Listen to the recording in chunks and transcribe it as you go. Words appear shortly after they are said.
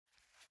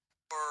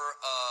You're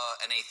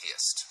an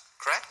atheist,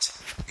 correct?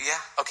 Yeah.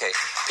 Okay.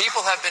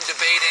 People have been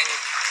debating.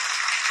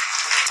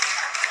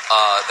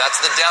 That's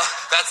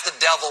the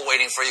devil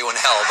waiting for you in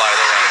hell, by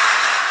the way.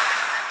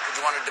 Would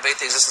you want to debate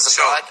the existence of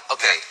God?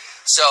 Okay.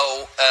 Yeah.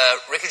 So,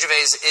 Ricky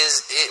Gervais,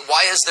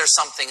 why is there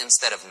something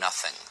instead of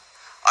nothing?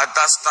 That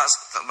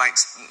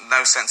makes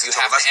no sense at all.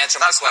 You have to answer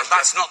my question.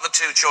 That's not the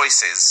two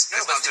choices.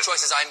 No, but the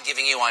choices I'm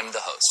giving you, I'm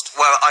the host.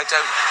 Well, I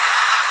don't...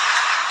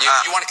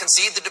 You want to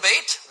concede the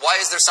debate? Why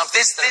is there something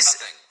instead of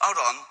nothing? Hold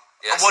on.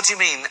 Yes. What do you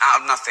mean,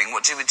 out of nothing?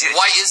 What do you...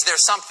 Why is there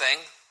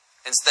something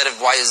instead of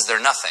why is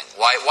there nothing?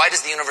 Why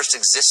does the universe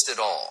exist at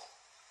all?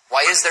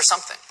 Why is there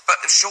something? But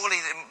surely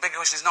the bigger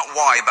question is not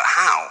why, but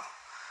how.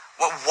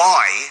 Well,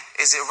 why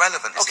is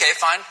irrelevant. Okay,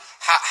 fine.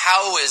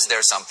 How is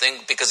there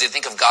something? Because you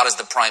think of God as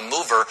the prime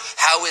mover.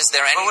 How is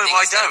there anything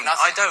instead of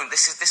nothing? I don't.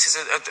 This is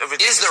a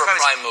ridiculous Is there a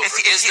premise. prime mover?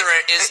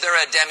 Is there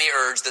a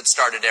demiurge that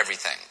started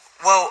everything?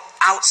 Well,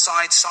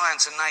 outside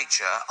science and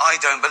nature, I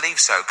don't believe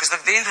so. Because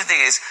the interesting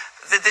thing is,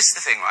 this is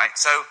the thing, right?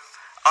 So,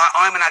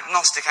 I'm an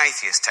agnostic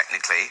atheist,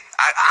 technically.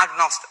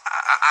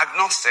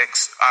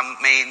 Agnostics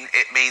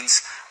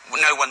means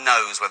no one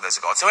knows whether there's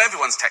a God. So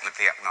everyone's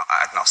technically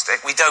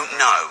agnostic. We don't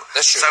know.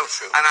 That's true. So that's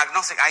true. An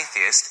agnostic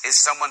atheist is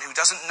someone who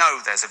doesn't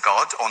know there's a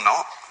God or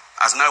not,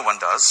 as no one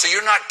does. So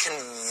you're not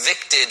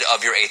convicted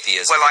of your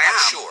atheism? Well, I am.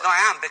 Sure. No,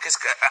 I am, because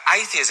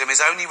atheism is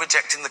only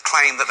rejecting the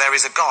claim that there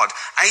is a God.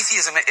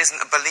 Atheism isn't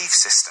a belief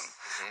system.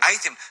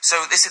 Mm-hmm.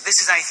 So this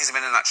is atheism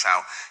in a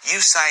nutshell. You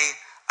say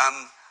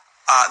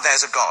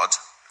there's a God.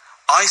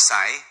 I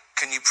say,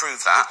 can you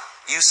prove that?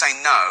 You say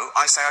no.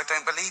 I say I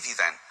don't believe you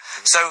then.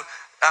 Mm-hmm. So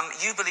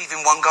you believe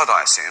in one God,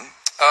 I assume?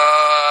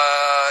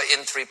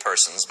 In three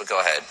persons, but go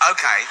ahead.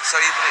 Okay, so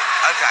you believe...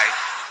 Okay.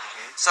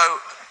 Mm-hmm.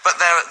 So... But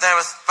there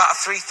are about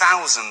 3,000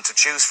 to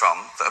choose from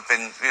that have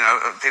been,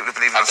 people who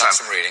believe in... I've done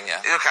some reading,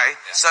 yeah. Okay,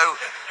 yeah.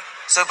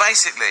 So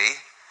basically,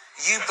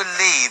 you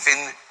believe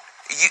in...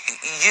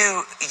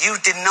 You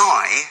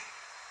deny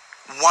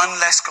one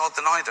less God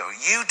than I do.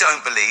 You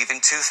don't believe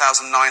in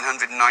 2,999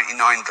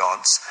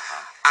 gods,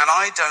 and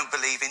I don't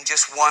believe in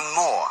just one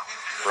more.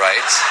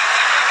 Right.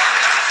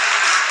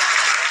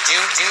 Do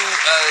you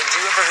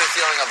ever have a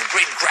feeling of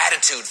great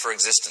gratitude for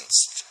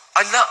existence?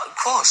 Of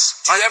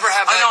course. Do you ever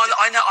have?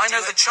 I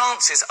know the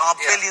chances are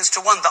billions to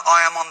one that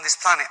I am on this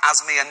planet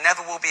as me and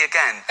never will be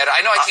again. And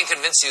I know I can't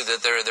convince you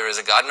that there is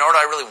a God, nor do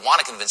I really want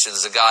to convince you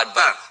there's a God,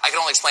 but I can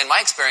only explain my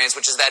experience,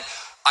 which is that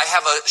I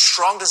have a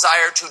strong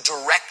desire to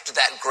direct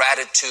that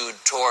gratitude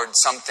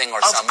towards something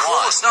or someone. Of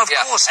course.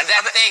 And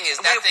that thing is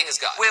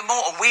God. We're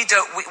mortal.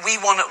 We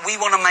want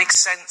to make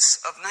sense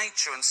of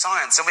nature and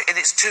science, and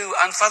it's too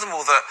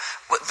unfathomable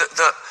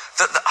that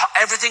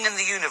everything in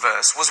the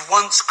universe was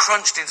once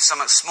crunched into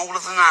something smaller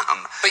than an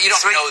atom. But you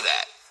don't know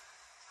that.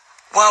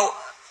 Well.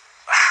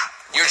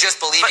 You're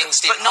just believing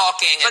Stephen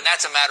Hawking, and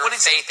that's a matter of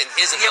faith in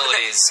his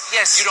abilities.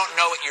 Yes. You don't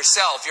know it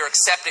yourself. You're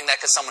accepting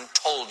that because someone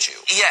told you.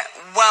 Yeah,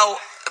 well,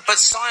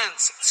 but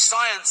science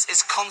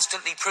is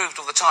constantly proved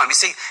all the time. You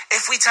see,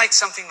 if we take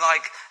something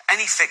like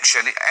any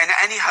fiction, in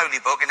any holy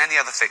book, in any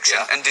other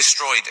fiction, and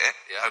destroyed it,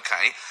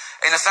 okay,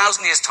 in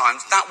 1,000 years' time,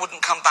 that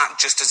wouldn't come back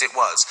just as it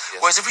was. Yes.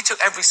 Whereas if we took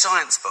every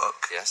science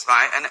book,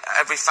 right, and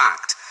every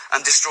fact,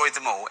 and destroyed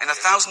them all, in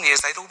 1,000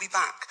 years, they'd all be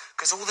back.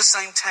 Because all the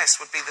same tests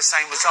would be the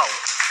same result.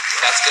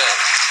 That's good.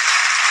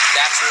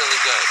 That's really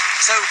good.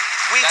 So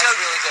really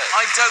good.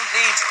 I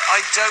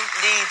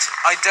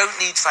don't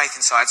need faith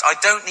in science. I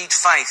don't need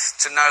faith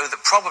to know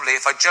that probably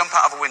if I jump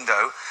out of a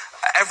window,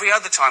 every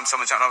other time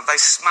someone jumps out, they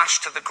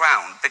smash to the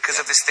ground because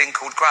of this thing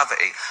called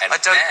gravity. And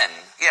then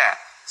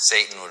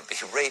Satan would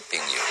be raping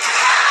you.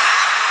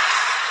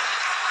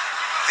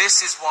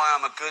 This is why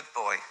I'm a good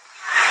boy.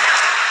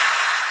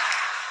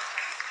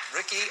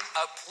 Ricky,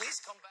 please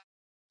come back.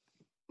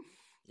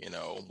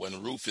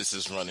 When Rufus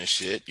is running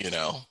shit,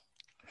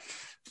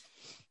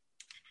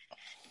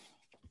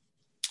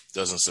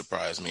 doesn't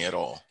surprise me at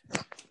all.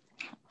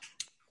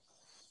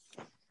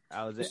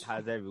 How's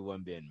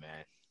everyone been,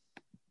 man?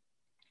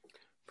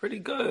 Pretty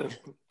good.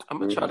 I'm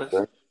gonna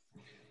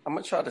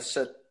try to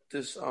set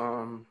this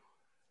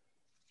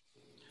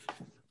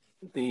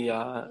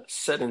the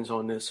settings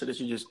on this so that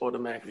you just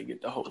automatically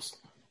get the host.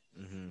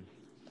 Mm-hmm.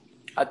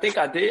 I think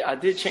I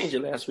did change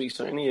it last week,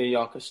 so any of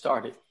y'all could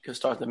start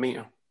the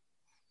meeting.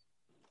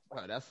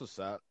 Oh, that's what's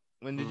up.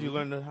 When did you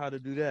learn how to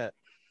do that?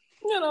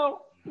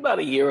 About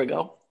a year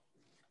ago.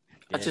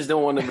 Yeah. I just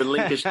don't want to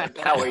relinquish the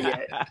power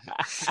yet.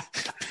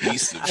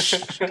 Piece of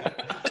shit.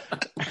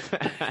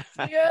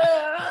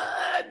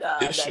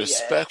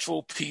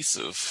 Disrespectful piece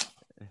of.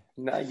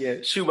 Not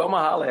yet. Shoot, I'm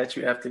gonna holler at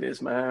you after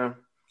this, man.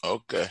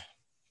 Okay.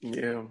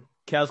 Yeah.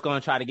 Kel's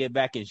gonna try to get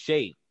back in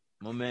shape.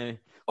 My man.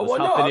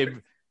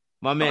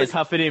 My man's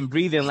huffing and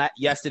breathing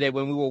yesterday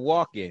when we were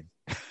walking.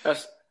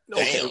 That's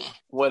okay.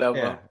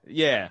 Whatever.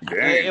 Yeah.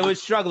 It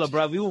was struggling,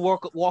 bro. We were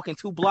walking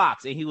 2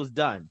 blocks and he was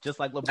done, just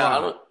like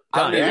LeBron.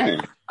 I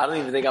don't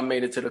even think I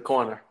made it to the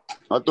corner.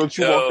 I thought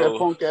you walked that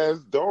punk ass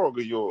dog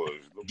of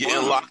yours.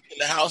 Getting locked in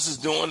the house is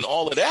doing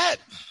all of that.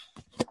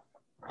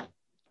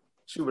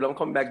 Shoot, but I'm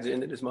coming back to the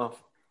end of this month.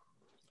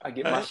 I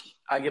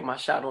get my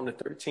shot on the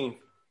 13th.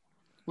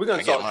 We're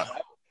gonna talk.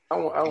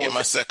 I get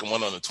my second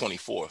one on the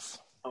 24th.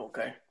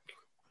 Okay.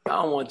 I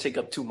don't want to take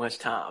up too much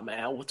time,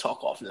 man. We'll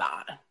talk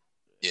offline.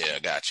 Yeah, I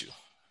got you.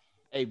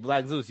 Hey,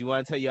 Black Zeus, you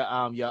want to tell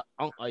your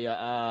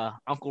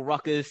Uncle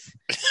Ruckus,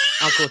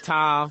 Uncle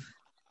Tom,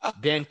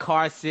 Ben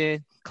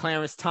Carson,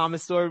 Clarence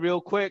Thomas story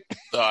real quick?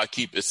 I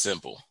keep it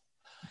simple.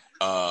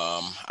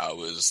 I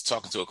was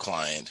talking to a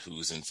client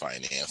who's in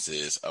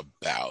finances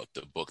about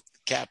the book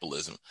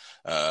Capitalism,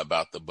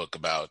 about the book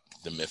about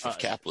the myth of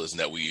capitalism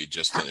that we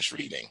just finished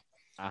reading.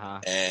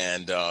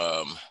 And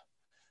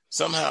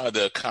somehow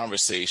the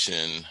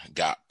conversation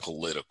got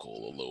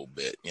political a little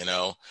bit, you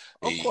know?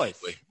 Of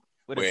course.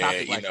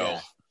 Where, you know,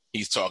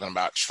 he's talking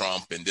about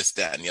Trump and this,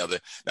 that, and the other.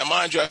 Now,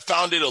 mind you, I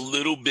found it a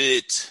little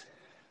bit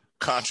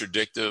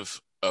contradictory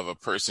of a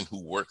person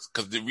who works,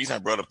 because the reason I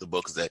brought up the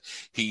book is that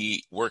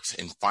he works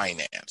in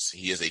finance.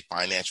 He is a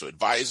financial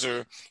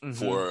advisor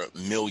for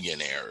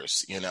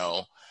millionaires, you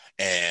know,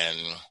 and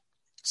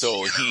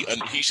so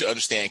he should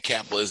understand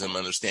capitalism,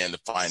 understand the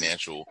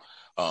financial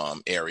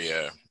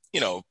area, you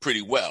know,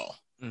 pretty well.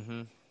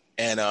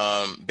 And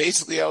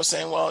basically I was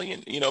saying, well,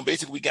 you know,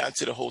 basically we got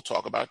into the whole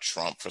talk about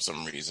Trump for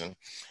some reason.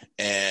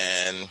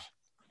 And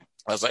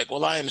I was like,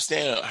 well, I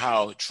understand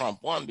how Trump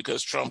won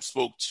because Trump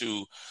spoke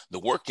to the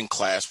working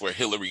class where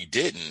Hillary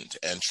didn't.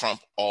 And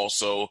Trump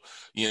also,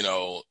 you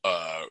know,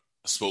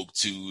 spoke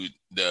to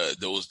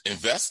those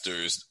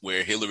investors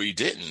where Hillary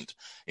didn't,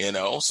 you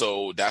know,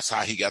 so that's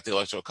how he got the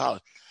Electoral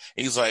College.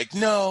 He's like,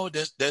 no,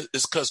 that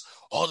is because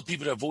all the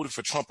people that voted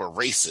for Trump are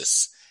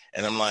racist.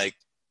 And I'm like,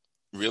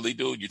 really,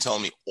 dude? You're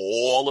telling me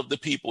all of the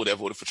people that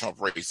voted for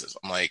Trump are racist?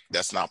 I'm like,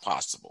 that's not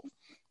possible.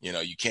 You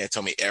know, you can't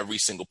tell me every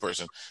single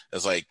person.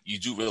 It's like, you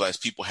do realize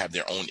people have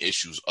their own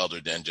issues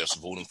other than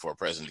just voting for a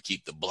president to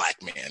keep the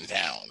black man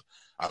down.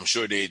 I'm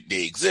sure they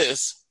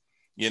exist,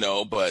 you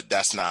know, but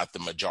that's not the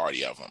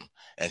majority of them.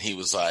 And he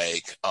was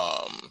like,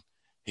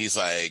 he's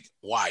like,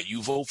 why,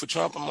 you vote for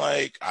Trump? I'm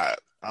like,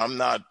 I'm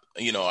not,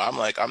 you know,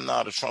 I'm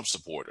not a Trump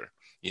supporter,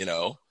 you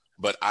know,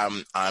 but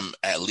I'm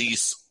at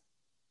least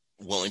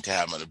willing to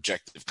have an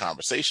objective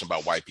conversation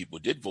about why people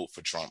did vote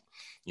for Trump,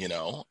 you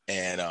know.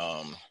 And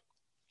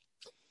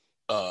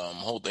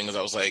whole thing is,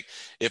 I was like,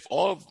 if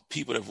all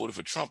people that voted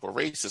for Trump are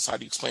racist, how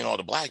do you explain all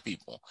the black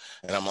people?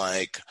 And I'm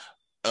like,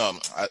 and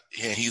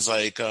he's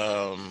like,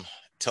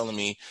 telling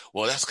me,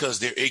 well, that's because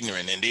they're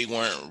ignorant and they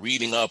weren't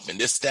reading up and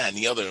this, that, and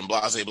the other and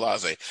blase,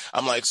 blase.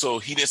 I'm like, so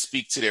he didn't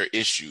speak to their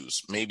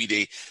issues. Maybe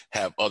they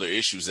have other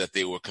issues that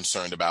they were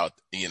concerned about.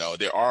 You know,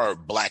 there are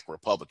black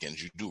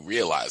Republicans. You do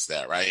realize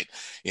that, right?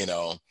 You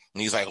know,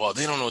 and he's like, well,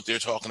 they don't know what they're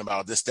talking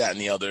about, this, that,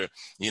 and the other.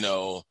 You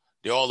know,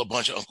 they're all a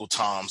bunch of Uncle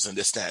Toms and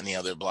this, that, and the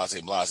other, blase,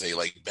 blase,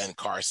 like Ben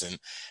Carson.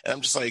 And I'm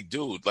just like,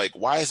 dude, like,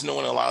 why is no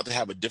one allowed to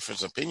have a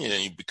different opinion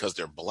than you because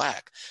they're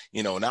black?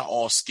 You know, not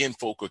all skin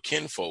folk or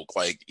kinfolk.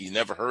 Like, you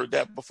never heard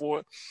that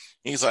before?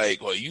 He's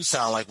like, well, you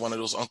sound like one of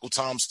those Uncle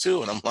Toms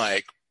too. And I'm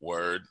like,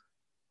 word.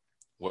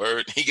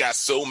 He got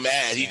so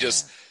mad, he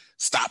just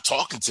stopped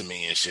talking to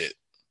me and shit.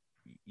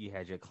 You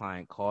had your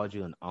client called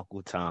you an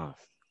Uncle Tom.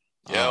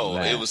 Yo,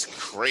 it was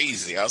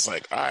crazy. I was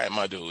like, all right,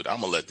 my dude,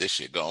 I'm gonna let this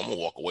shit go. I'm gonna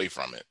walk away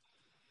from it.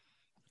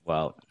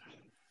 Well,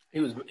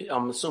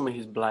 I'm assuming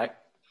he's black.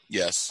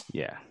 Yes.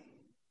 Yeah.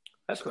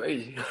 That's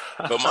crazy.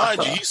 But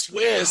mind you, he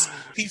swears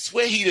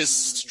he this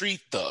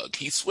street thug.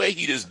 He swear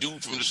he this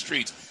dude from the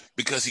streets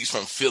because he's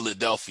from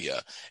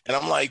Philadelphia. And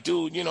I'm like,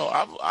 dude, you know,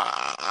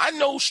 I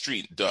know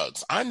street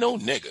thugs. I know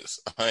niggas.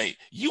 Right?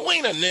 You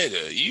ain't a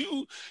nigga.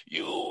 You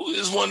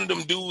is one of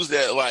them dudes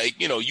that, like,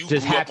 you know, you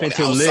just grew happen up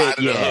on to the live outside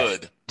of the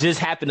hood. Just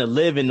happen to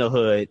live in the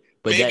hood.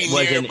 But maybe that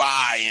wasn't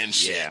nearby and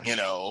shit, you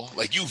know,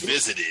 like you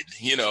visited,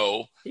 you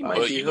know,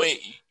 but you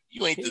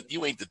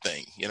ain't the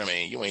thing, you know what I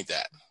mean? You ain't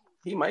that.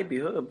 He might be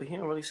hood, but he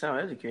don't really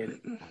sound educated.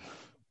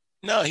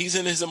 No, he's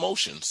in his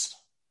emotions.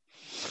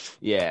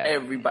 Yeah,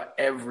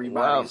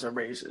 everybody's a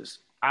racist.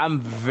 I'm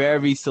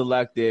very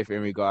selective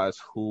in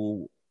regards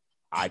who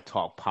I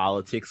talk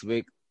politics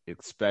with,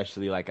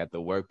 especially like at the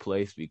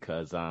workplace,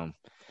 because I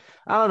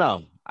don't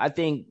know. I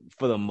think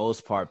for the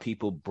most part,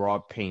 people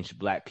broad paint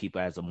black people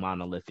as a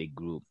monolithic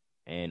group.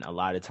 And a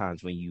lot of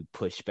times when you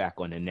push back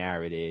on the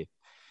narrative,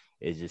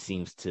 it just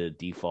seems to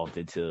default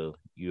into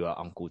you're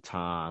Uncle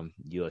Tom,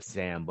 you're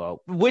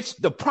Sambo, which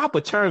the proper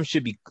term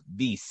should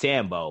be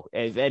Sambo.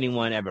 If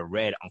anyone ever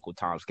read Uncle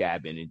Tom's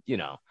Cabin, and, you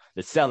know,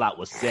 the sellout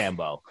was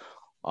Sambo.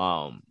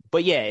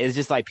 But yeah, it's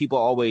just like people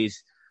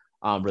always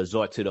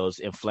resort to those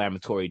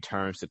inflammatory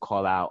terms to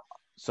call out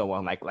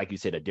someone like you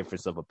said, a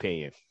difference of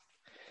opinion.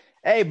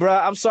 Hey, bro,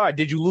 I'm sorry.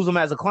 Did you lose him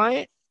as a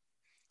client?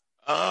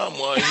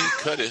 Well,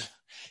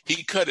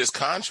 he cut his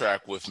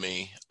contract with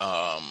me.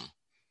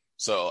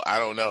 So I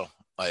don't know.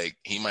 Like,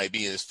 he might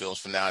be in his films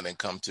for now and then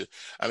come to.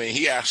 I mean,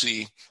 he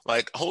actually,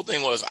 like, whole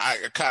thing was I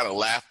kind of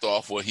laughed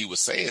off what he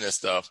was saying and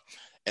stuff,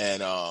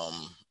 and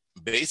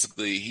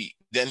basically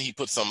he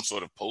put some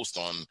sort of post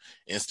on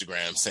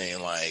Instagram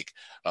saying like,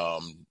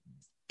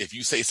 if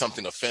you say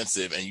something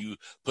offensive and you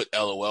put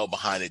LOL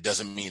behind it,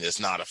 doesn't mean it's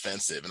not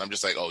offensive. And I'm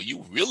just like, oh,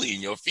 you really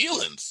in your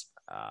feelings.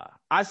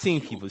 I've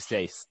seen people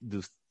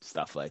do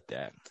stuff like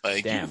that.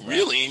 Like, damn, you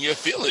really in your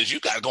feelings. You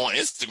got to go on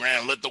Instagram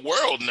and let the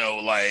world know.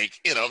 Like,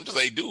 I'm just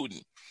like, dude,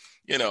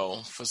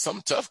 for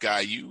some tough guy,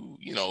 you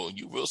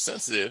real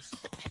sensitive.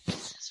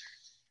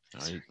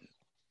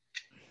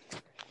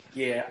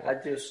 Yeah,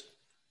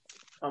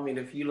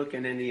 if you look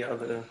at any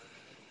other,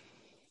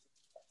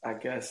 I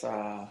guess,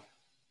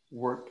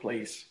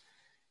 workplace,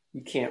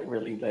 you can't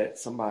really let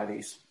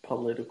somebody's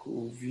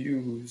political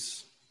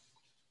views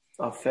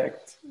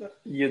affect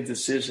your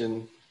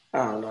decision.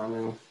 I don't know,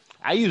 man.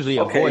 I usually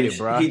avoid it,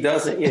 bro. He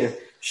doesn't. Yeah,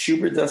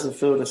 Schubert doesn't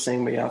feel the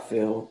same way I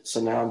feel. So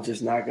now I'm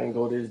just not gonna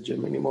go to his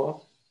gym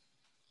anymore.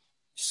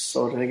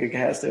 So the nigga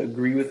has to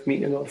agree with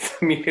me in order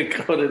for me to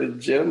go to the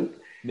gym.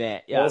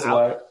 Man, yeah, that's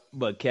why.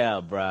 But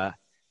Kel, bro,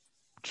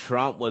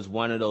 Trump was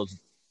one of those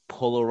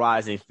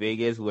polarizing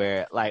figures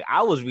where, like,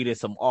 I was reading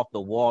some off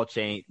the wall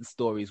chain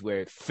stories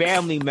where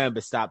family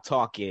members stopped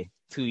talking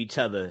to each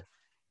other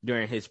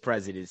during his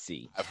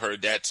presidency. I've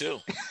heard that too.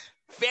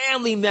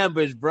 Family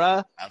members,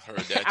 bruh. I've heard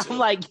that too.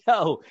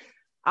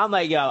 I'm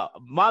like, yo,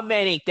 my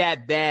man ain't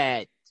that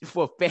bad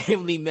for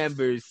family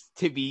members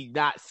to be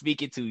not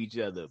speaking to each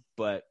other,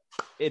 but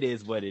it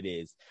is what it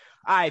is.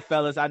 All right,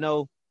 fellas, I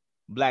know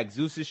Black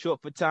Zeus is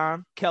short for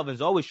time.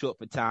 Kelvin's always short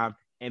for time.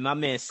 And my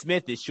man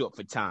Smith is short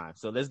for time.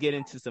 So let's get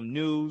into some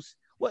news.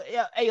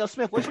 Hey, yo,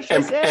 Smith, what you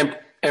say?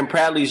 And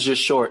Bradley's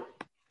just short.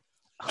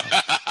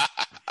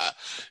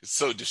 It's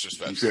so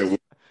disrespectful.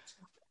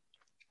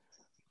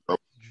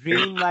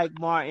 Dream like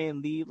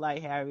Martin, lead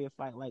like Harriet,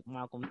 fight like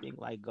Malcolm, think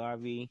like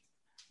Garvey,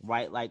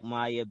 write like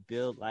Maya,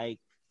 build like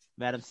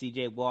Madam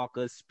C.J.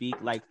 Walker, speak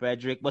like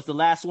Frederick. What's the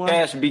last one?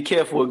 Cash, be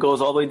careful. It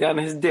goes all the way down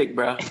to his dick,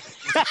 bro.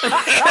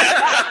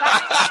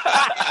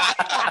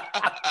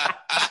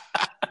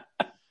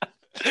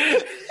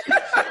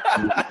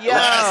 Yo,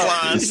 last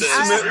line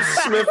says,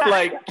 Smith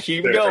like,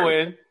 keep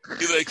going.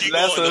 He's like, keep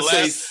going.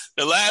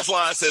 The last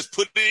line says,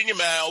 put it in your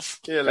mouth.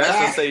 Yeah, last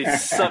one say,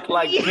 suck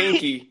like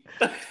Pinky.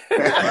 I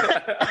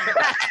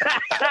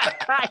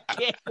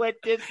can't with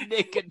this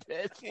nigga.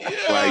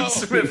 Yeah.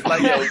 Smith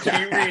like, yo,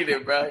 keep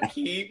reading, bro.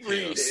 Keep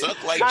reading.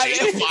 Suck like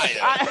Jada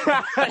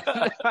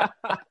Fire.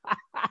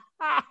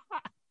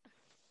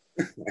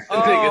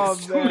 Nigga,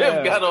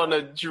 Smith got on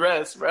a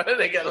dress, bro.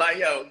 They got like,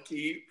 yo,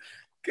 keep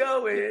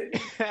going.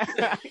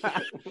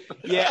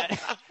 Yeah.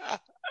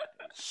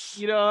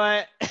 You know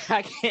what?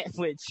 I can't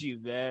with you,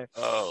 man.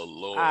 Oh,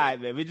 Lord. All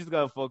right, man. We're just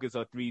going to focus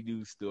on 3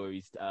 news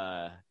stories.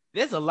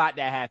 There's a lot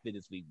that happened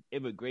this week.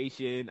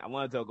 Immigration. I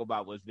want to talk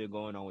about what's been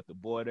going on with the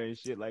border and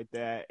shit like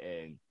that.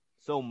 And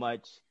so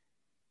much.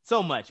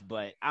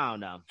 But I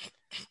don't know.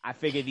 I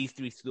figured these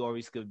 3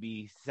 stories could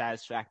be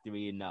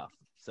satisfactory enough.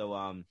 So,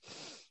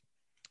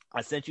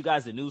 I sent you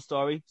guys the news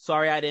story.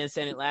 Sorry I didn't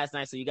send it last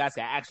night so you guys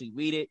can actually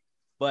read it.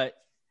 But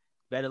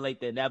better late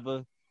than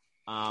never.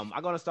 I'm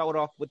going to start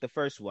off with the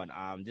first one.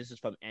 This is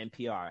from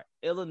NPR.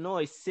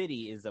 Illinois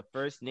City is the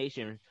First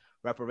Nation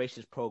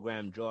reparations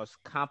program draws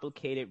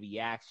complicated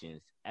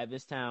reactions.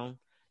 Evanstown,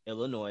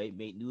 Illinois,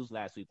 made news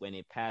last week when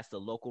it passed the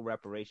local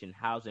reparation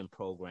housing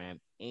program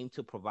aimed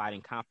to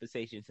providing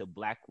compensation to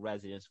Black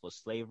residents for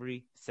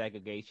slavery,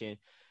 segregation,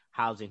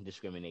 housing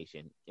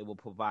discrimination. It will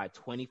provide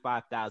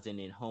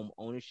 $25,000 in home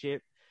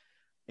ownership,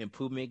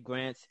 improvement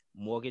grants,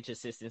 mortgage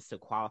assistance to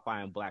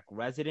qualifying Black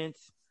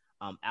residents.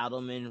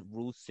 Alderman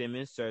Ruth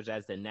Simmons serves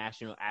as the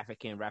National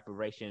African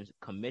Reparations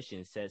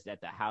Commission, says that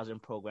the housing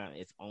program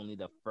is only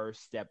the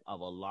first step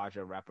of a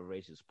larger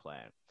reparations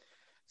plan.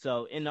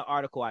 So in the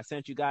article I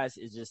sent you guys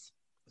is just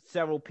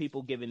several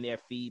people giving their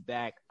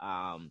feedback.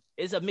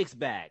 It's a mixed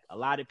bag. A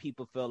lot of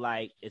people feel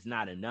like it's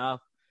not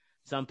enough.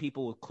 Some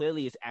people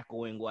clearly is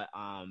echoing what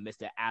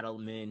Mr.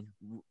 Adelman,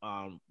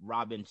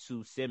 Robin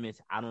Sue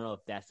Simmons. I don't know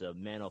if that's a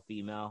man or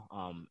female.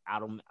 I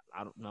don't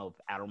know if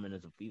Adelman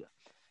is a female.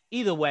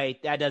 Either way,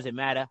 that doesn't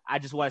matter. I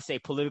just want to say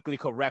politically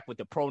correct with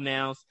the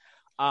pronouns.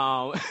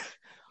 But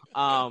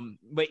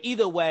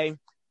either way,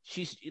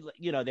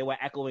 they were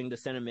echoing the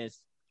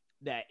sentiments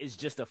that it's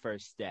just a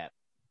first step.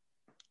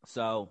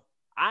 So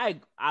I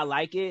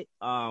like it.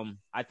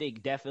 I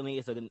think definitely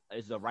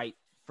it's the right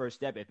first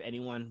step. If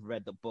anyone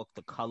read the book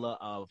The Color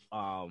of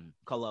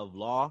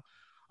Law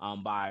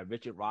by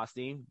Richard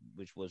Rothstein,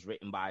 which was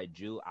written by a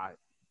Jew,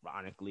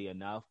 ironically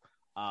enough,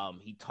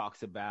 he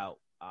talks about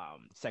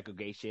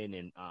segregation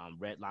and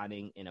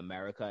redlining in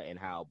America and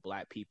how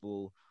Black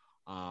people,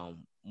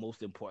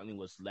 most importantly,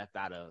 was left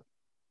out of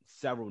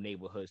several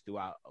neighborhoods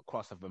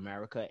across of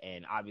America.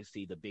 And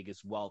obviously the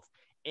biggest wealth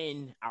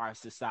in our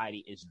society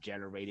is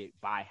generated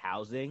by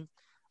housing.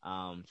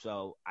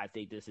 So I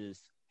think this is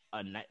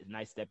a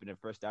nice step in the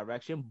first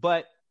direction,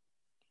 but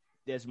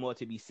there's more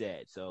to be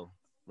said. So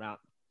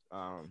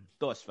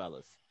thoughts,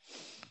 fellas?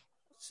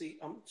 See,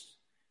 I'm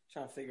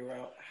trying to figure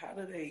out how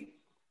do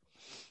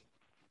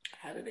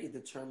they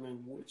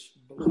determine which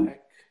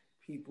Black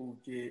people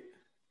get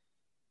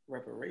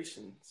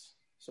reparations?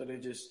 So they're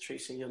just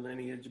tracing your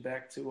lineage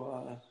back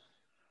to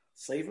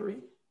slavery?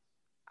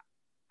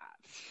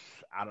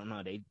 I don't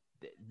know. They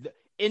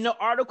in the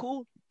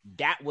article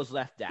that was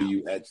left out.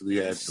 You actually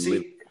have to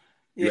live.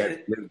 You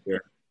had to live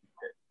there.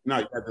 No,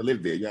 you had to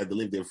live there. You had to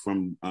live there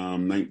from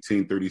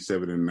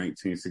 1937 and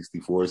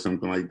 1964 or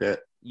something like that.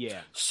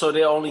 Yeah. So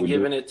they're only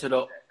giving it to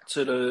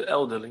the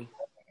elderly.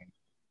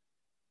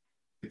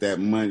 That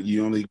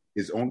money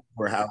it's only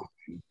for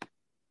housing.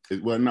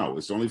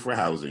 It's only for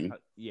housing.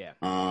 Yeah.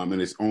 And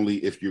it's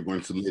only if you're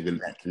going to live in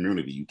that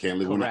community. You can't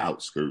live on the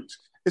outskirts.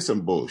 It's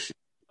some bullshit.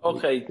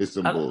 Okay. It's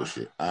some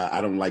bullshit.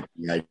 I don't like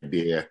the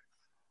idea.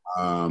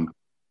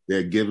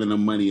 They're giving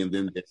them money and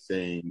then they're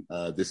saying,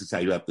 this is how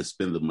you have to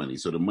spend the money.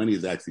 So the money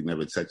is actually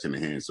never touching the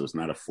hand. So it's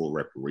not a full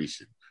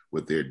reparation.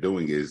 What they're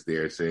doing is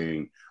they're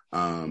saying,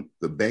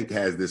 the bank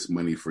has this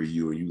money for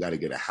you and you got to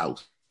get a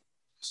house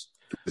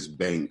to this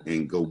bank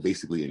and go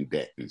basically in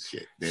debt and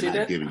shit. They're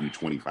not giving you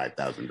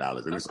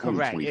 $25,000 and it's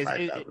only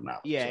 $25,000.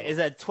 Yeah, it's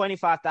a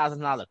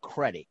 $25,000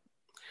 credit.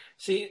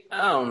 See,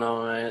 I don't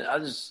know, man.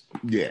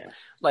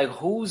 Like,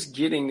 who's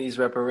getting these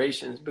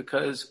reparations?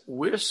 Because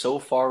we're so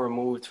far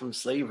removed from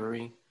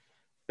slavery.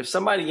 If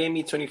somebody gave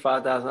me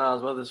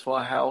 $25,000, whether it's for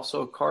a house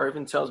or a car,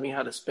 even tells me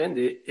how to spend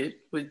it,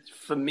 it would,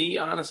 for me,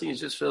 honestly, it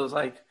just feels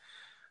like,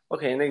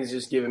 okay, niggas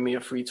just giving me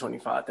a free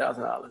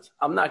 $25,000.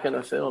 I'm not going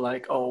to feel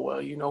like, oh,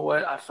 well, you know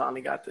what? I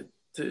finally got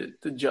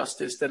the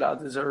justice that I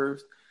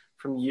deserved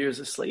from years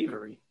of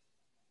slavery.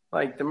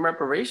 Like, the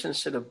reparations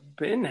should have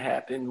been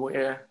happened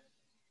where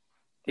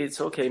it's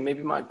okay,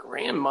 maybe my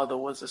grandmother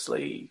was a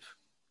slave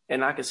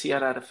and I could see how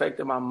that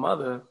affected my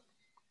mother.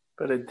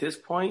 But at this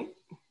point,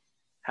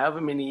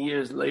 however many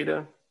years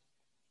later,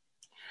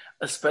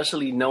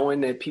 especially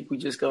knowing that people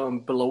just go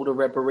and blow the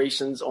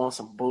reparations on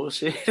some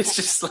bullshit, it's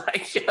just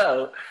like,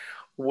 yo,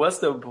 what's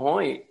the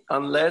point?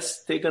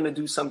 Unless they're going to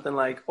do something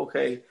like,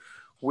 okay,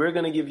 we're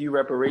going to give you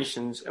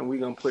reparations and we're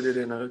going to put it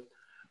in a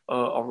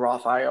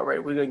Roth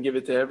IRA. We're going to give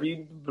it to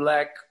every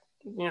black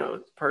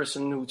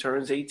person who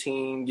turns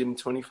 18, give them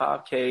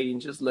 $25K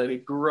and just let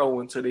it grow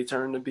until they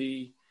turn to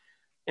be,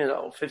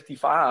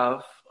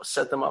 55,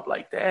 set them up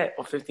like that,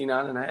 or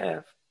 59 and a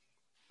half.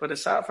 But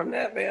aside from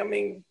that, man, I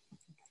mean,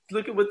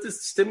 look at what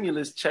this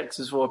stimulus checks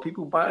is for.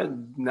 People buy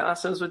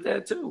nonsense with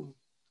that too.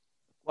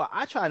 Well,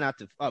 I try not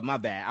to. Oh, my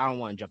bad. I don't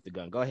want to jump the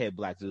gun. Go ahead,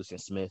 Black Zeus and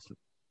Smith.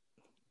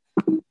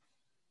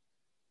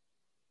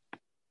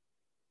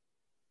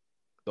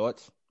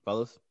 Thoughts,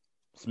 fellas?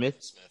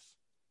 Smith,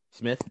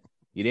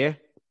 you there?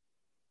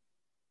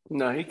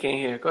 No, he can't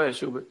hear. Go ahead,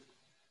 Schubert.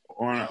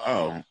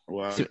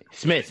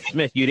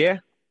 Smith, you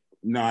there?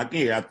 No, I can't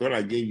hear. I thought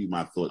I gave you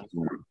my thoughts.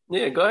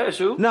 Yeah, go ahead,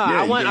 Schubert. No,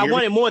 I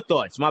wanted more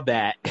thoughts. My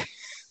bad.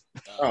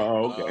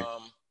 Okay.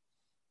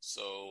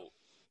 So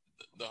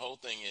the whole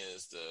thing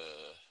is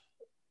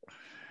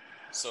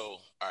all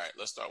right,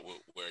 let's start with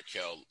where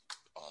Kel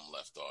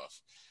left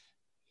off.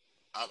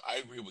 I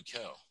agree with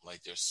Kel.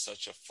 Like, there's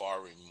such a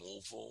far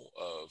removal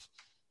of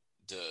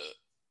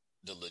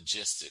the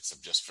logistics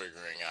of just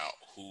figuring out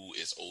who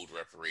is owed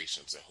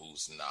reparations and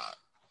who's not.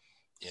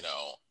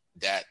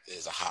 That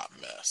is a hot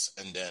mess.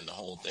 And then the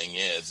whole thing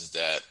is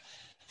that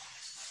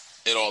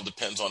it all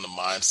depends on the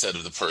mindset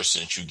of the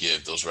person that you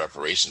give those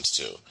reparations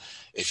to.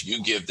 If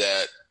you give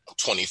that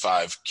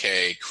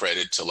 $25K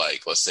credit to,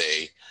 like, let's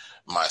say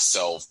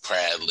myself,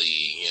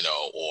 Bradley,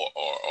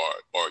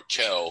 or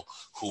Kel,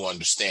 who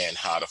understand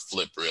how to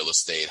flip real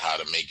estate, how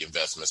to make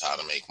investments, how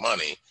to make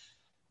money,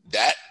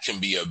 that can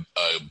be a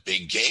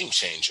big game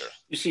changer.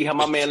 You see how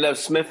my man left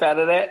Smith out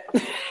of that?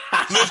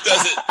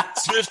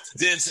 Smith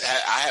didn't.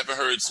 I haven't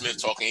heard Smith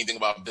talk anything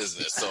about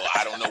business, so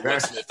I don't know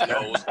what Smith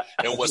knows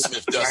and what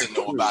Smith doesn't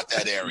know about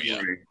that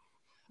area.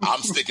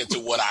 I'm sticking to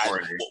what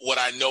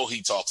I know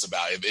he talks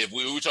about. If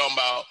we talking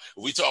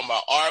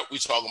about art, we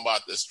talking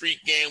about the street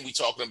game, we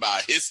talking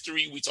about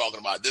history, we talking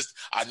about this.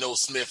 I know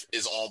Smith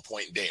is on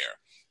point there.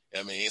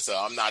 I mean, so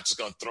I'm not just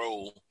gonna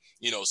throw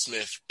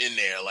Smith in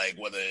there, like,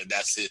 whether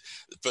that's it.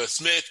 For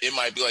Smith, it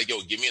might be like,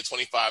 yo, give me a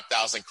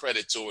 25,000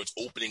 credit towards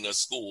opening a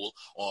school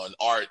on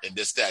art and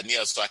this, that, and the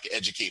other, so I can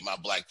educate my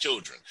black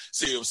children.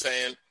 See what I'm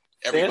saying?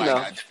 Everybody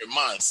got a different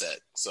mindset.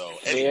 So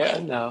anyway. Fair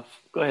enough.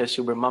 Go ahead,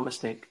 Schubert. My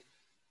mistake.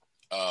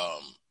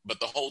 But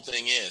the whole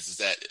thing is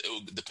that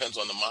it depends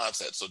on the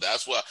mindset. So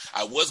that's why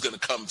I was going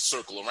to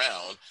circle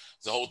around.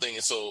 The whole thing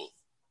is, so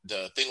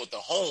the thing with the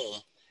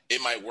home,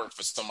 it might work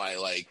for somebody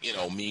like,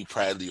 me,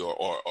 Bradley, or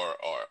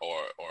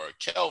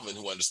Kelvin,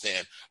 who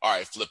understand, all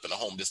right, flipping a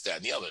home, this, that,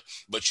 and the other.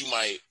 But you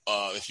might,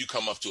 if you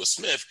come up to a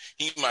Smith,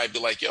 he might be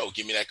like, yo,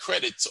 give me that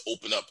credit to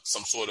open up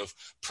some sort of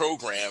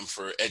program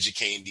for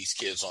educating these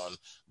kids on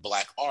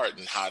black art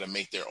and how to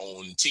make their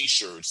own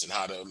T-shirts and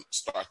how to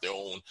start their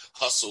own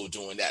hustle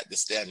doing that,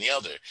 this, that, and the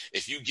other.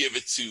 If you give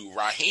it to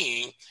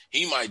Raheem,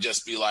 he might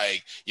just be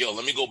like, yo,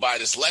 let me go buy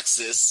this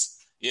Lexus,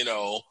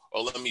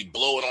 or let me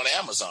blow it on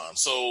Amazon.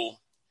 So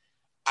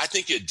I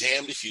think you're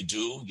damned if you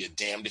do, you're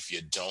damned if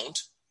you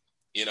don't.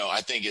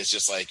 I think it's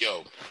just like,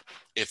 yo,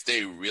 if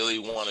they really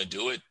want to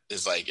do it,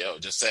 it's like, yo,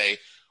 just say,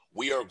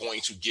 we are going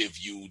to give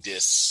you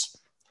this,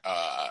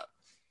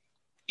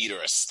 either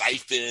a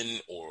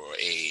stipend or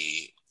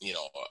a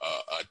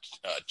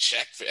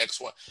check for X,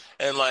 Y,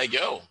 and like,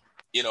 yo,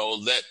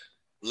 let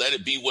let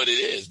it be what it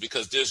is,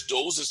 because there's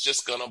those that's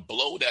just going to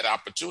blow that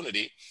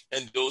opportunity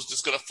and those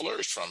that's going to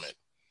flourish from it.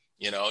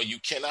 You know, you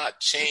cannot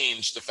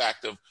change the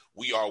fact of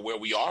we are where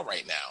we are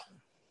right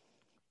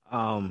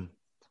now.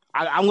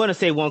 I'm going to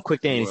say one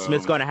quick thing. Well,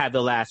 Smith's going to have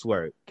the last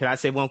word. Can I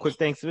say one quick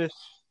thing, Smith?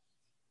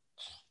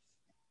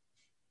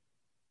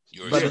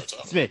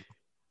 Smith,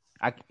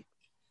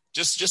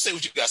 just say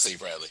what you got to say,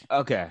 Bradley.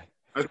 Okay.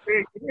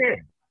 Yeah.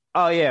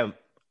 Oh yeah.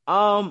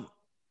 I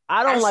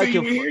don't like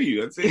to hear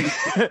you.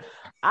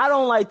 I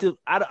don't like to.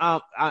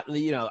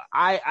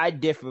 I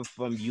differ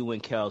from you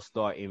and Kel's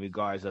thought in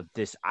regards of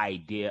this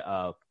idea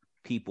of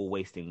people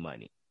wasting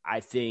money.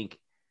 I think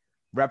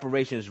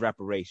reparations,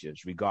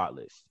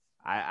 regardless.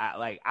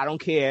 I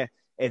don't care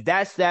if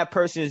that's that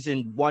person's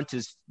and want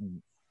to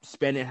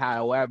spend it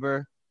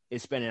however,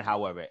 it's spend it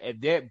however.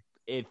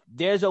 If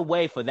there's a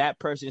way for that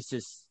person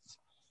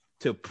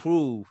to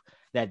prove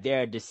that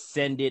they're a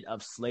descendant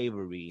of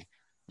slavery,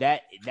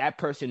 that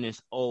person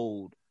is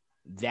owed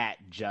that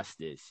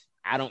justice.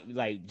 I don't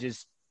like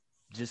just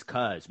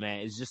cause,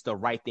 man, it's just the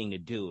right thing to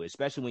do,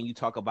 especially when you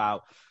talk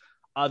about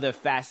other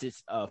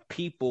facets of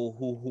people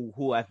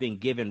who have been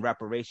given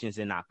reparations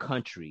in our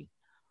country.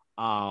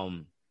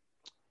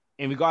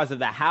 In regards to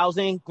the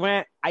housing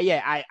grant,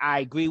 I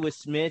agree with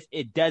Smith.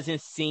 It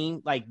doesn't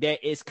seem like there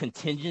is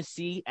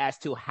contingency as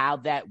to how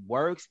that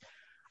works.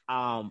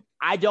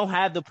 I don't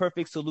have the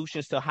perfect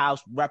solutions to how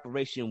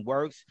reparation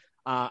works.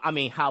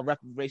 How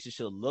reparation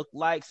should look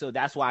like. So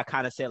that's why I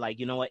kind of said, like,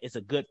 you know what, it's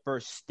a good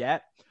first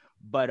step.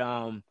 But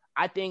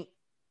I think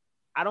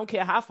I don't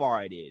care how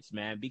far it is,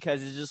 man,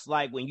 because it's just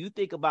like when you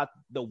think about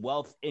the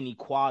wealth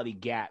inequality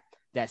gap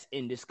that's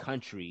in this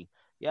country,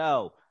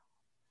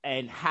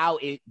 and how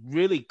it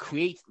really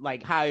creates,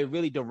 like how it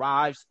really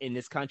derives in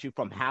this country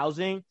from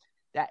housing,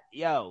 that,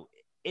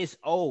 it's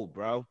old,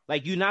 bro.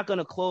 Like, you're not going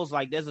to close.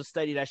 Like, there's a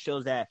study that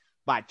shows that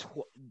by,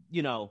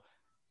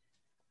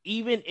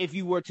 even if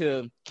you were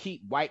to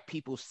keep white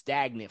people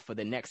stagnant for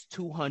the next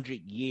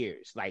 200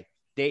 years, like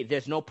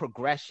there's no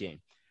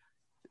progression.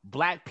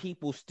 Black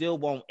people still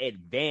won't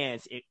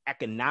advance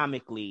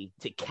economically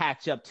to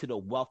catch up to the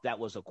wealth that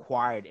was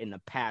acquired in the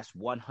past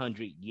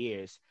 100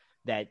 years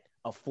that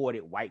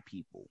afforded white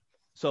people.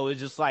 So it's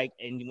just like,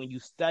 and when you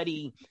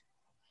study,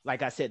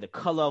 like I said, the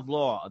color of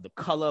law or the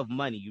color of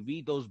money, you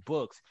read those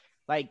books,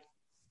 like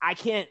I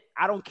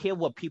don't care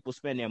what people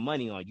spend their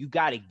money on. You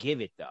got to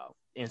give it though,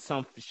 in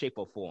some shape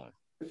or form.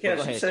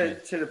 Yes, you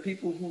said to the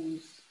people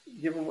who's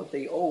given what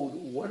they owed,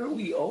 what are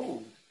we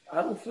owed?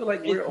 I don't feel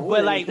like we're owed.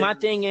 But like my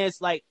thing is,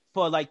 like,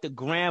 for like the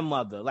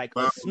grandmother, like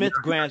Smith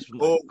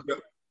grandmother.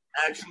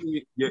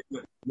 Actually, you're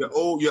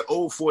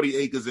owed 40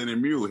 acres and a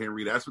mule,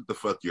 Henry. That's what the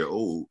fuck you're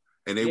owed.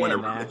 And they want to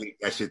relegate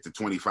that shit to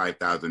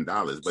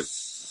 $25,000. But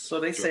so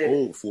they say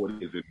owed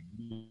 40 acres.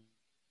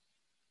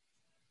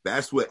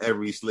 That's what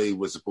every slave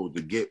was supposed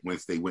to get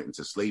once they went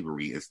into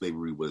slavery, and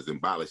slavery was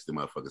abolished. The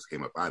motherfuckers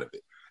came up out of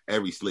it.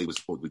 Every slave was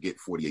supposed to get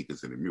 40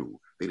 acres and a mule.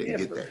 They didn't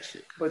get that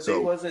shit. But so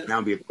they wasn't.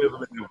 Now the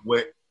equivalent of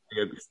what?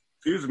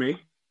 Excuse me.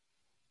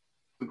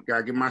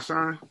 Gotta get my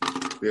shine.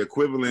 The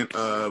equivalent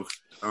of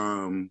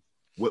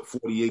what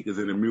 40 acres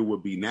and a mule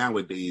would be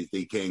nowadays,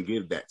 they can't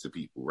give that to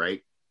people,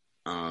 right?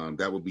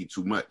 That would be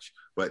too much.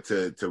 But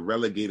to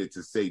relegate it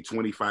to say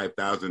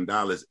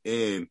 $25,000,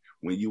 and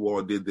when you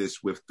all did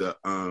this with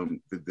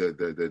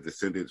the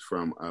descendants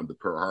from the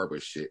Pearl Harbor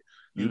shit,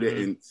 you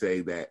didn't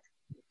say that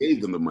you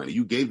gave them the money.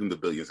 You gave them the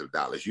billions of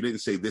dollars. You didn't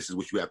say this is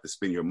what you have to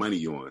spend your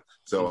money on.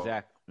 So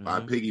I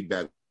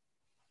piggyback.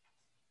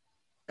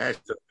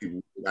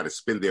 People got to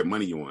spend their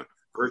money on.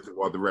 First of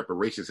all, the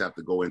reparations have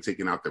to go in,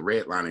 taking out the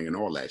redlining and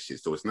all that shit.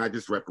 So it's not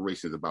just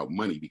reparations about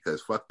money,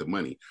 because fuck the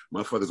money.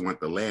 Motherfuckers want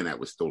the land that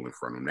was stolen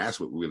from them. That's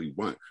what we really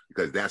want,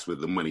 because that's where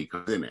the money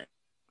comes in at.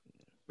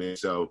 And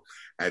so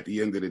at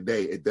the end of the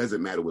day, it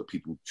doesn't matter what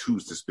people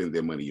choose to spend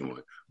their money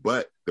on.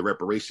 But the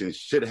reparations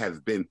should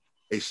have been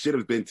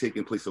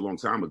taking place a long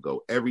time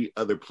ago. Every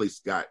other place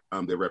got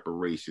their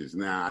reparations.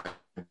 Now,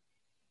 I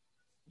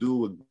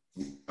do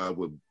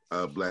what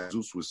Black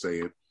Zeus was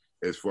saying.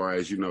 As far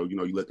as, you're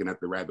looking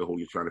at the rabbit hole,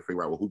 you're trying to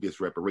figure out, well, who gets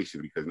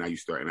reparations, because now you're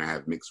starting to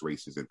have mixed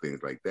races and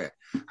things like that.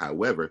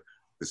 However,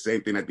 the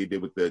same thing that they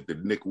did with the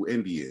nickel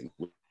Indian,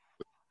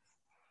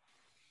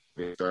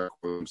 they started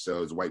calling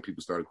themselves, white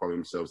people started calling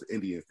themselves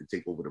Indians to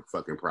take over the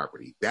fucking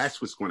property.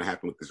 That's what's going to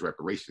happen with this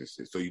reparations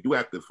shit. So you do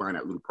have to find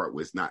that little part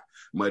where it's not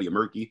muddy or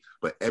murky,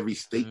 but every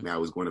state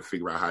now is going to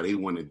figure out how they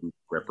want to do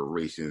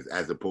reparations,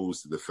 as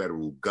opposed to the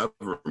federal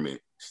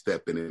government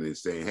stepping in and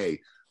saying,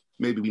 hey,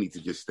 maybe we need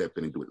to just step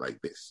in and do it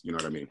like this. You know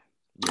what I mean?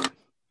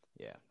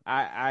 Yeah.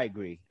 I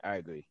agree.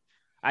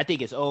 I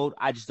think it's old.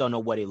 I just don't know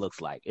what it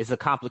looks like. It's a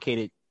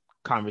complicated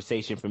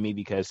conversation for me,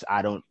 because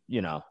I don't,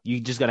 you're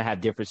just going to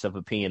have difference of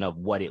opinion of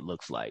what it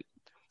looks like.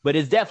 But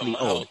it's definitely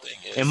old.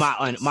 In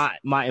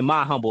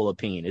my humble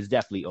opinion, it's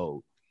definitely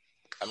old.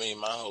 I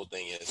mean, my whole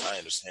thing is, I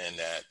understand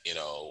that,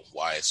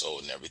 why it's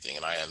old and everything,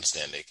 and I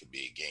understand it could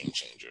be a game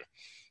changer.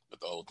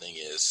 But the whole thing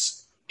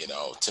is,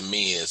 to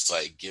me, it's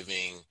like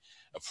giving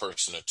a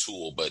person a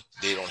tool, but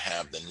they don't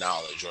have the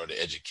knowledge or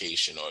the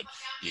education or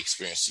the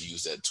experience to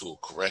use that tool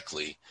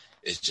correctly,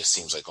 it just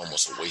seems like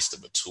almost a waste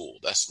of a tool.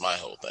 That's my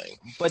whole thing.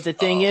 But the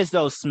thing is,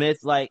 though, Smith,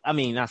 like, I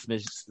mean, not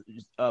Smith,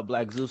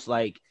 Black Zeus,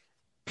 like,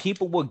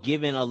 people were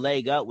given a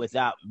leg up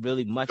without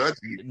really much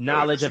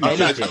knowledge of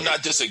anything. I'm not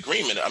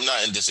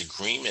in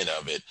disagreement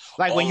of it.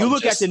 Like, when you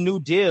look at the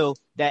New Deal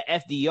that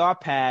FDR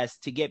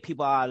passed to get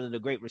people out of the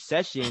Great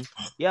Recession,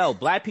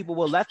 black people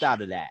were left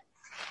out of that.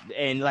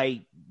 And,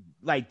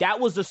 like that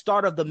was the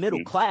start of the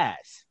middle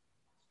class.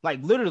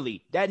 Like,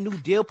 literally, that New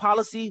Deal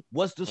policy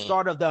was the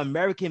start of the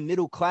American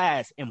middle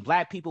class, and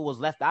black people was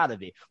left out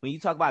of it. When you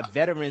talk about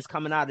veterans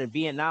coming out of the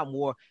Vietnam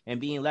War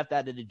and being left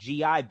out of the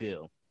GI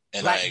Bill,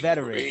 and black I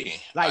veterans,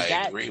 agree. like I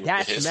that, agree with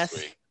that's the history.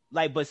 messy.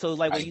 Like, but so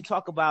like when you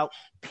talk about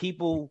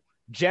people,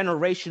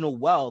 generational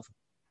wealth,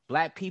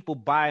 black people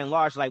by and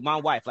large, like my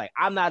wife, like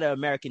I'm not an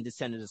American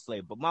descendant of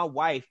slave, but my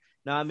wife,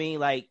 know what I mean?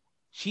 Like,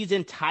 she's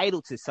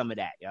entitled to some of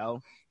that, yo.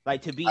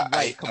 Like, to be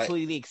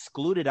completely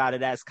excluded out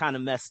of that is kind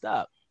of messed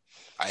up.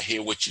 I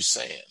hear what you're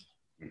saying,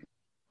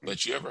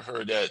 but you ever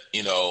heard that,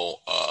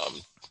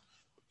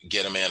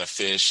 get a man a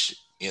fish,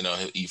 he'll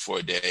eat for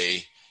a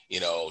day,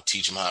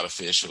 teach him how to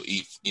fish, he'll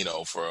eat,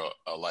 for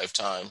a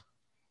lifetime.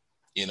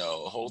 The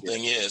whole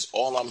thing is,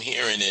 all I'm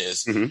hearing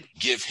is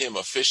give him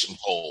a fishing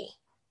pole.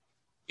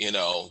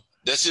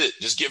 That's it.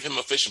 Just give him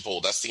a fishing pole.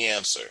 That's the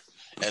answer.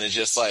 And it's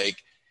just like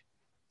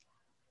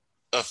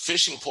a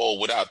fishing pole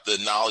without the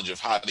knowledge of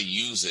how to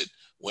use it,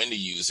 when to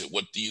use it,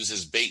 what to use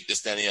as bait,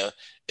 this, that, and the other,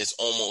 is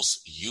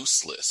almost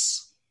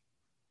useless.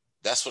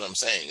 That's what I'm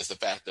saying. It's the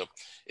fact of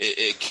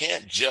it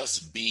can't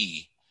just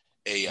be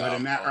a. But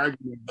in that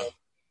argument,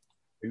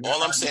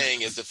 all I'm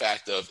saying is the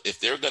fact of if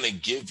they're going to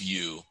give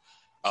you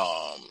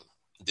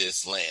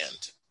this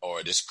land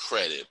or this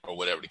credit or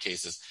whatever the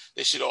case is,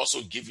 they should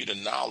also give you the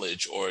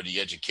knowledge or the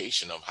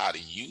education of how to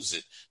use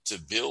it to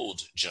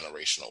build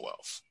generational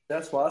wealth.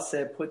 That's why I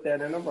said put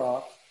that in a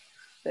rock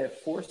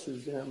that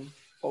forces them,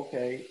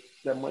 okay,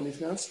 that money's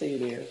going to stay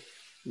there.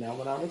 Now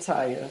when I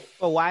retire.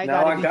 But why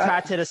got to be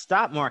tied to the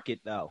stock market,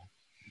 though?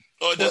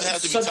 Oh, it doesn't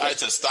have to be tied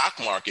to the stock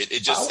market.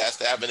 It just has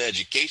to have an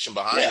education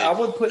behind it. I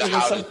would put it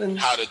in something.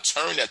 How to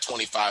turn that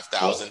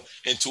 25,000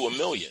 into $1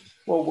 million.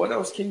 Well, what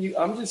else can you?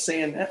 I'm just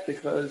saying that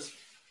because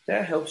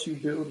that helps you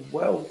build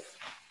wealth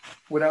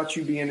without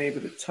you being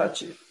able to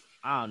touch it.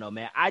 I don't know,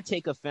 man. I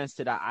take offense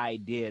to the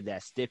idea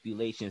that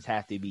stipulations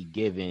have to be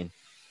given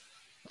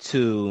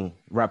to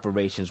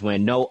reparations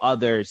when no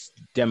other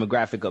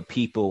demographic of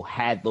people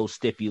had those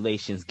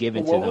stipulations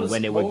given to them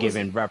when they were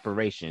given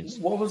reparations.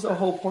 What was the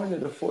whole point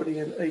of the 40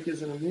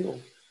 acres and a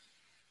mule?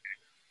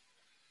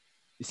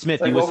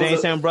 Smith, you were saying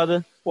something,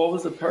 brother? What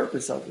was the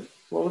purpose of it?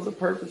 What was the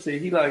purpose?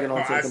 He logging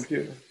onto the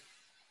computer.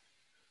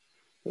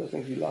 I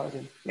think he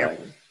logging. I'm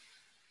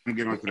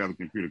getting onto the other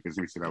computer because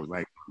he said I was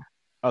like,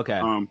 okay.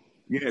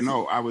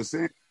 I was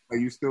saying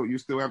you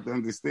still have to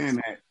understand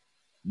that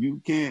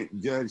you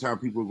can't judge how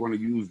people are going to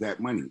use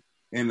that money.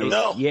 And that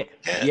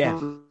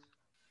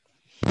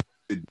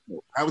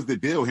was the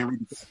deal, Henry.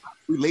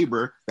 Free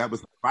labor that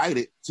was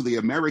provided to the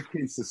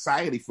American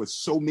society for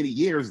so many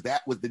years.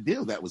 That was the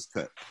deal that was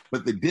cut,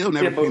 but the deal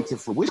never came to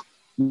fruition.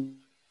 You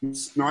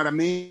know what I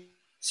mean?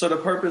 So the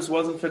purpose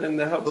wasn't for them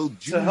to help them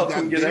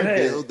get their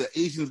ahead. Deal, the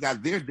Asians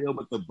got their deal,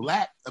 but the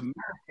Black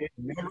Americans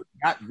never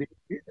got their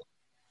deal.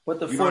 But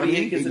the 40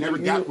 acres they never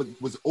got what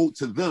was owed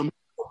to them.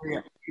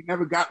 They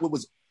never got what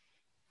was.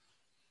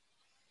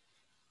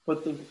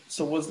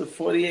 So was the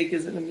 40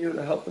 acres in the mule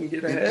to help them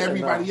get ahead? And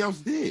everybody else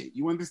did.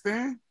 You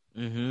understand?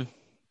 Mm-hmm.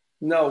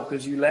 No,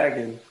 because you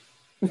lagging.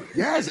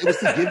 Yes, it was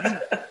to give you.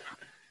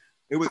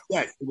 It was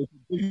to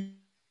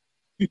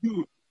give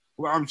you.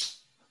 Well, I'm.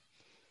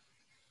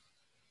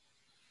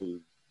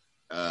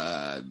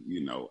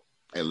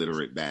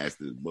 Illiterate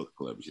bastard book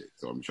club shit.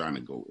 So I'm trying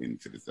to go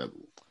into this other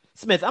one.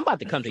 Smith, I'm about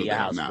to come to your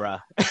house, bro.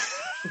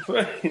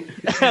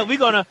 We're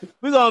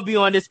gonna be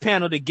on this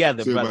panel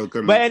together, brother.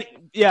 But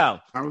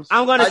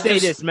I'm gonna say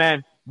this,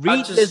 man.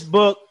 Read this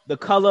book, The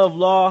Color of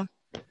Law.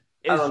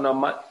 I don't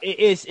know.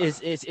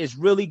 It's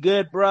really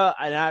good, bro.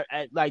 And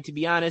I like, to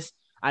be honest,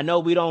 I know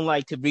we don't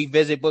like to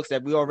revisit books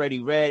that we already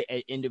read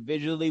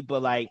individually,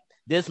 but like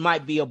this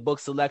might be a book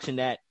selection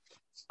that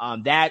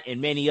that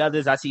and many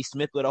others. I see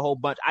Smith with a whole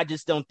bunch. I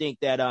just don't think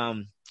that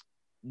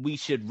we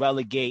should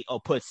relegate or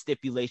put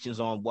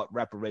stipulations on what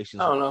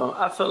reparations are. I don't know.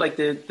 I feel like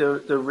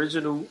the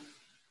original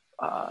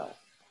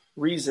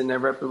reason that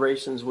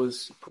reparations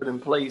was put in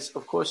place,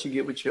 of course you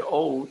get what you're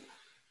owed,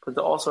 but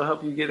to also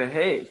help you get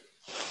ahead.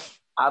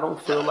 I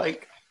don't feel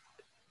like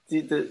I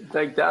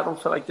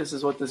don't feel like this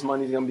is what this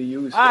money is going to be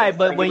used for. All right,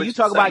 but when you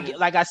talk about,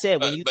 like I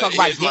said, when you talk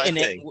about getting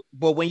it,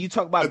 but when you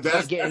talk about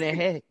getting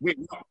ahead.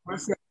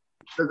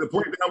 The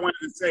point that I wanted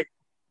to say,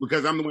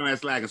 because I'm the one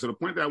that's lagging. So the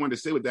point that I wanted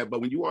to say with that,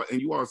 but when you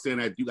all saying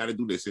that you got to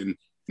do this, and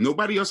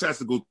nobody else has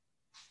to go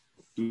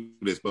through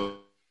this, but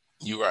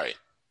you're right.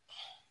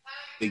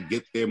 They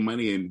get their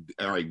money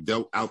and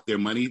dealt out their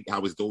money,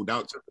 how it's doled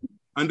out.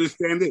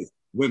 Understand this: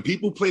 when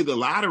people play the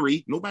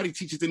lottery, nobody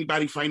teaches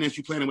anybody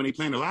financial planning when they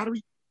play the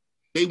lottery.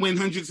 they win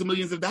hundreds of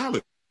millions of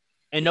dollars.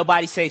 And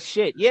nobody says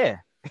shit. Yeah.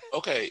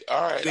 Okay.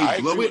 All right. They I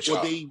blow agree it, with or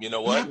y'all. they. You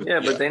know what? Yeah,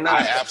 but they're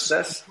not. That's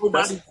hey,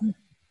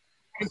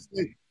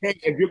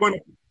 if you're going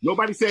to,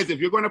 nobody says if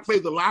you're going to play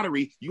the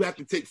lottery, you have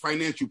to take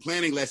financial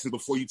planning lessons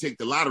before you take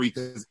the lottery.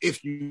 Because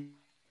if you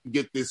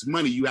get this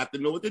money, you have to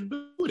know what to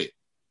do with it.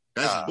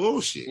 That's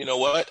bullshit. You know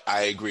what?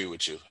 I agree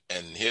with you.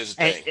 And here's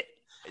the thing.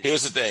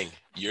 Here's the thing.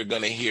 You're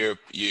gonna hear.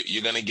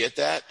 You're gonna get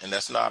that, and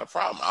that's not a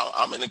problem.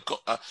 I'm in a.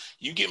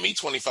 You give me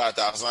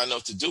 $25,000, I know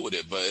what to do with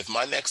it. But if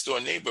my next door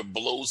neighbor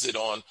blows it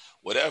on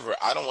whatever,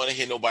 I don't want to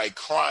hear nobody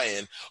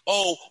crying.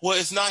 Oh, well,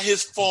 it's not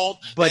his fault.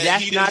 But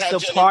that's not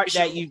the part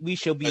that we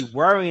should be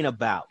worrying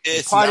about.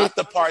 It's not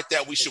the part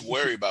that we should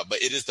worry about,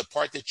 but it is the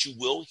part that you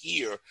will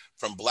hear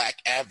from black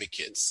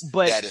advocates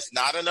that it's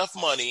not enough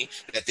money,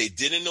 that they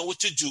didn't know what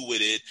to do with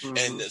it,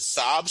 and the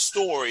sob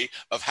story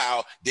of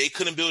how they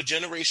couldn't build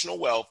generational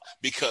wealth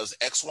because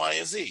X, Y,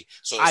 and Z.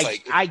 So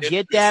it's I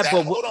get that,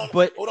 but hold on.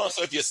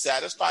 So if you're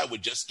satisfied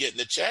with just getting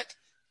the check,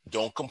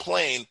 don't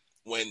complain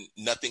when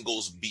nothing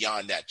goes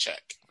beyond that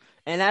check.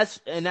 And that's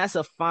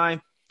a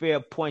fine,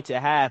 fair point to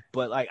have.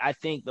 But like, I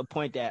think the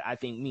point that I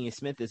think me and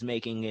Smith is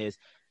making is,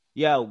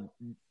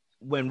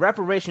 when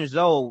reparations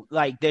owe,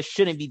 like, there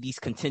shouldn't be these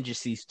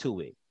contingencies to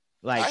it.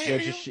 Like,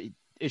 it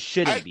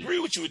shouldn't be. I agree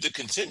with you with the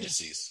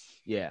contingencies.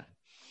 Yeah.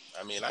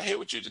 I mean, I hear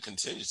what you the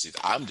contingencies.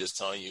 I'm just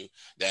telling you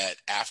that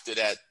after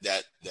that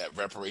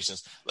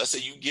reparations, let's say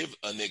you give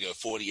a nigga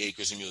 40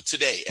 acres of mule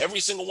today, every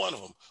single one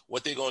of them,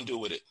 what they gonna do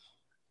with it?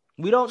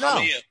 We don't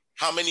know.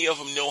 How many of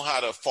them know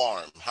how to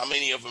farm? How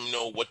many of them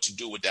know what to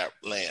do with that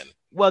land?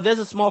 Well, there's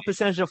a small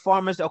percentage of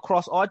farmers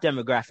across all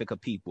demographic of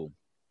people.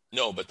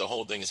 No, but the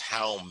whole thing is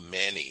how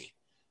many.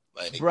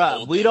 Like,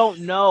 bruh, we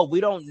don't know.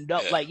 We don't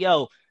know. Yeah. Like,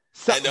 I'm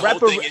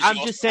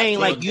just saying,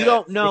 like, you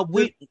don't know.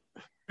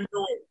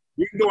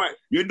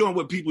 You're doing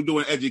what people do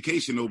in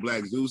education, though,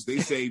 Black Zeus.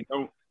 They say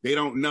they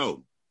don't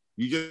know.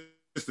 You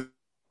just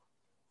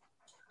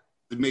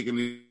making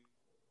it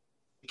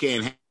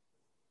can't.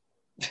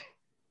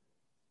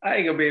 I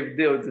ain't gonna be able to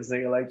deal with this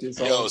nigga like this.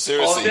 Yo,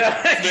 seriously, you gonna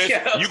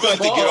have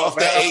to get off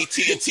that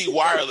AT&T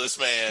wireless,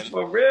 man.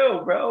 For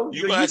real, bro.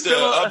 You gonna have to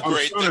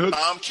upgrade the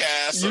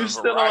Comcast. You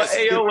still on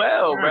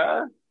AOL,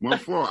 bro? My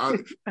fault,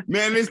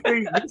 man. This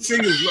thing is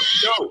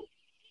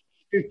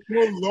it's so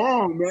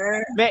long,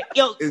 man.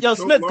 Yo,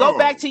 Smith, go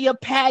back to your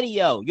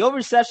patio. Your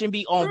reception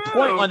be on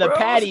point on the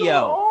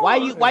patio.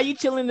 Why you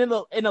chilling in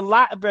the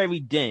library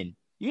den?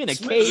 You in a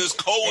cage? It's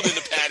cold in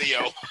the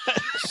patio.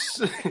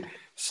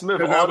 Smith,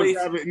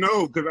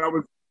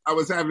 because I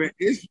was having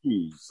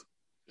issues.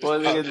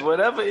 Well,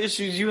 whatever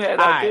issues you had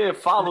out there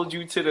followed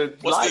you to the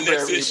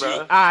library, bro.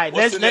 All right,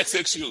 what's the next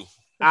issue? All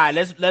right,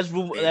 let's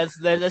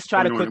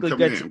try to quickly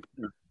get to.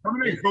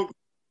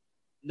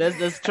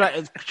 Let's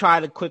try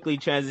to quickly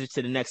transition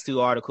to the next two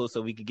articles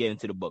so we can get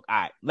into the book.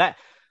 All right,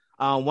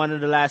 one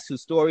of the last two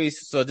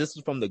stories. So this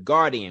is from The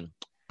Guardian.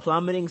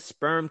 Plummeting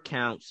sperm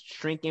counts,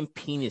 shrinking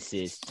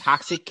penises,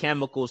 toxic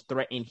chemicals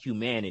threaten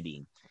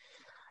humanity.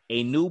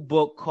 A new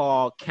book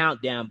called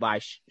Countdown by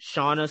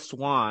Shauna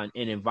Swan,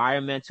 an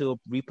environmental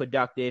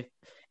reproductive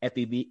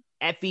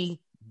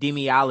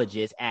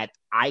epidemiologist at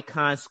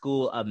Icahn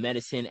School of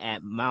Medicine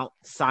at Mount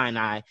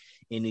Sinai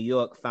in New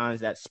York,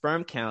 finds that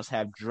sperm counts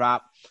have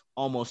dropped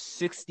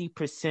almost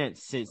 60%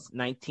 since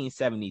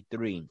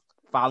 1973.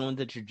 Following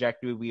the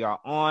trajectory we are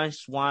on,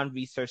 Swan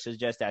research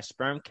suggests that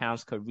sperm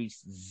counts could reach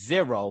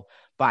zero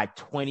by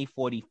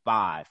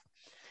 2045.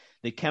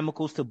 The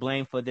chemicals to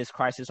blame for this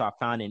crisis are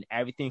found in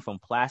everything from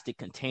plastic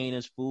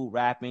containers, food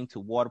wrapping, to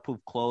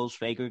waterproof clothes,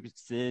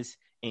 fragrances,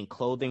 and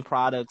clothing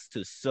products,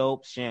 to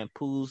soap,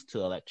 shampoos, to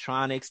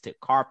electronics, to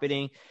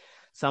carpeting.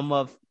 Some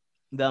of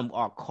them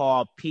are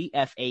called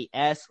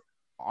PFAS,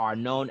 are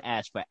known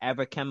as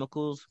forever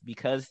chemicals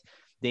because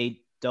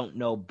they don't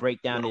know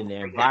breakdown in the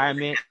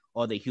environment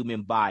or the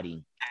human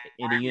body.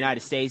 In the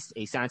United States,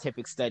 a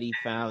scientific study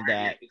found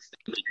that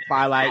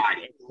twilight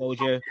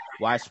exposure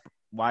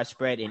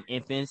widespread in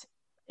infants,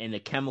 and the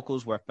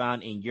chemicals were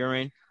found in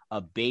urine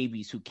of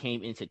babies who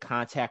came into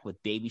contact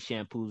with baby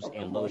shampoos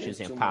and lotions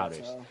and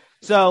powders.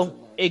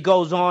 So it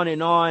goes on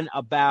and on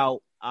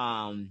about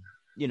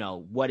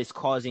what is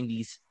causing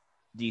these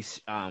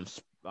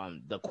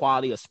the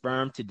quality of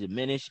sperm to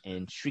diminish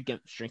and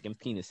shrinking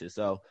penises.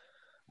 So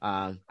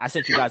I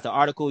sent you guys the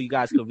article. You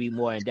guys can read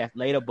more in depth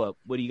later. But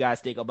what do you guys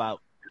think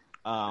about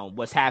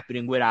what's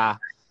happening with our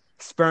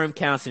sperm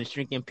counts and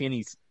shrinking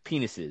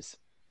penises?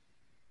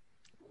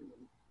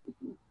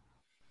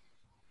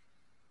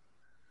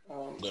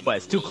 But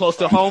it's too close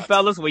to home,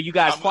 fellas. Were you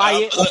guys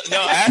quiet?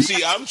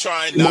 Actually, I'm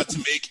trying not to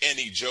make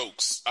any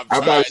jokes. I'm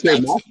about to say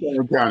my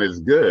sperm count is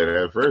good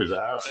at first.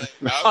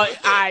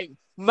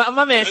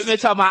 My man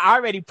Smith talking about I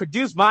already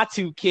produced my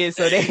two kids,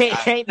 so they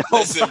ain't no.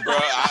 Listen, bro,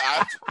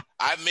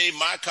 I made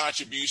my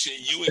contribution.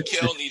 You and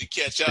Kel need to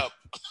catch up.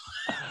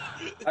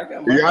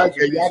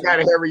 Y'all got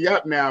to hurry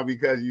up now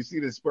because you see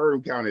the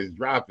sperm count is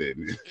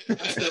dropping.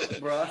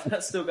 Bro, I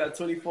still got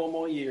 24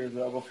 more years,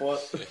 bro, before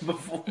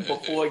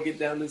I get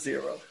down to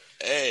zero.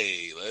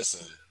 Hey,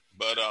 listen.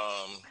 But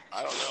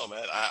I don't know,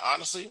 man. I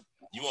honestly,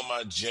 you want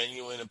my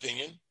genuine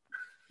opinion?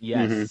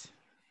 Yes. Mm-hmm.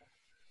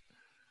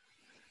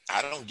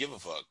 I don't give a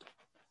fuck.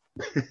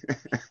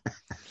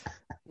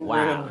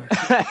 Wow.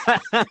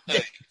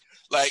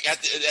 Like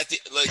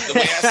the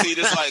way I see it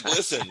is like,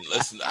 listen.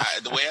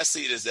 The way I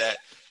see it is that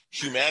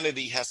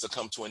humanity has to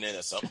come to an end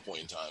at some point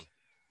in time.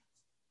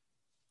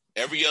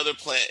 Every other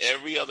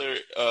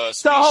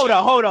So hold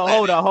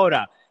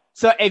on.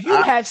 So if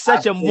you have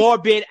such a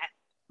morbid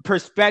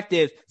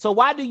perspective, so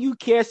why do you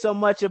care so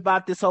much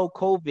about this whole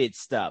COVID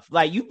stuff?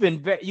 Like you've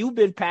been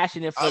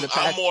passionate for the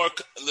past.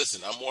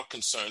 I'm more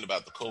concerned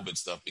about the COVID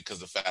stuff because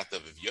the fact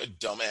of if your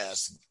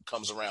dumbass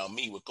comes around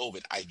me with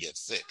COVID, I get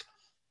sick.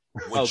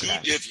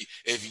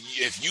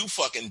 If you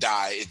fucking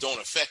die, it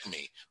don't affect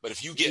me. But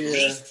if you get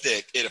me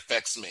sick, it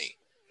affects me.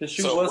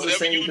 So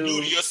whatever you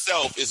do to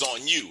yourself is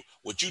on you.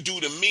 What you do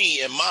to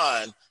me and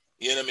mine,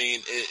 you know what I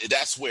mean?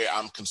 That's where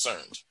I'm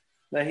concerned.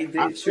 Now he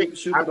did shoot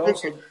it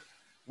also.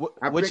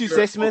 What you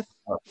say, Smith?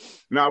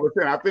 No, I was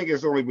saying I think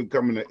it's only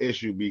becoming an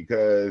issue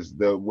because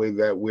the way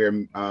that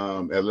we're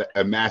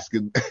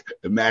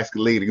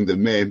emasculating the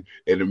men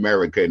in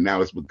America, and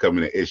now it's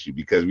becoming an issue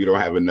because we don't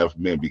have enough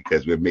men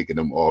because we're making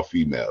them all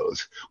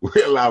females.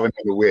 We're allowing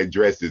them to wear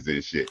dresses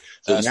and shit.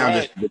 So that's now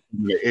right. There's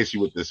becoming an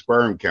issue with the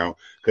sperm count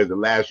because the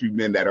last few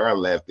men that are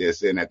left, they're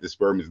saying that the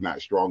sperm is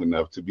not strong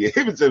enough to be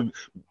able to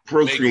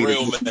procreate. Make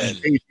real men.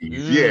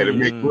 Yeah, to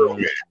make real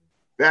men.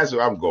 That's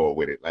what I'm going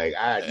with it. Like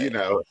I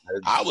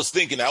was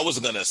thinking I was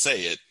gonna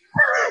say it,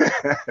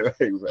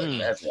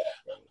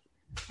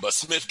 but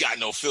Smith got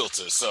no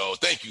filter. So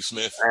thank you,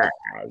 Smith.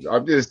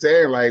 I'm just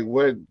saying, like,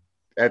 what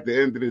at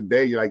the end of the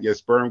day, like your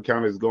sperm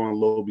count is going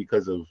low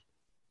because of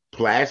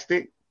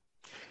plastic.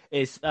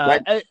 It's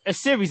a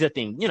series of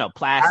things,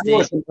 plastic. I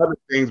know some other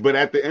things, but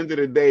at the end of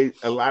the day,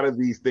 a lot of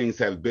these things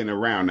have been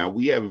around. Now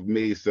we have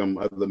made some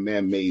other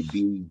man-made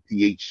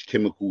BPH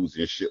chemicals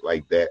and shit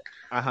like that.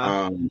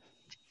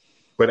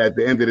 But at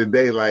the end of the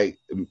day, like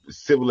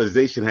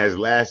civilization has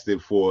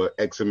lasted for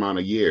X amount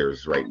of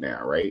years right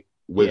now, right?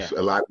 With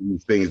a lot of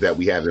these things that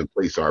we have in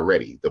place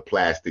already, the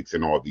plastics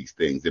and all these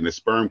things. And the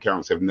sperm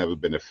counts have never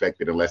been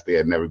affected unless they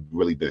had never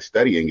really been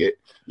studying it.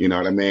 You know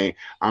what I mean?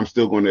 I'm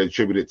still going to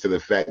attribute it to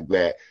the fact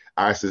that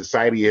our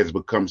society has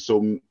become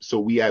so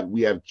we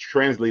have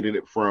translated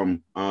it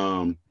from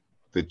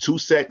the 2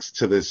 sex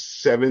to the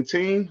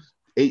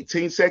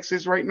 18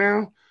 sexes right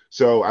now.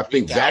 So I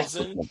think that's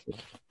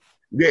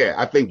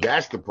I think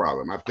that's the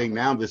problem. I think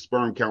now the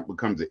sperm count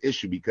becomes an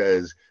issue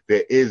because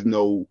there is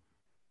no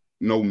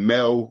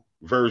male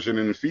version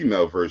and a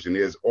female version.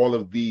 There's all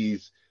of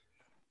these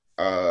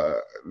wide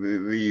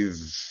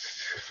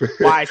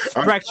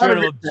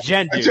spectrum of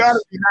genders. I'm trying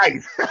to be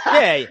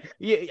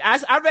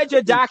nice. I read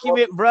your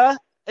document, bruh.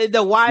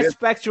 The wide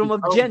spectrum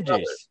of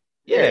genders.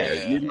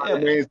 You know what I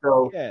mean?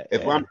 So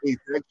if I'm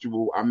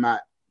asexual, I'm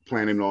not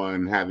planning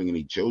on having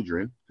any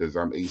children because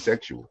I'm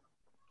asexual.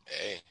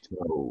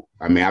 So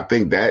I mean, I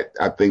think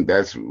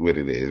that's what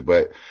it is.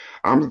 But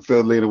I'm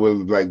still leaning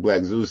with like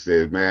Black Zeus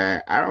says,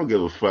 man. I don't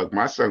give a fuck.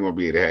 My son gonna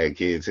be able to have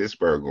kids. His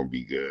sperm gonna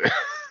be good.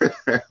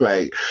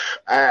 They're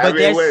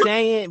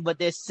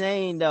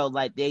saying though,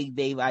 like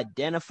they've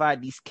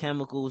identified these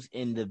chemicals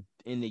in the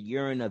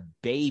urine of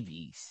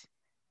babies.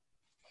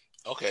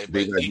 Okay,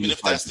 but even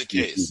if that's the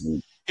case,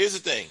 here's the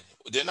thing: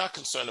 they're not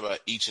concerned about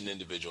each and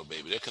individual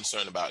baby. They're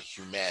concerned about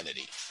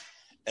humanity.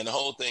 And the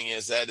whole thing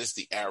is that is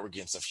the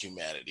arrogance of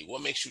humanity.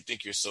 What makes you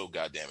think you're so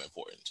goddamn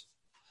important?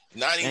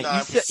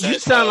 99%. You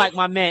sound like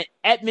my man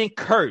Edmund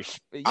Kirsch.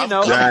 I'm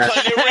being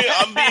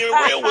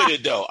real with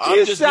it though.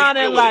 You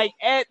sounding like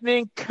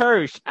Edmund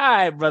Kirsch. All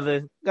right,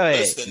 brother. Go ahead.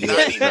 Listen,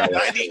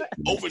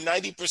 over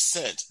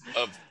 90%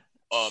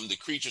 of the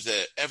creatures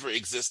that ever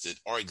existed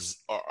are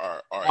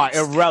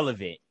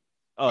irrelevant.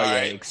 Oh, all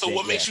right. So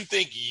what makes you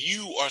think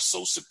you are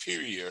so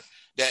superior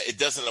that it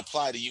doesn't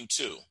apply to you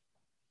too?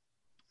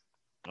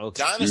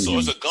 Okay.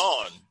 Dinosaurs are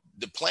gone.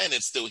 The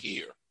planet's still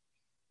here.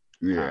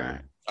 Yeah.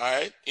 All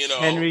right.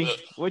 Henry,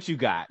 what you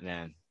got,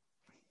 man?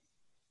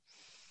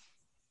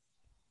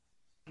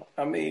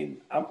 I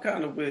mean, I'm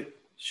kind of with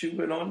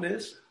Schubert on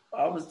this.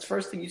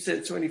 First thing you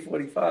said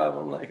 2045.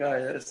 I'm like, all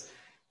right, that's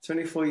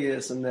 24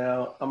 years from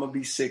now. I'm gonna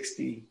be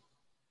 60.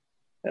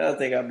 And I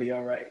think I'll be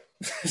all right.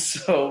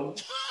 So,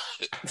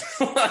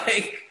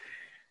 like,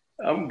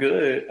 I'm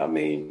good. I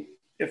mean,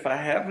 if I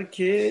have a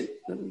kid,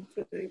 let me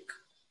think.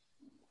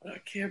 I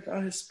care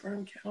about his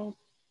sperm count.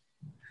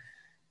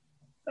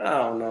 I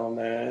don't know,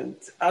 man.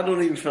 I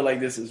don't even feel like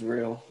this is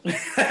real.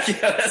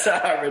 That's how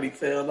I really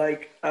feel.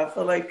 Like I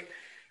feel like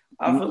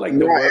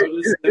the world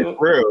is still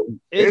real.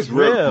 It's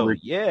real.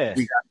 Yeah.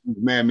 We got these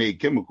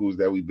man-made chemicals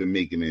that we've been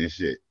making and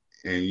shit.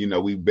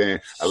 And we've been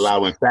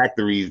allowing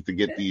factories to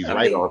get these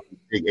write-offs,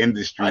 big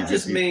industries. I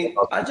just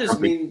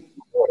mean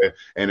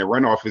and the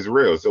runoff is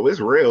real. So it's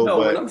real. No,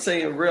 but when I'm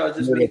saying real, I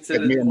just mean to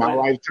the in my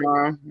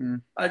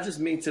lifetime. I just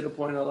mean to the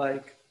point of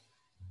like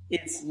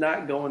it's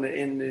not going to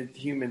end the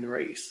human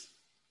race.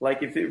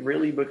 Like if it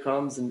really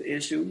becomes an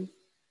issue,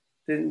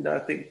 then I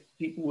think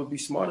people would be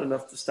smart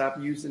enough to stop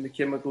using the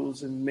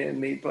chemicals and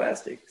man-made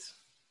plastics.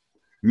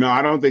 No,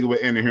 I don't think it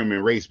would end the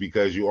human race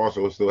because you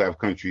also still have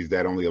countries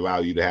that only allow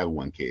you to have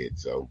one kid.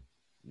 So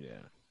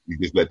you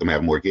just let them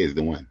have more kids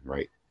than one,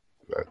 right?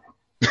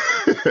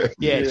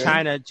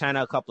 China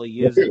a couple of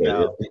years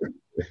ago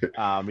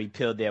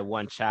repealed their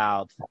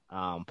one-child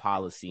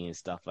policy and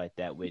stuff like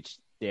that, which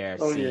they're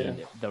seeing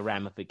the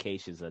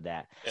ramifications of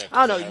that.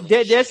 I don't know.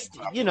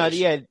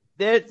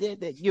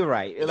 There's you're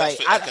right. Well, like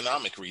that's for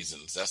economic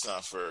reasons. That's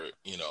not for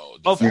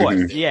of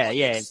course,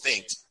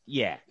 extinct.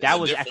 Yeah, that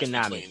was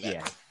economic.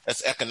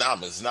 That's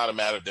economic. It's not a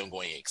matter of them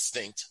going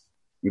extinct.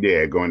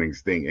 Yeah, going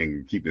extinct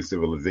and keeping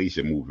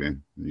civilization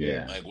moving.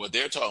 Yeah, like what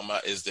they're talking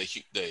about is the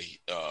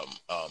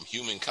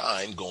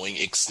humankind going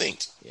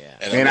extinct. Yeah,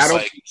 and I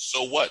don't.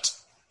 So what?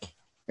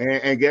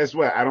 And guess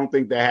what? I don't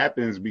think that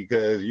happens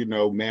because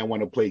man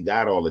want to play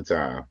God all the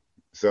time.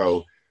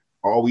 So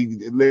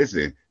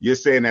listen. You're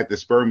saying that the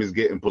sperm is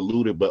getting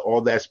polluted, but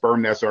all that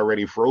sperm that's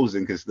already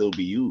frozen can still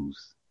be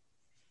used.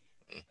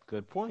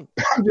 Good point.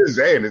 I'm just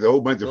saying, there's a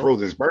whole bunch of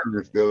frozen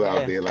sperm still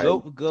out there. Like,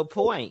 good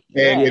point.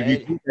 And if you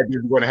think that this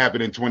is going to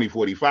happen in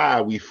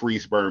 2045, we free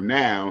sperm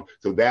now,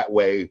 so that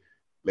way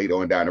later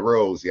on down the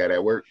road, see how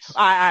that works.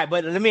 All right,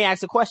 but let me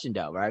ask a question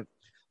though, right?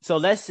 So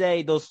let's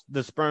say the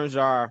sperms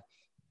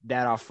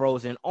that are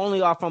frozen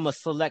only are from a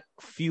select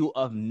few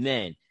of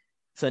men.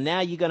 So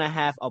now you're gonna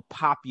have a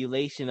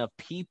population of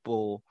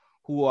people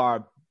who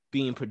are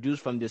being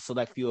produced from this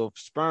select few of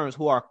sperms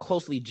who are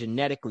closely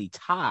genetically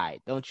tied.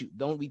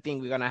 Don't we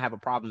think we're gonna have a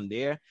problem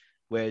there?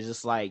 Where it's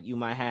just like you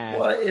might have.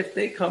 Well, if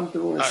they come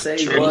through and say,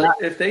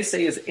 if they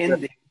say it's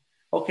ending,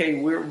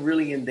 okay, we're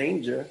really in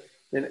danger,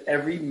 then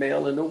every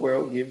male in the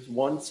world gives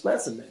one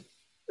specimen.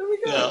 There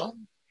we go.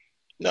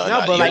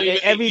 No, but like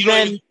every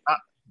man,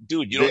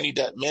 dude, you don't need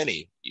that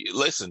many.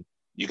 Listen,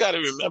 you got to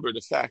remember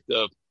the fact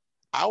of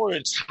our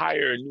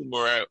entire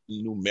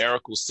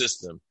numerical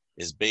system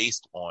is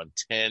based on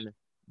 10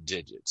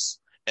 digits,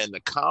 and the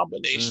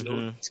combination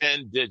of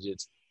 10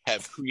 digits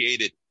have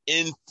created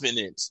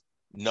infinite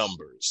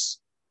numbers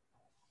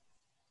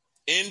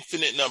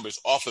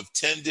off of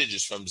 10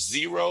 digits from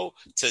 0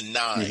 to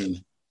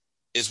 9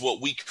 is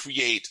what we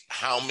create.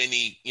 How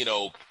many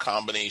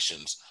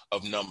combinations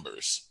of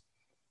numbers?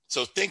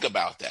 So think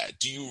about that.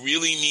 Do you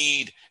really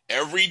need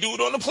every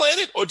dude on the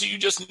planet, or do you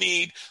just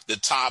need the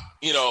top,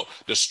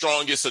 the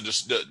strongest, or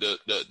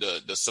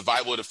the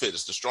survival of the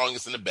fittest, the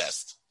strongest and the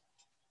best?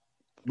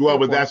 Well,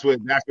 but that's what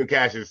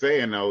Cash is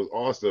saying though.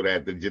 Also,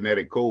 that the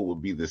genetic code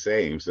would be the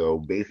same. So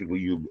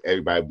basically,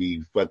 everybody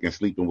be fucking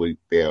sleeping with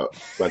their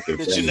fucking.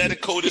 The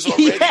genetic code is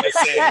already the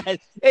same.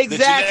 Exactly. The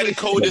genetic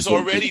code is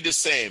already the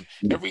same.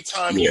 Every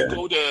time you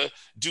go to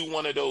do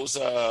one of those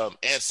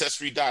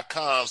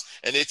ancestry.coms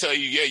and they tell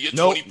you, you're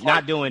 20 part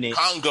not doing it.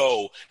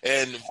 Congo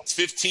and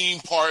 15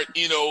 part,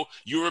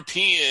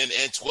 European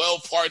and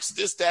 12 parts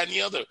this, that, and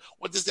the other.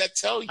 What does that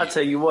tell you? I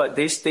tell you what,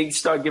 they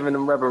start giving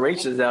them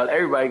reparations out.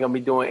 Everybody gonna be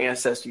doing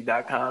ancestry.com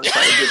trying to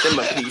get them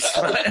a piece.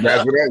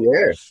 That's what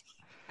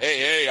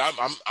Hey,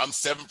 I'm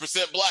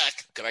 7%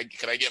 black. Can I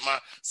get my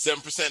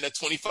 7% at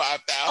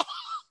 25,000?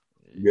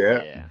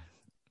 Yeah.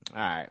 All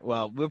right.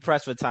 Well, we're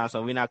pressed for time,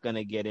 so we're not going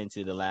to get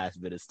into the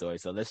last bit of story.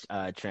 So let's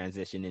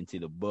transition into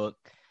the book.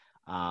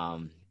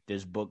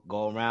 This book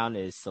go around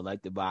is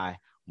selected by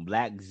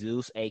Black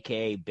Zeus,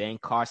 aka Ben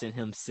Carson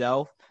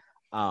himself.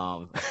 You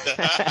know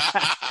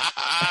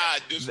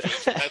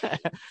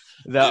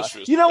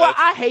what?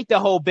 I hate the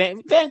whole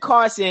Ben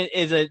Carson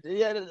is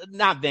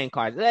not Ben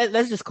Carson.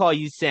 Let's just call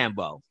you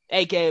Sambo,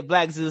 aka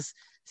Black Zeus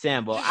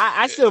Sambo.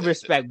 I still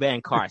respect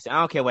Ben Carson.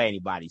 I don't care what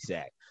anybody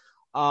says.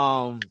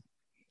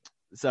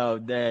 So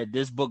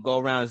this book go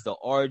around is The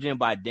Origin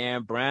by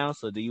Dan Brown.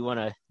 So do you want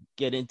to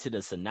get into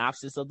the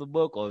synopsis of the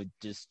book, or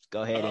just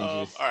go ahead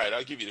and just? All right,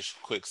 I'll give you the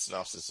quick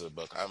synopsis of the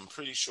book. I'm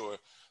pretty sure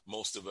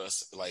most of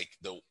us, like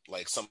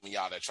some of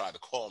y'all that tried to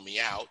call me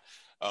out,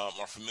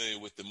 are familiar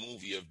with the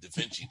movie of Da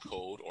Vinci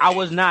Code. I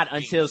was not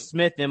until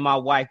Smith and my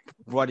wife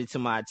brought it to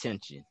my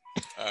attention.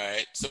 All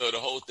right, so the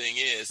whole thing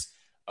is,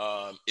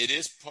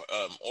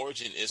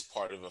 Origin is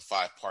part of a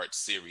 5-part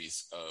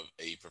series of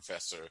a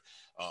professor,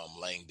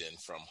 Langdon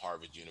from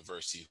Harvard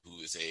University,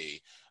 who is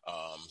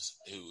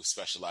who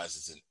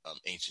specializes in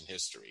ancient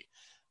history.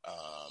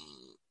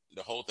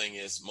 The whole thing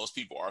is, most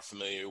people are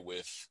familiar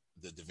with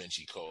the Da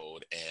Vinci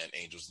Code and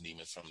Angels and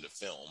Demons from the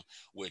film,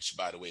 which,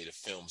 by the way, the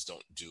films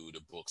don't do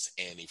the books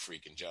any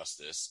freaking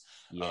justice.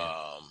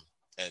 Yeah.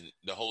 And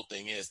the whole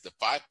thing is the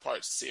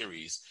 5-part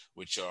series,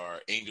 which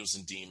are Angels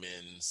and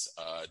Demons,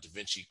 Da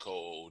Vinci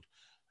Code,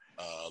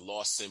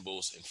 Lost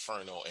Symbols,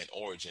 Inferno, and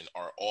Origin,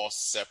 are all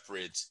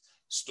separate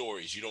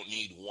stories. You don't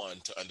need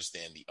one to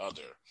understand the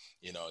other.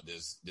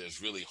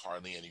 There's really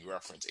hardly any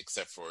reference,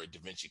 except for Da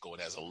Vinci Code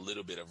has a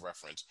little bit of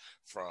reference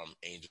from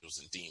Angels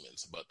and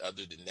Demons. But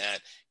other than that,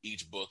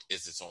 each book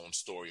is its own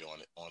story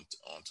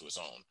onto its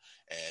own,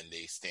 and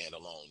they stand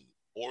alone.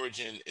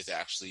 Origin is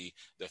actually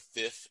the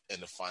 5th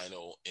and the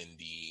final in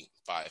the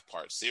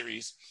 5-part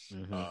series.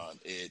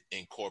 It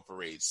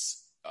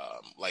incorporates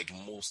like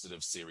most of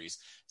the series,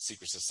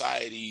 secret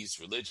societies,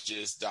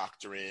 religious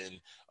doctrine,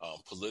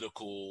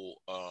 political,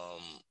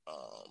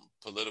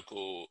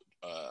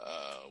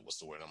 what's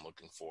the word I'm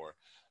looking for?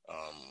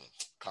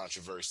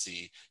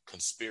 Controversy,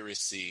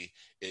 conspiracy.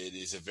 It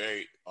is a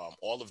very,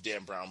 all of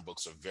Dan Brown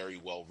books are very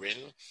well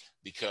written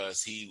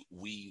because he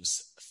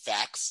weaves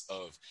facts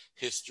of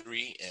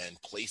history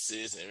and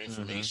places and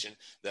information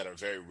that are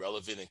very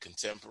relevant and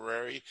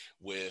contemporary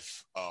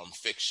with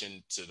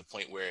fiction to the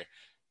point where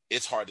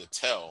it's hard to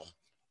tell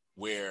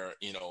where,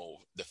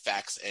 the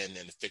facts end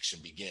and the fiction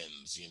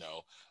begins,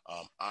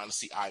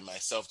 honestly, I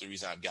myself, the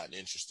reason I've gotten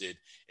interested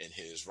in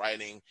his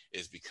writing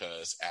is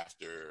because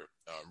after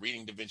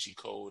reading Da Vinci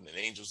Code and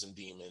Angels and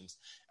Demons,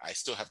 I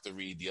still have to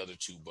read the other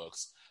two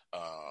books.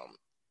 I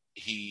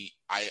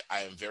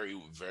am very,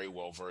 very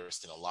well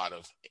versed in a lot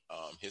of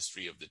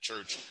history of the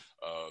church,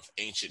 of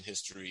ancient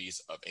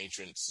histories, of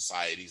ancient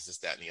societies, this,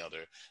 that, and the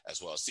other,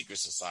 as well as secret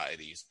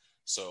societies.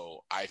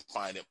 So I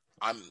find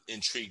I'm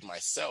intrigued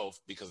myself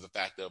because of the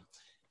fact of,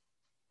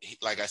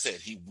 like I said,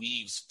 he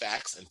weaves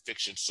facts and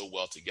fiction so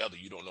well together.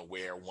 You don't know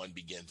where one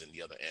begins and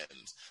the other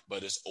ends,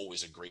 but it's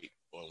always a great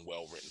and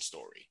well-written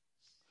story.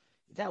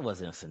 That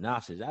wasn't a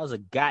synopsis. That was a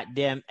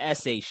goddamn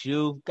essay,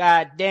 Shu.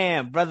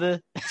 Goddamn,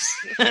 brother.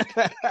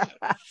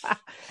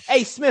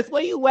 Hey, Smith,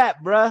 where you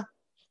at, bruh?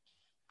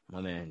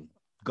 My man,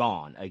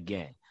 gone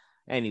again.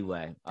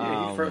 Anyway.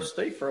 Yeah, you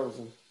stay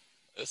frozen.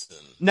 Listen,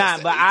 nah,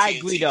 but I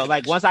agree though.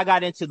 Like once I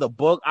got into the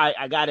book,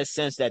 I got a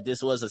sense that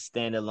this was a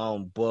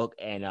standalone book,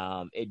 and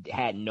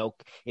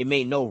it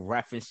made no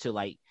reference to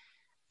like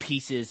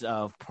pieces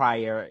of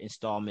prior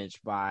installments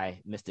by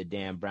Mr.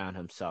 Dan Brown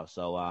himself.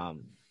 So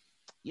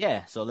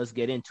yeah, so let's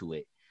get into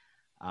it.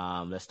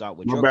 Let's start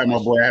with your question. My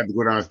boy. I have to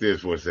go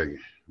downstairs for a second.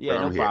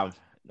 Yeah, no problem.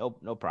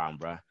 No problem,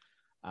 bro.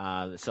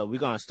 So we're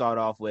gonna start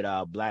off with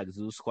Black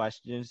Zeus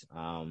questions.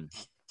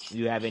 Do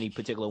you have any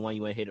particular one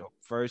you want to hit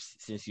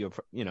first, since you're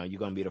going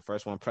to be the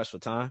first one pressed for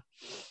time?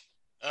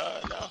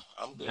 No,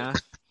 I'm good.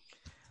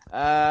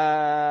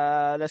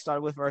 Let's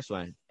start with first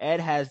one. Ed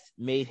has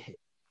made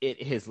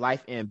it his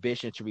life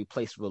ambition to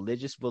replace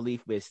religious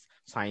belief with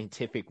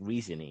scientific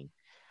reasoning.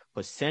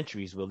 For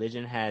centuries,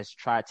 religion has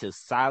tried to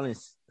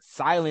silence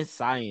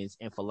science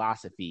and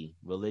philosophy.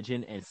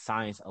 Religion and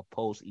science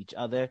oppose each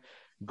other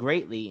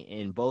greatly,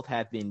 and both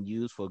have been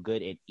used for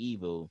good and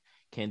evil.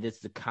 Can this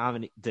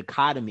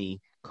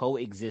dichotomy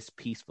coexist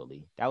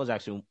peacefully? That was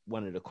actually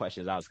one of the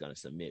questions I was going to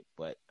submit,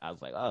 but I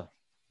was like, oh,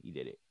 you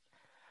did it.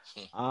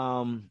 You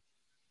want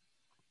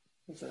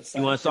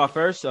to start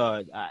first?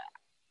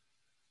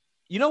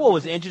 You know what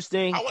was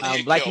interesting? I want to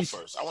hear Kill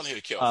first. I want to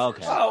hear Kill first.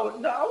 Okay. Oh,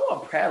 no, I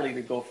want Bradley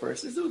to go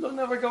first. This dude don't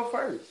never go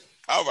first.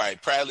 All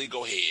right, Bradley,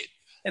 go ahead.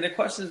 And the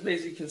question is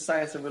basically, can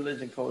science and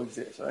religion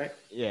coexist, right?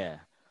 Yeah.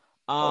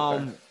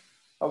 Okay.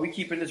 Are we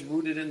keeping this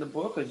rooted in the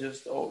book or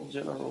just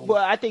general?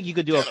 Well, I think you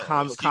could do a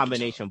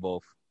combination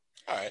both.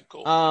 All right,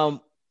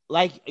 cool.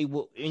 Like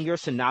in your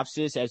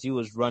synopsis, as you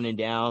was running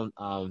down,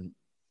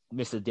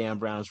 Mr. Dan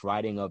Brown's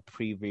writing of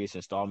previous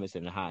installments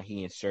and how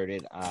he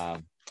inserted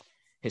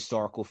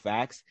historical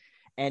facts,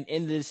 and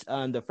in this,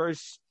 the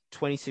first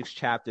 26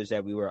 chapters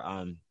that we were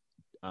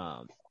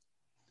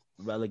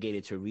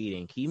relegated to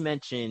reading, he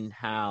mentioned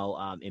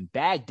how in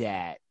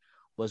Baghdad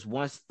was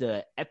once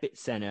the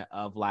epicenter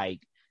of like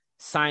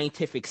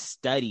scientific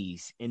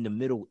studies in the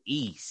Middle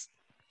East,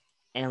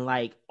 and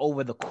like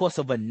over the course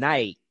of a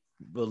night,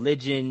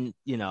 religion,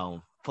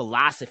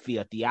 philosophy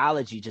or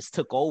theology just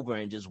took over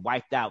and just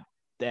wiped out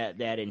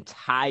that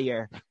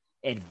entire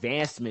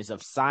advancements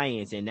of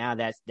science, and now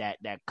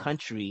that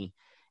country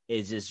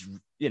is just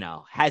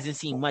hasn't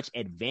seen much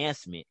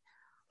advancement.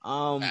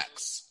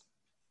 Facts.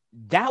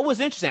 That was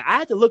interesting. I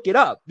had to look it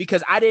up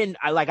because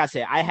like I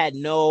said, I had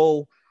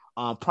no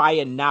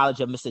prior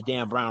knowledge of Mr.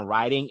 Dan Brown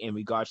writing in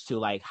regards to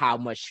like how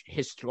much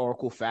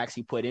historical facts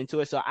he put into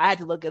it. So I had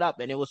to look it up,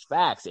 and it was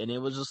facts, and it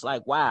was just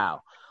like,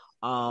 wow.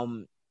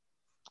 And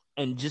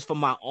just from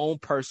my own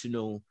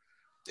personal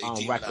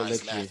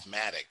recollection,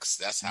 mathematics.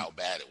 That's how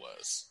bad it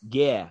was.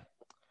 Yeah.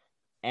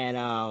 And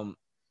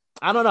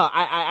I don't know.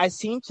 I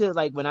seem to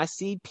like when I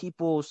see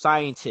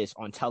scientists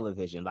on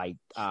television, like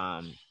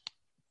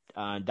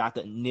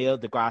Dr. Neil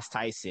deGrasse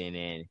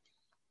Tyson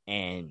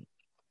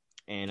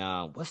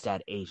and what's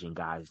that Asian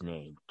guy's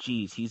name?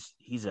 Jeez,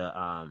 he's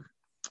a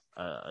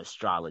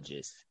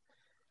astrologist.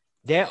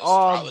 They're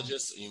all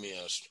astrologists. You mean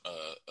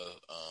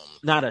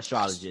not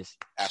astrologists?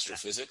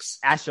 Astrophysics.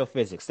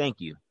 Astrophysics. Thank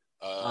you.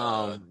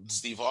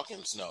 Steve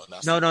Hawkins? No.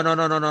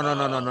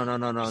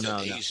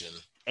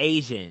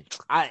 Asian.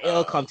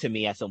 It'll come to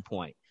me at some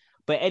point.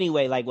 But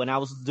anyway, like when I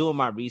was doing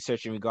my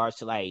research in regards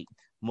to like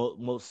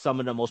some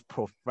of the most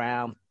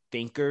profound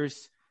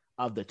thinkers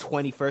of the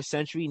 21st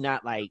century,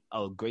 not like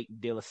a great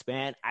deal of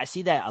span, I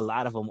see that a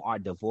lot of them are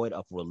devoid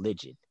of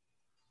religion.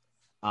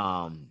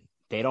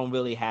 They don't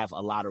really have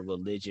a lot of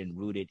religion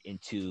rooted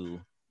into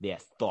their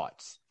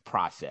thoughts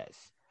process.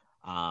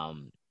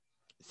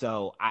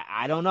 So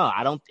I don't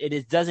know.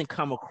 It doesn't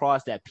come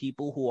across that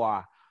people who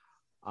are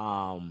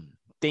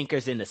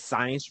thinkers in the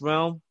science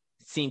realm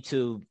seem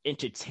to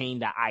entertain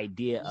the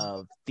idea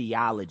of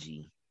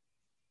theology.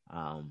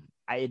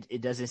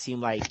 It doesn't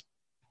seem like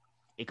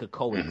it could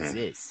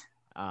coexist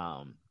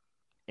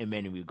in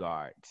many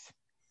regards.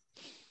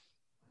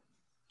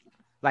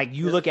 Like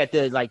you look at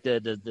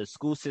the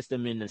school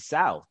system in the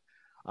South.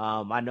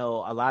 I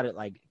know a lot of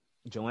like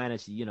Joanna,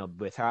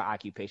 with her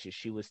occupation,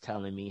 she was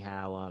telling me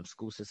how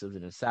school systems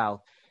in the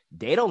South,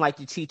 they don't like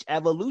to teach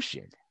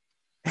evolution.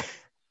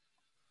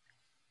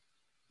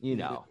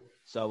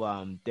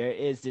 So there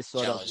is this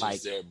sort of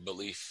like their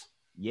belief.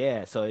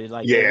 Yeah, so it's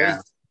like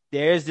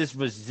there's this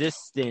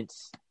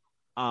resistance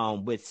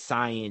with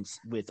science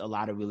with a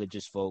lot of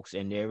religious folks,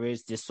 and there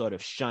is this sort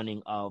of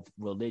shunning of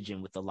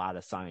religion with a lot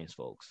of science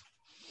folks.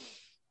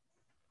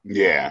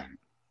 Yeah.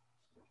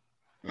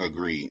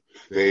 Agreed.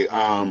 They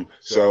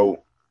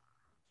so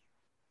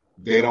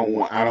they don't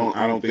want I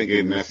don't think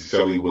it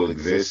necessarily will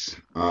exist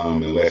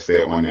unless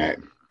they're on that.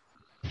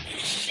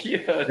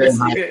 Yeah, this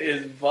nigga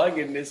is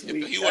bugging this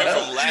week. He went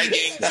from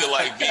lagging to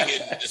like being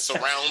in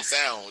surround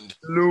sound.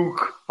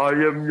 Luke, I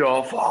am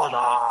your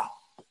father.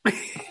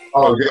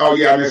 Oh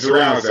yeah, I'm in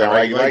surround sound,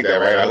 right? You like that,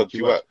 right? I hooked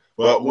you up.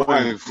 But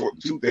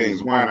two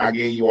things. One, I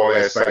gave you all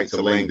that site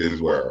to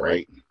Langdon's World,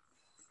 right?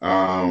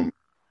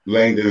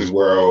 Langdon's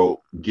World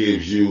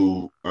gives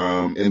you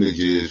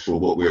images for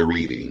what we're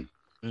reading.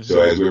 Mm-hmm.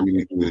 So as we're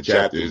reading through the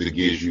chapters, it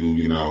gives you,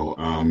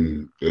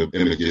 the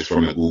images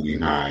from the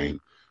Guggenheim,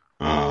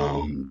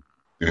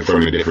 and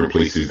from the different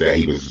places that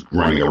he was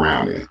running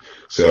around in.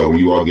 So when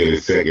you all get a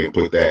second,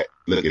 look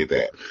at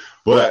that.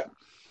 But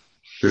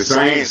the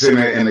science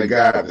and the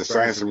God, the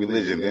science and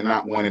religion, they're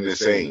not one and the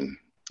same.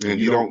 And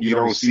you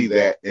don't see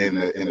that in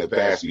the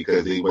past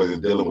because they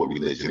wasn't dealing with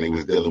religion. They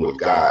was dealing with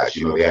gods.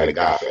 They had a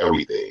God for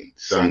everything.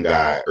 Sun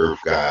God, earth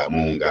God,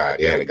 moon God.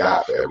 They had a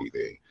God for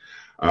everything.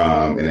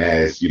 And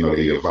as, they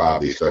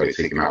evolved, they started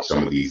taking out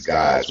some of these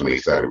gods when they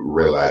started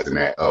realizing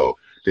that,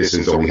 this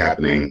is only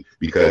happening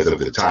because of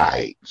the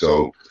tide.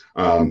 So,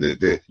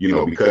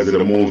 because of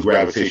the moon's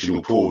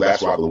gravitational pull,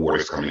 that's why the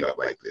water's coming up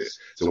like this.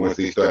 So once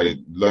they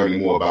started learning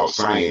more about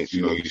science,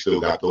 you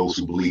still got those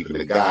who believe in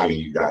the God and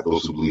you got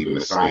those who believe in the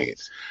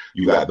science.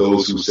 You got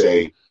those who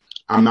say,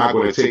 I'm not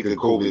going to take the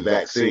COVID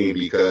vaccine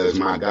because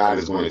my God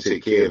is going to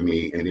take care of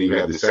me. And then you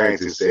have the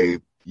scientists say,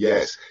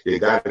 yes, you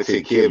got to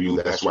take care of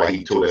you. That's why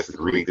he told us to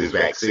create this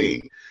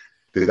vaccine.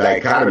 The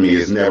dichotomy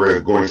is never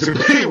going to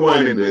be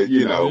one in the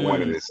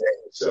same.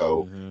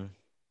 So,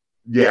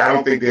 yeah, I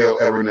don't think they'll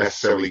ever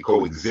necessarily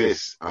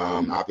coexist.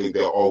 I think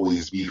they'll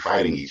always be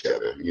fighting each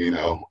other.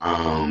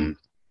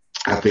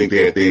 I think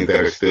there are things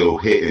that are still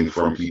hidden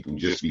from people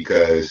just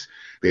because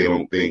they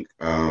don't think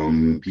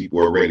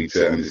people are ready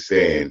to have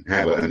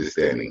an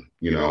understanding,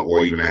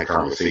 or even have a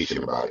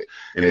conversation about it.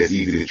 And it's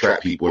easy to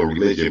trap people in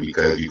religion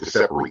because you can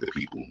separate the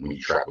people when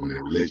you trap them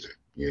in religion,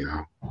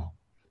 Yeah,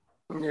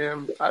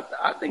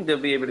 I think they'll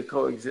be able to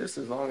coexist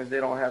as long as they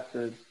don't have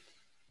to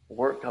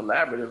work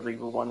collaboratively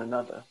with one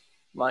another.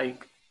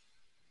 Like,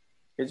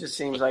 it just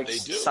seems like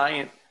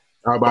science.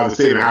 I'm about to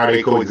say, how are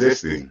they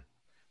coexisting?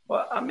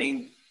 Well, I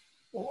mean,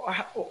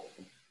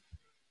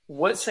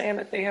 what's saying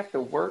that they have to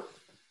work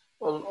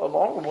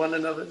along with one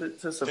another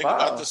to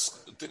survive?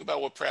 Think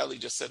about what Bradley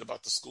just said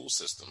about the school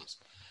systems,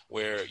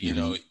 where,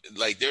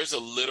 like there's a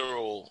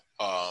literal,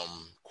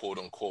 quote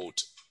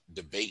unquote,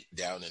 debate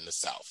down in the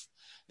South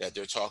that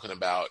they're talking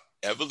about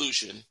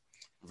evolution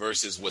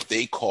versus what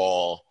they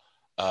call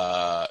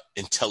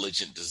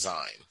intelligent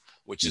design,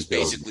 which is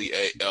basically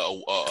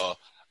a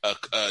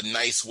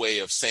nice way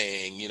of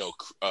saying,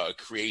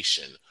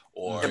 creation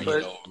or,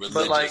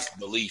 religious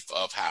belief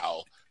of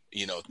how,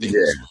 things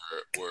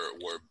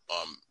were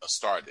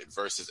started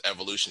versus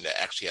evolution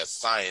that actually has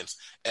science,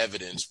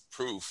 evidence,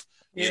 proof,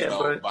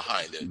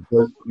 behind it.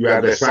 You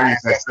have the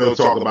science that still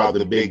talk about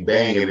the Big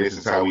Bang and this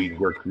is how we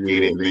were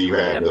created. And then you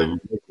have the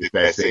religious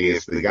that say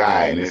it's the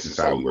guy and this is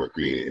how we were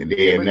created. And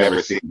they have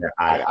never seen that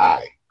eye to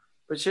eye.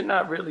 But you're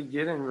not really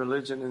getting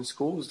religion in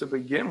schools to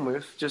begin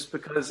with, just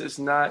because it's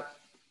not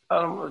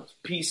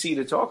PC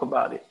to talk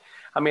about it.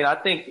 I mean, I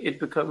think it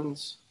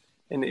becomes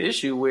an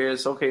issue where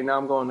it's okay, now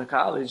I'm going to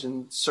college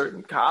and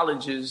certain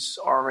colleges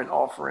aren't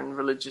offering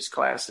religious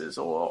classes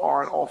or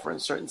aren't offering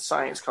certain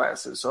science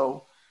classes.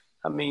 So,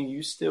 I mean,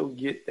 you still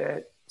get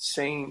that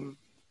same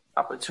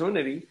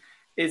opportunity.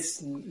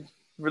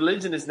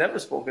 Religion is never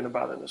spoken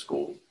about in the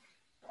school.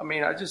 I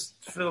mean, I just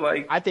feel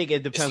like... I think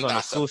it depends on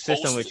the school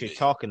system which you're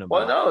talking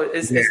about. Well, no,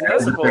 it's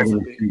not supposed to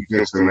be.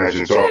 System that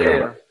you're talking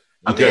about.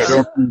 Because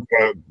some schools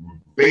are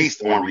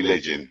based on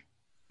religion.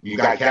 You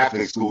got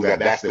Catholic schools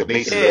that's the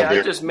basis. Yeah,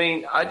 I just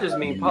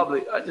mean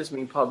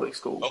public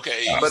schools.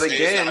 Okay, but again,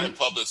 it's not in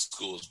public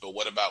schools. But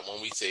what about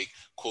when we take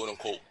quote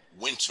unquote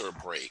winter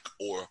break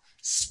or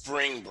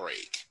spring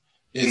break?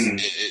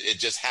 It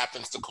just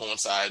happens to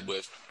coincide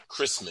with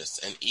Christmas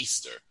and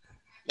Easter.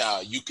 Now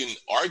you can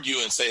argue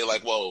and say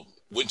like, well,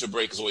 winter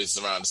break is always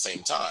around the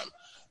same time,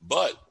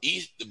 but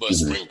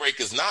spring break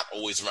is not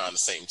always around the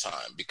same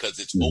time because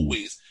it's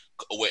always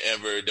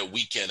wherever the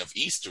weekend of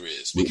Easter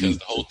is, because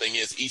the whole thing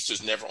is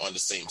Easter's never on the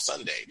same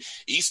Sunday.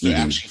 Easter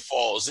actually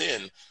falls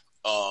in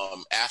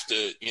after,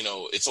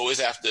 it's always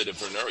after the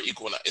vernal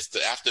equinox. It's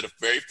after the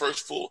very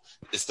first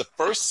it's the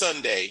first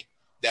Sunday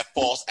that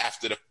falls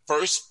after the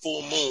first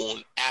full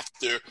moon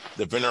after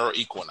the vernal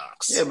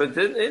equinox. Yeah, but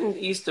didn't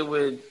Easter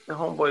with the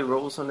homeboy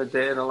rose from the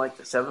dead on like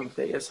the 7th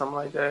day or something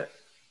like that?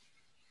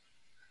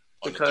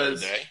 Because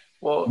the 3rd day.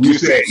 Well, you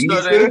said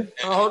Easter?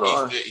 Hold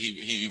on.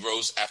 He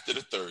rose after the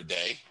 3rd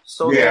day.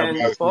 So then,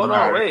 hold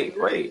on,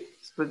 wait.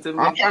 But then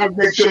I'm trying to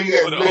make sure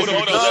you hold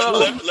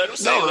on. Let him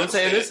say. No, I'm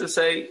saying this to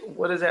say,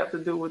 what does it have to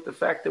do with the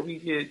fact that we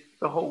get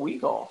the whole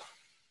week off?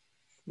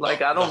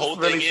 Like, I don't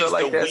really feel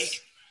like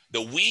that's...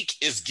 The week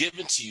is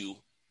given to you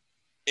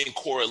in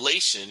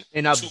correlation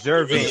in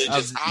observing to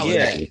religious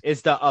holiday. Yeah,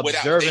 it's the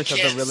observance of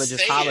the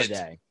religious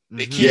holiday.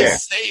 They can't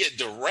say it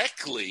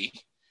directly,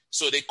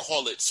 so they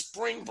call it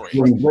spring break.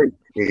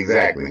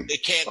 Exactly. They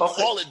can't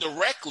call it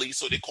directly,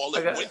 so they call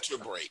it winter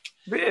break.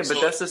 Yeah,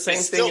 but that's the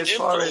same thing as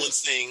far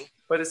as...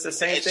 But it's the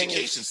same thing.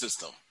 Education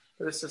system.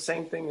 But it's the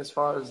same thing as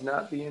far as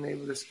not being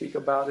able to speak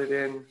about it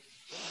in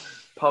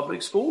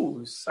public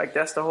schools. Like,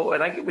 that's the whole...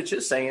 And I get what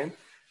you're saying,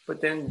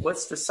 but then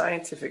what's the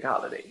scientific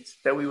holidays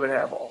that we would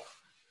have off?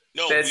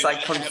 No, that's we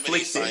like don't have any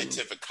conflicting.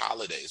 scientific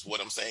holidays. What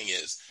I'm saying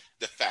is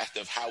the fact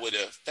of how it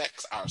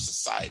affects our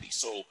society.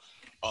 So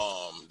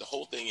the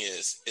whole thing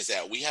is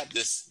that we have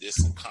this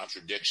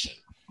contradiction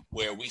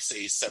where we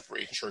say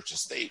separate church and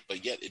state,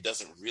 but yet it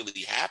doesn't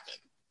really happen.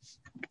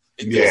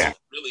 It doesn't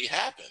really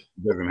happen.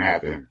 It doesn't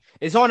happen.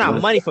 It's on our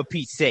money, for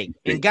Pete's sake.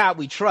 In God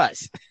we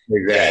trust.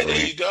 Exactly. Yeah,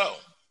 there you go.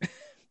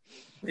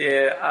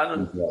 Yeah,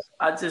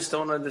 I just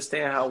don't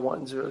understand how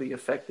one's really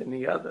affecting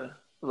the other.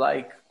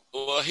 Like,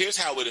 well, here's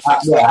how it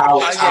affects the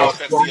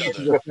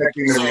other.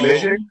 Affecting the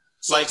religion.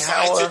 So like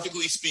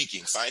scientifically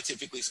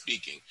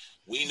speaking,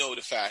 we know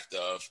the fact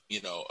of,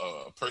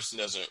 a person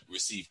doesn't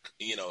receive,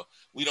 we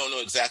don't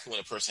know exactly when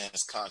a person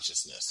has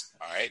consciousness.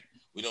 All right.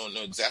 We don't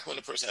know exactly when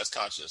a person has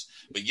consciousness,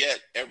 but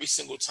yet every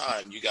single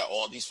time you got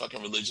all these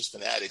fucking religious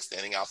fanatics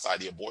standing outside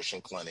the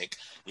abortion clinic,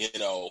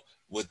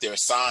 with their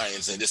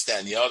signs and this, that,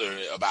 and the other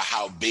about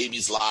how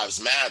babies' lives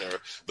matter.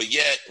 But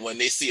yet when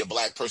they see a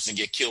black person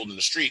get killed in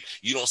the street,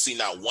 you don't see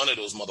not one of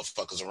those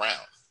motherfuckers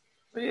around.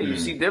 Yeah, you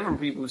see different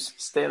people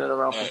standing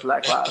around for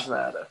Black Lives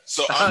Matter.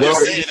 So I'm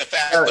just saying the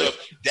fact of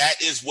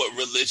that is what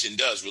religion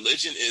does.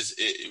 Religion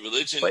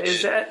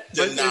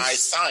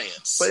denies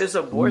science. But is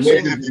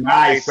abortion religion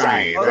denies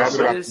science? That's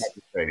what I'm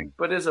saying.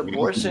 But is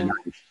abortion?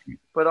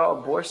 But are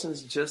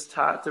abortions just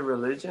tied to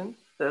religion?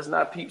 There's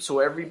not people. So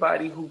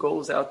everybody who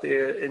goes out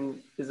there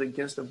and is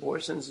against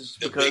abortions is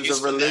because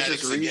of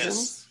religious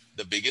reasons.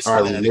 The biggest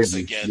fanatics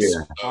against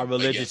our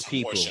religious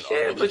people.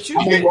 Yeah, but you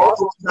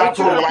got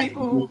pro-life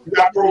people.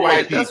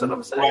 That's what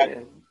I'm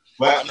saying.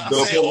 But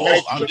the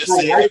pro-lifers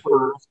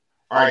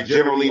are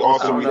generally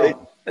also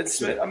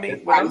religious.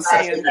 What I'm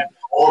saying,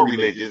 all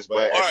religious,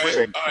 but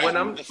what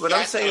I'm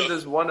saying,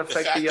 does one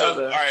affect the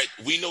other? All right,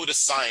 we know the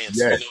science.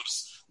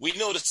 Yes. We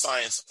know the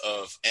science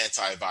of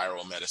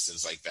antiviral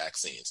medicines like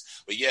vaccines,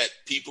 but yet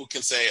people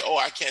can say, "Oh,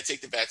 I can't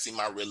take the vaccine.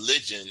 My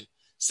religion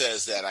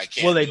says that I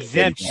can't." Will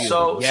exempt you.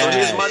 So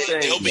here's my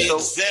thing. They'll be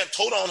exempt.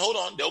 Hold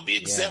on. They'll be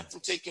exempt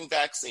from taking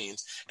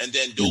vaccines, and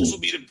then those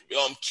will be the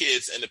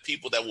kids and the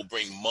people that will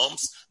bring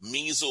mumps,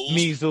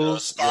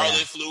 measles, scarlet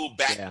flu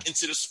back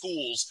into the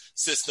schools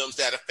systems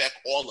that affect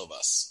all of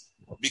us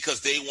because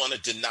they want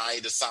to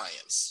deny the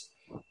science.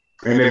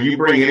 And if you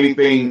bring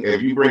anything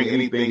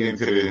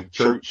into the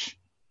church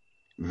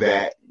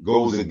that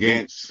goes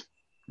against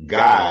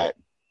God,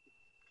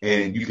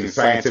 and you can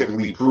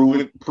scientifically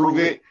prove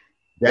it,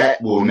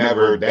 that will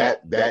never,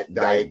 that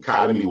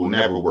dichotomy will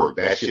never work.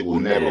 That shit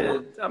will never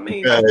work. I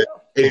mean,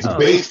 it's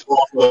based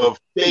off of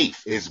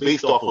faith. It's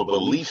based off of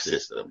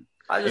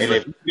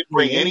if you can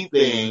bring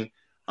anything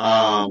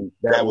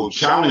that will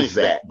challenge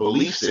that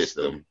belief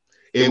system,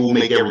 it will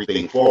make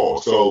everything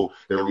fall. So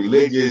the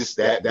religious,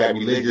 that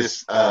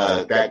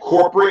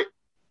corporate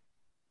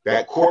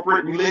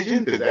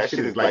religion, because that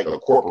shit is like a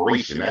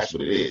corporation. That's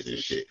what it is and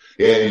shit.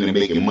 They're into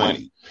making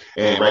money.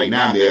 And right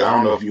now, I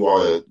don't know if you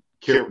all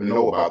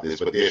know about this,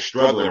 but they're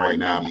struggling right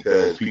now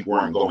because people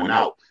aren't going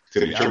out to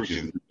the churches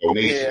and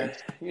donations.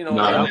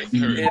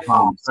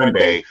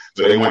 Sunday,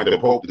 so they want the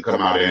Pope to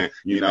come out and,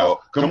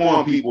 come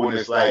on, people. And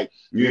it's like,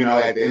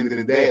 at the end of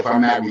the day, if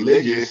I'm not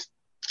religious,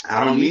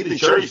 I don't need the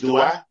church, do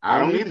I? I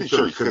don't need the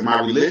church because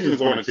my religion is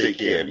going to take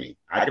care of me.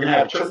 I can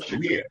have church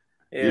in here.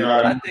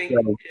 I think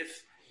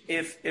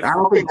if I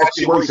don't think that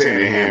shit works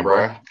hand in hand,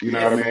 bro. You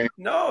know what I mean?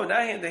 No, not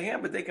hand in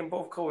hand, but they can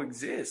both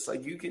coexist.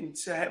 Like you can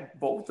have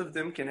both of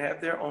them can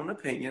have their own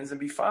opinions and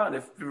be fine.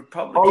 If the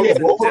Republicans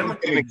both of them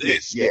can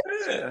exist. Yeah.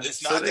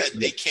 It's not that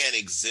they can't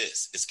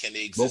exist. It's can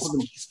they exist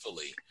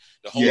peacefully.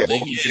 The whole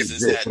thing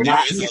is that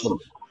there is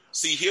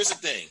see, here's the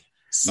thing.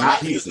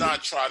 Science does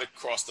not try to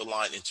cross the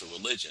line into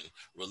religion.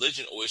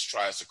 Religion always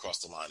tries to cross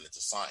the line into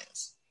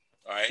science.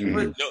 All right.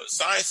 Mm-hmm. No,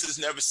 science has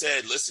never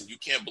said, listen, you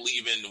can't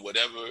believe in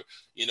whatever,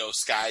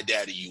 sky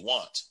daddy you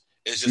want.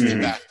 It's just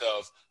the fact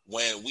of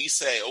when we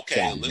say,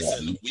 okay,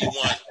 listen, we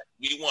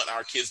we want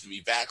our kids to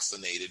be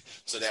vaccinated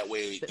so that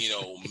way,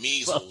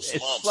 measles,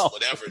 mumps,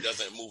 whatever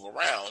doesn't move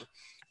around.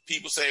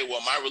 People say,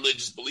 well, my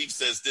religious belief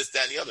says this,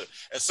 that, and the other.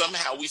 And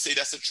somehow we say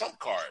that's a trump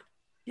card.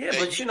 Yeah, that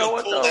but you know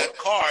what, pull though? that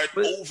card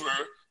over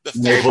the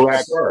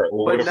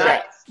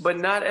facts. But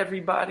not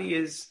everybody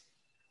is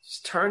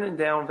turning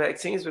down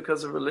vaccines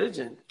because of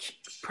religion.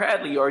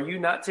 Bradley, are you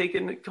not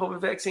taking the COVID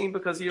vaccine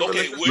because of your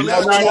religion? We're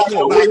not talking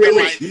about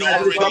the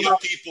minority of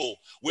people.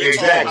 We're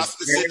talking about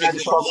specifically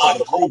one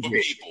group of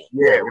people.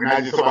 Yeah, we're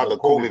not just talking about the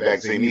COVID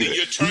vaccine either.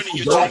 You're turning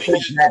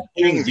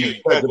vaccines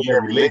because of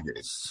their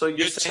religion. So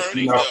you're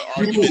turning the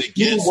argument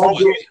against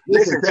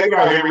listen, check it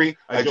out, Henry.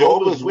 A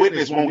Jehovah's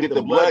Witness won't get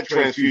the blood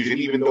transfusion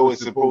even though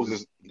it's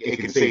supposed it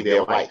can save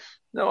their life.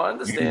 No, I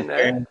understand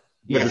that.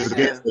 Because it's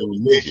against their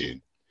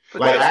religion.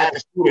 Like I had a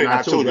student,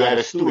 I told you I had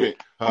a student,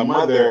 her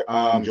mother,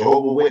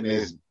 Jehovah's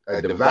Witness,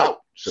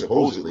 devout,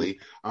 supposedly,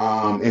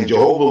 and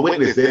Jehovah's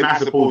Witness, they're not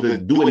supposed to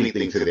do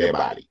anything to their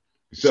body.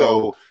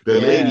 So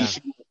the lady,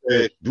 she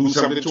would do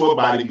something to her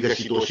body because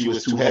she thought she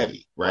was too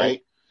heavy,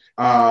 right?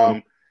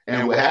 And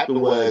what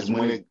happened was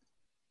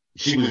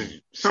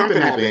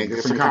something happened,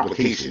 some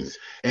complications,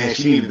 and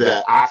she needed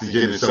the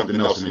oxygen and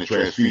something else in the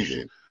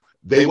transfusion.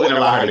 They wouldn't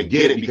allow her to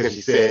get it because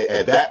she said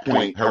at that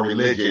point, her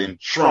religion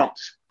trumped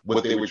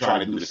what they were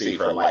trying to do to save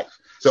her life.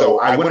 So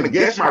I went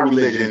against my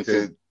religion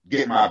to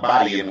get my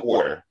body in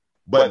order.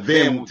 But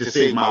then to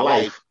save my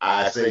life,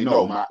 I say,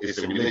 no, it's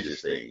a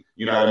religious thing.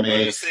 You know what I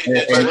mean?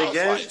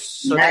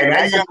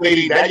 That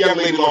young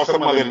lady lost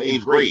someone in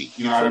 8th grade.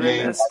 You know what I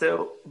mean?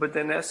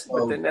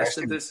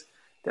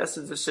 That's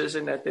the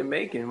decision that they're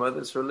making, whether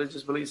it's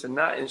religious beliefs or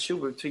not. And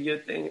Schubert, to your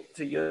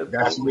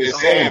that's what they're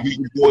saying. We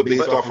can do it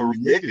based off of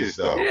religious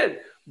stuff. Yeah,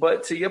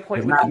 but to your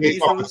point, not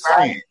based off of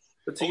science.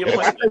 But to your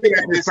point, I think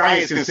that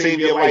science can save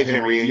your life,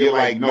 Henry, and you're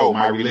like, no,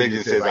 my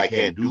religion says I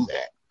can't do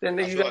that. Then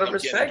you gotta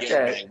respect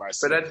that.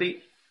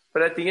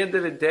 But at the end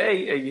of the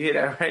day, you hear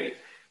that right?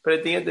 But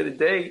at the end of the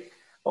day,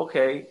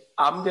 okay,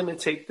 I'm gonna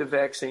take the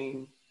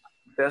vaccine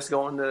that's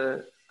going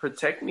to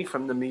protect me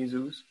from the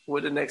measles,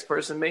 where the next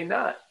person may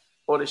not,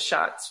 or the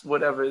shots,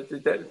 whatever,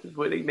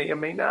 where they may or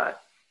may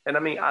not. And I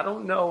mean, I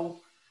don't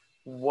know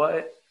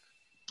what.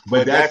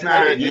 But that's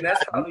not. You're not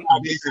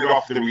basing it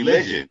off the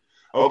religion.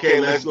 Okay,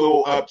 let's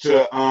go up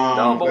to.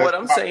 No, but what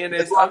I'm saying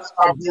is, let's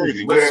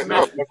Jersey. Let's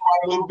go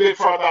a little bit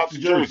farther out to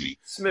Jersey.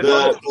 Smith, they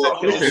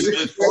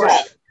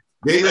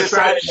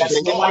decided that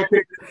they didn't want to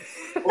take.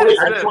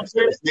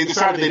 They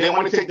decided they didn't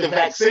want to take the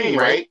vaccine,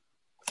 right?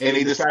 And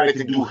they decided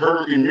to do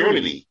herd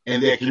immunity in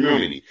their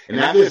community. And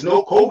now there's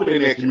no COVID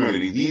in their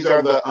community. These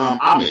are the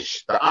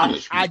Amish. The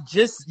Amish people.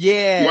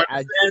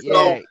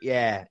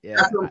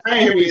 That's what I'm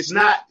saying, Henry. It's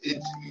not.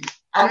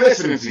 I'm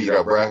listening to you,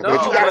 though, bro.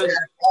 But you got to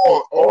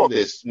have all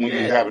this when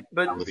you have it.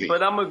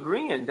 But I'm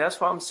agreeing. That's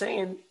why I'm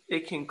saying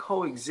it can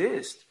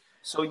coexist.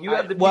 So you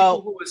have the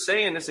people who are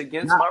saying it's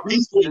against my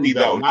peacefully,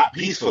 though, not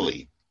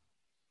peacefully.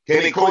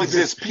 Can they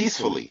coexist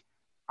peacefully?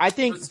 I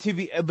think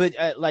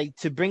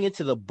to bring it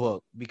to the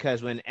book,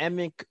 because when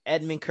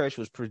Edmund Kirsch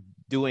was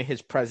doing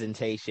his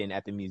presentation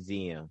at the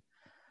museum,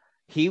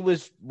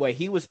 what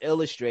he was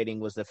illustrating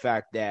was the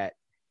fact that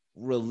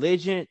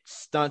religion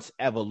stunts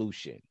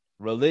evolution.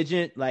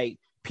 Religion, like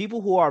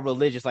people who are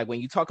religious, like when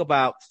you talk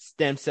about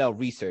stem cell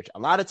research, a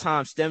lot of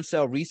times stem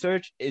cell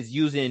research is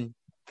using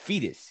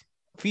fetus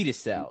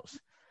cells.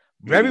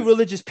 Very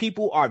religious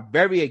people are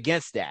very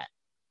against that.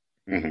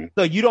 Mm-hmm.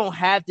 So you don't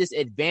have this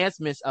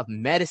advancements of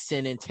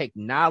medicine and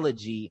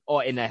technology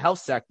or in the health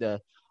sector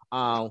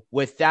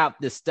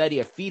without the study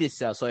of fetus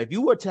cells. So if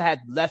you were to have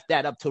left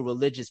that up to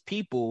religious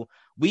people,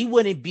 we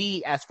wouldn't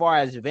be as far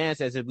as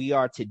advanced as we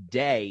are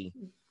today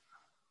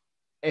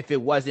if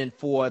it wasn't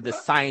for the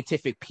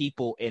scientific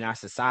people in our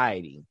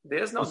society.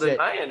 There's no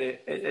denying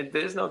it.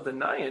 There's no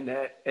denying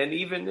that. And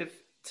even if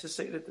to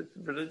say that the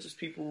religious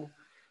people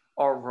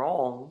are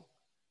wrong,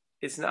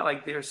 it's not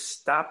like they're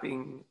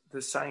stopping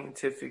the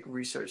scientific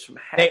research from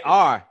happening. They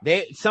are.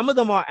 Some of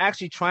them are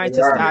actually trying to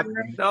stop.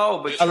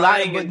 No, but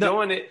trying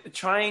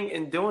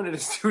and doing it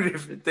is two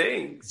different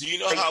things. Do you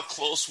know how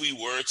close we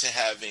were to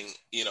having,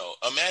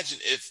 imagine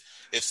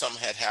if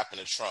something had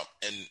happened to Trump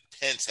and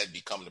Pence had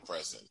become the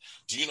president.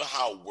 Do you know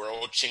how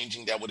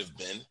world-changing that would have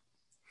been?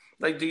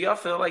 Like, do y'all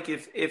feel like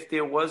if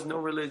there was no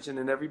religion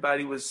and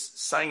everybody was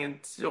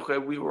science, okay,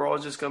 we were all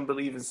just going to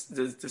believe in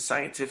the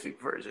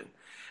scientific version.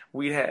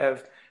 We'd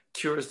have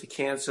cures to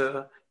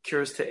cancer,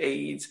 cures to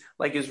AIDS.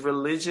 Like, is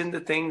religion the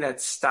thing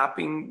that's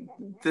stopping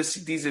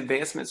these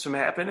advancements from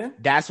happening?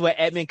 That's what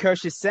Edmund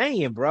Kirsch is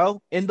saying,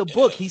 bro. In the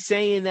book, he's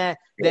saying that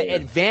the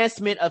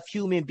advancement of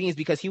human beings,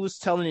 because he was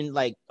telling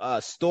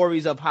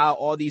stories of how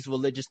all these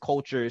religious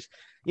cultures,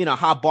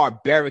 how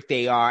barbaric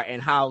they are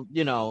and how,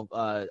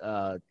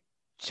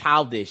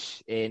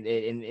 childish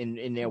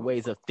in their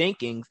ways of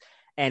thinking.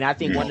 And I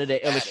think one of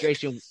the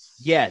illustrations,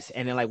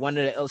 and then one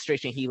of the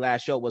illustration he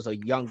last showed was a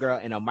young girl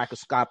in a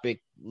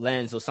microscopic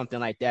lens or something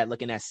like that,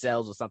 looking at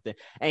cells or something.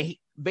 And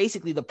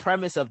basically the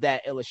premise of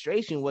that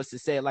illustration was to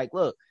say,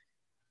 look,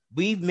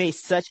 we've made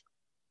such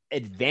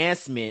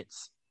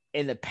advancements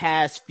in the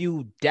past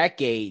few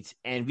decades,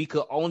 and we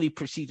could only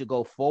proceed to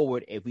go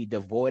forward if we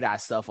devoid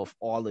ourselves of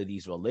all of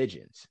these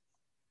religions.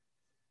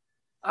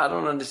 I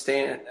don't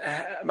understand.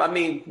 I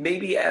mean,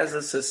 maybe as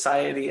a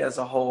society as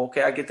a whole,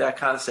 okay, I get that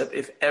concept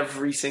if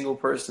every single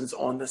person's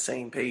on the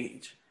same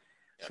page.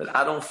 But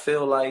I don't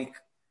feel like...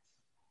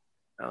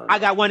 I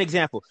got one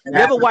example. You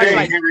ever watch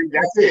Henry,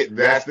 that's it.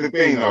 That's the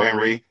thing, though,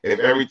 Henry. If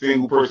every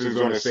single person is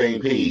on the same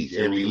page,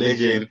 and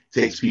religion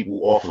takes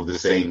people off of the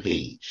same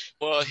page.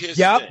 Well, here's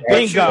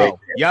bingo.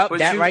 Yep,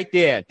 that right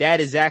there.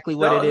 That is exactly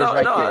what it is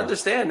right there. I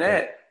understand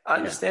that. I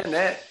understand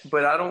that,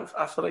 but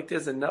I feel like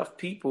there's enough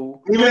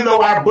people. Even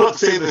though our books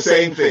say the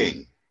same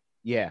thing.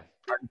 Yeah.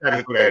 I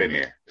gotta put that in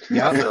there.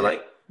 Yeah, I feel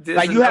like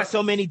you have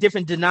so many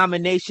different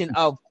denominations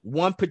of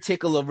one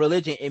particular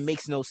religion, it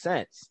makes no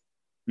sense.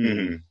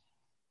 Mm-hmm.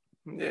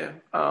 Yeah,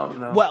 I don't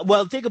know.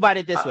 Well, think about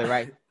it this way,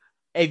 right?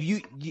 If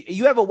you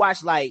ever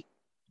watch like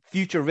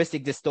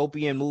futuristic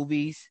dystopian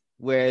movies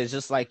where it's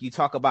just like you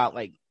talk about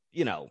like,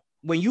 you know,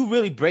 when you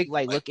really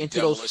look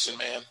into those,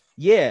 Man.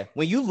 Yeah,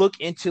 when you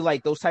look into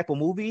like those type of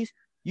movies,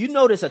 you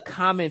notice a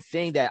common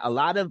thing that a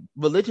lot of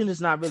religion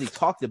is not really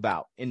talked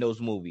about in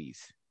those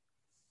movies.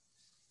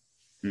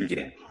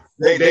 Yeah,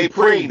 they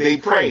pray,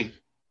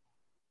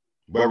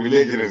 but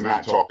religion is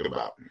not talked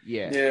about.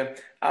 Yeah,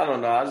 I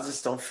don't know. I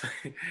just don't.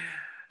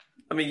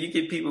 I mean, you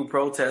get people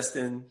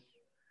protesting,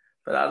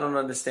 but I don't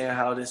understand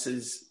how this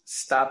is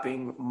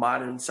stopping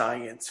modern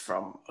science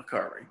from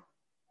occurring.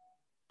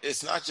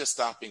 It's not just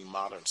stopping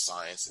modern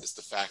science. It's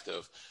the fact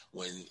of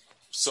when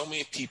so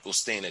many people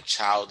stay in a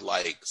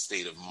childlike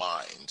state of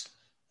mind,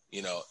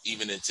 you know,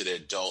 even into their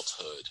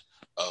adulthood,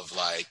 of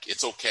like,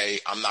 it's okay.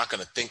 I'm not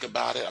going to think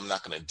about it. I'm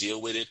not going to deal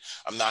with it.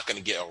 I'm not going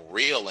to get a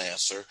real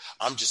answer.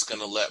 I'm just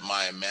going to let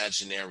my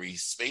imaginary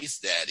space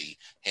daddy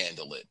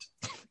handle it.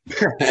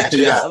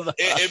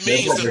 It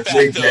means the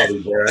fact that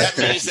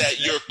means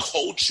that your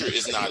culture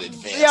is not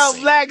advancing. Yo,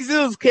 Black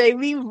Zeus, can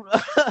we I'm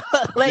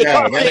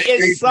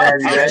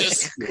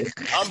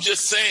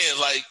just saying,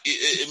 like,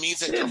 it means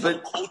that your whole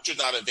culture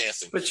not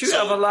advancing. But you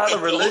have a lot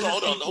of religious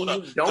people who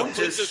don't just... Put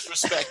this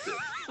perspective.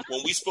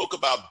 When we spoke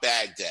about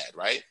Baghdad,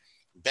 right?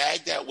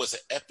 Baghdad was an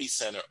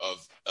epicenter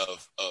of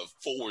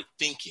forward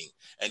thinking,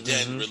 and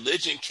then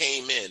religion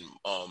came in.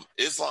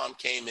 Islam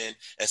came in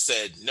and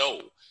said,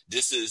 "No,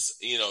 this is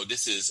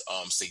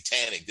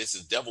satanic. This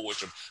is devil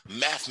worship."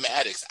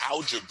 Mathematics,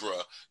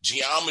 algebra,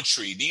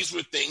 geometry. These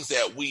were things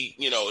that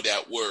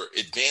that were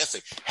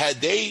advancing.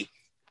 Had they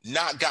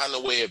not gotten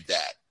away of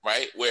that,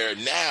 right? Where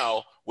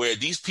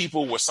these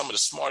people were some of the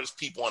smartest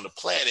people on the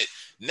planet.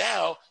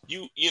 Now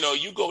you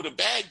go to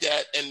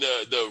Baghdad and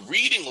the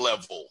reading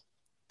level.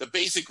 The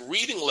basic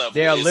reading level.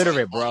 They're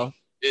illiterate, bro.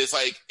 It's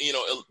like,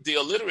 the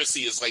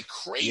illiteracy is like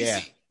crazy.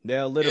 Yeah,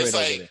 they're illiterate. It's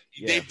like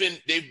they've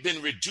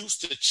been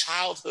reduced to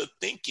childhood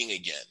thinking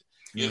again.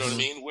 You know what I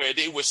mean? Where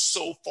they were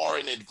so far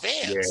in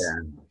advance. Yeah.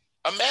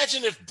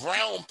 Imagine if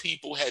brown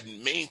people had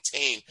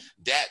maintained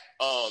that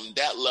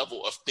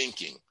level of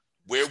thinking.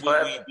 Where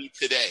would we be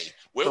today?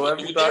 There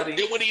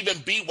wouldn't even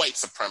be white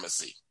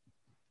supremacy.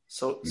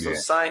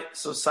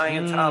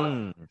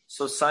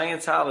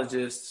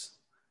 Scientologists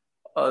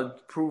are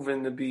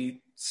proven to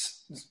be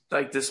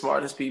like the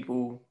smartest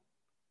people,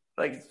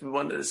 like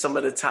some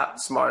of the top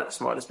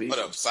smartest people.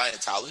 What,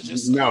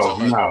 Scientologists? No.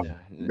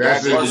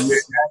 That's a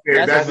religious scope.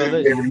 That's a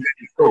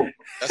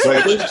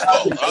religious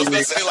scope. I was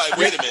gonna say, like,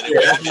 wait a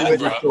minute,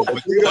 bro.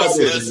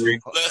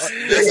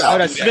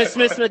 Let's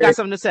Smith got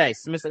something to say. I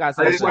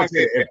just want to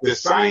say, if the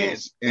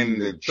science and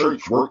the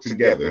church work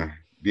together,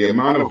 the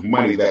amount of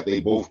money that they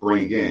both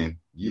bring in,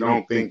 you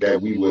don't think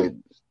that we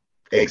would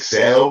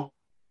excel?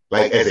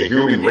 Like, as a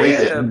human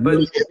race, if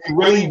we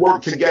really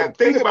work together.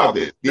 Think about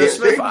this.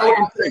 Think about what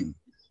I'm saying.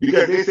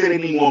 Because they say they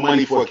need more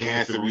money for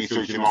cancer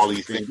research and all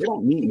these things. They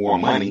don't need more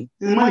money.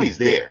 The money's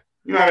there.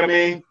 You know what I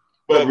mean?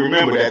 But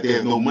remember that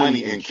there's no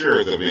money in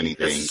cures of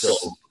anything. So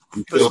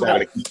we still got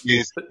to keep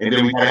this. And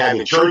then we got to have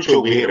the church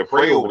over here to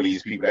pray over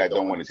these people that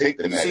don't want to take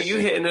the medicine. See, you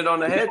hitting it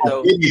on the head,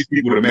 though. Give these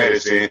people the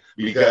medicine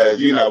because,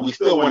 we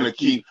still want to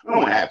keep, we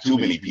don't want to have too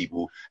many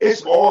people.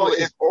 It's all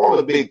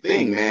a big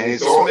thing, man.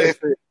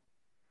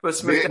 But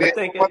Smith, that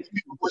thinking,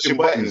 pushing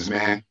buttons,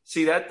 man.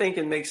 See, that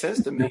thinking makes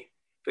sense to me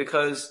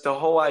because the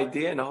whole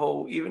idea and the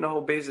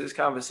whole base of this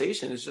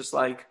conversation is just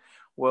like,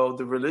 well,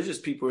 the religious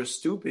people are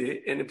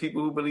stupid and the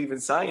people who believe in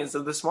science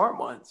are the smart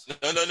ones.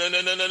 No. Don't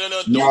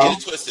get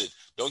it twisted.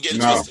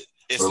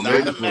 It's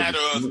not a matter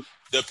of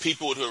the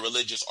people who are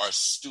religious are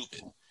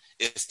stupid.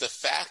 It's the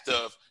fact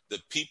of the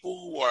people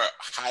who are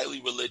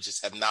highly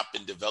religious have not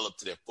been developed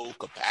to their full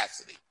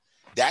capacity.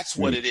 That's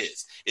what it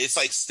is. It's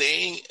like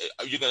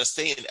you're going to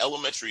stay in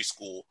elementary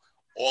school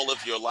all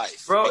of your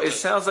life. Bro, it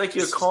sounds like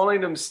you're calling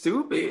them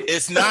stupid.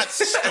 It's not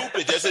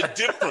stupid. There's a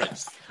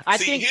difference. I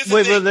think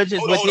with religion...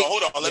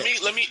 Hold on.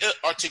 Let me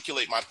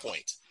articulate my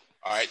point.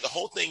 All right? The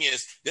whole thing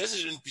is there's a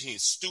difference between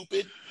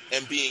stupid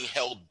and being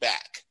held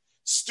back.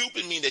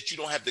 Stupid means that you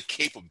don't have the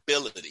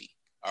capability.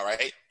 All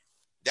right?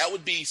 That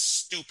would be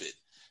stupid.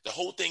 The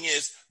whole thing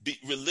is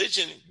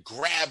religion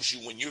grabs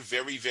you when you're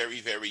very, very,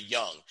 very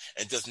young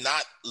and does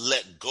not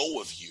let go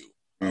of you.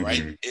 All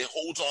right. It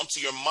holds on to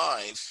your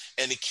mind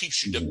and it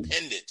keeps you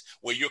dependent,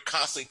 where you're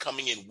constantly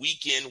coming in,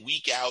 week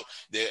out.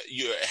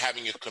 You're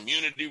having your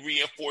community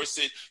reinforce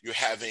it. You're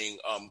having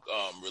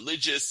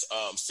religious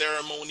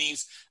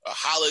ceremonies,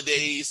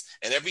 holidays,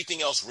 and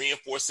everything else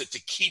reinforce it to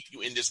keep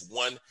you in this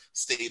one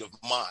state of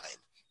mind.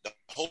 The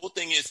whole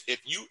thing is, if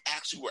you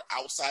actually were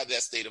outside of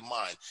that state of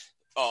mind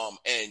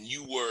and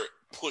you were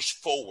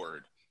pushed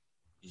forward,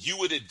 you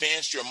would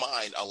advance your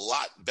mind a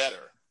lot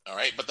better. All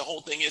right. But the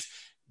whole thing is,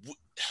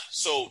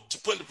 so to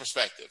put into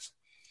perspective,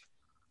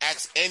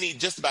 ask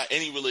just about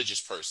any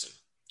religious person,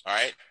 all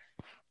right?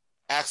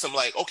 Ask them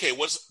like, okay,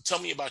 tell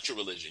me about your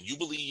religion. You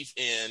believe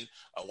in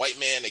a white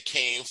man that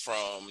came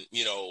from,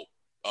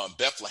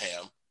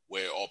 Bethlehem,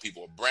 where all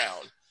people are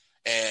brown,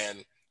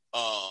 and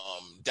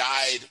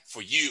died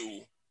for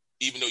you,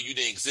 even though you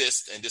didn't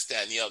exist, and this,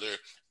 that, and the other,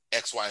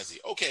 X, Y, and Z.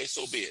 Okay,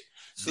 so be it.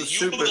 So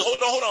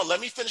hold on.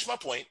 Let me finish my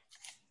point.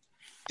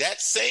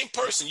 That same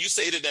person, you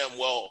say to them,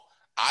 well,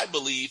 I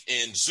believe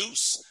in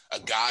Zeus, a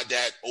god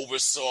that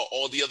oversaw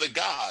all the other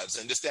gods,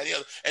 and this, that, and the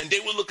other. And they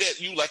will look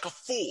at you like a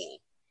fool.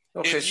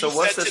 Okay, so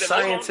what's the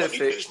scientific?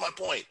 Let me finish my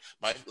point.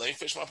 Let me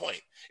finish my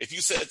point. If you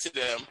said to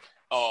them,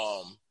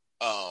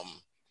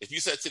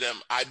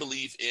 I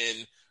believe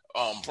in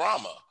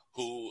Brahma,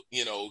 who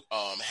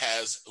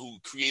who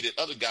created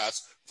other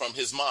gods from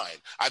his mind.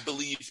 I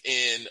believe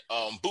in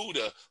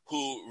Buddha,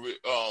 who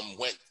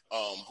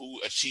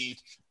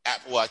achieved.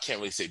 Well, I can't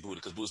really say Buddha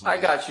because Buddha's more. I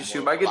got you,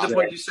 Shub. I get the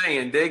point you're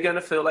saying. They're gonna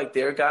feel like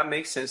their God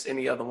makes sense,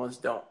 any other ones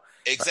don't.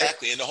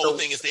 Exactly, right? And the whole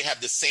thing is they have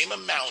the same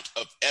amount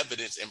of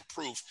evidence and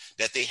proof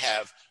that they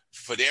have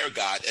for their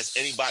God as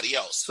anybody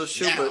else. So,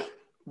 Shub,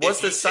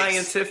 what's the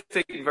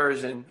scientific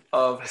version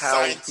of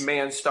how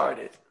man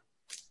started?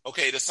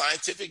 Okay, the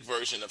scientific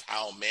version of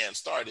how man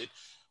started.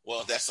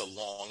 Well, that's a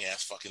long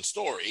ass fucking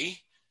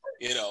story.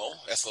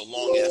 That's a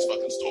long ass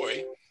fucking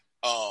story.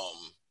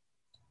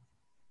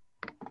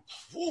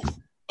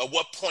 At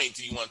what point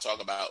do you want to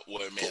talk about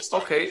where man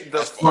started? Okay, the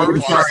first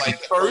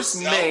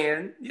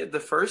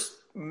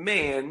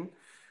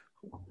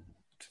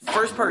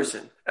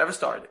person ever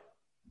started.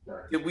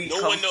 There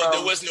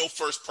was no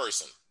first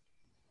person.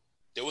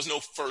 There was no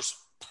first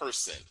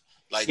person.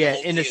 Like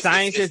in the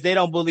sciences, they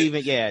don't believe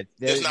it. Yeah,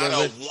 there's not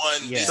a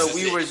one. Yeah. So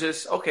we were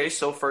just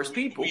so first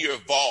people. We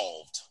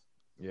evolved.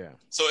 Yeah.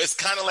 So it's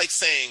kind of like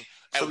saying.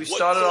 So we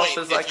started off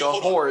as like a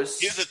horse.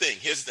 Here's the thing.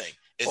 It's like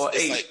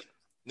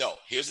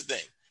here's the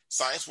thing.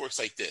 Science works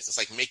like this. It's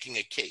like making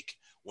a cake.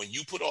 When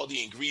you put all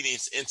the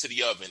ingredients into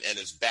the oven and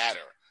it's batter,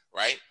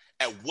 right?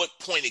 At what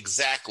point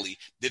exactly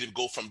did it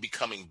go from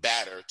becoming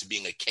batter to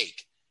being a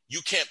cake?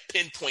 You can't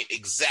pinpoint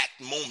exact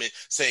moment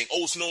saying,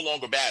 "Oh, it's no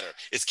longer batter;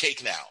 it's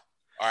cake now."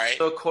 All right.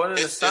 So according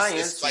to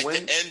science, it's like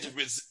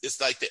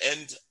the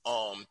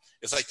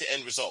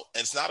end result,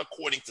 and it's not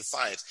according to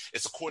science.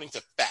 It's according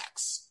to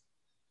facts.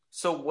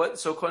 So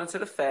according to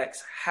the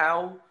facts,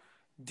 how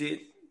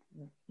did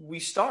we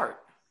start?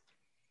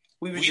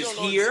 We were just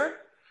here.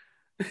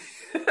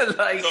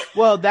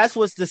 Well, that's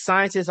what the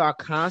scientists are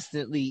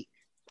constantly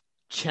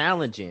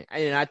challenging,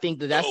 and I think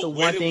that's the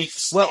one thing.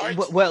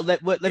 Well,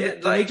 let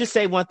me just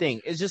say one thing.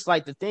 It's just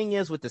like the thing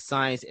is with the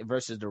science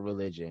versus the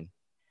religion.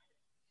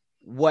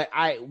 What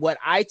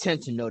I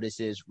tend to notice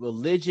is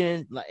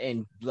religion,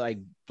 and like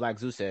Black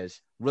Zeus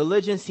says,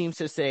 religion seems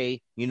to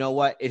say, you know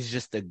what, it's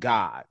just the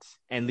gods,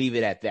 and leave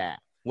it at that.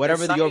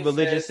 Whatever your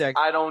religion says,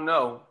 I don't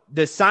know.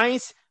 The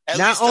science.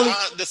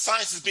 The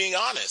science is being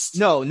honest.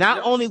 No,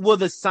 not only will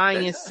the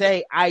science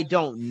say, I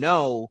don't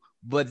know,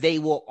 but they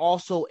will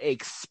also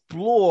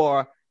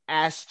explore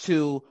as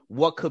to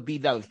what could be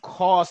the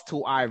cause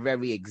to our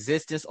very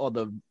existence or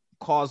the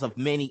cause of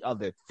many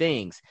other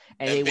things.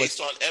 And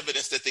based on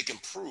evidence that they can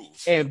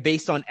prove. And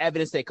based on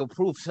evidence they can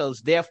prove. So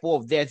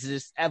therefore, there's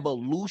this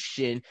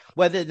evolution,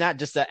 whether not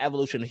just the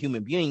evolution of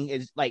human being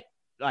is like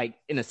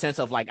in a sense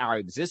of like our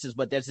existence,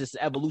 but there's this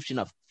evolution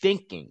of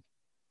thinking.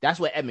 That's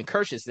what Edmund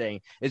Kirsch is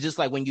saying. It's just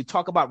like when you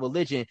talk about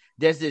religion,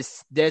 there's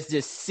this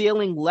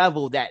ceiling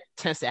level that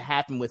tends to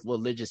happen with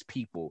religious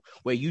people,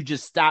 where you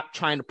just stop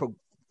trying to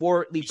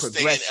forwardly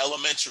progress. Stay in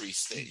elementary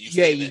state.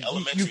 State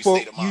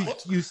of mind.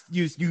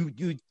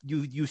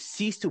 You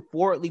cease to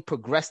forwardly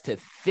progress to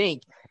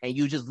think, and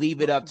you just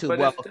leave it up to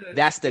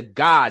that's the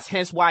gods.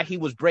 Hence why he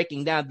was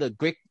breaking down the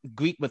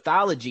Greek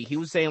mythology. He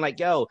was saying like,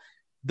 yo,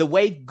 the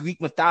way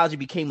Greek mythology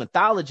became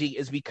mythology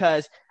is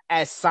because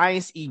as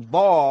science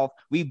evolved,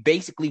 we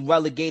basically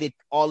relegated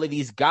all of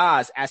these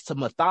gods as to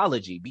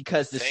mythology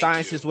because the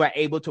scientists were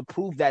able to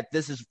prove that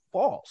this is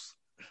false.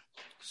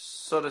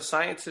 So the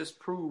scientists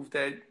proved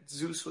that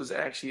Zeus was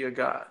actually a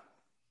god.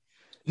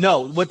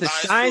 No, what the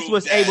science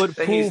was able to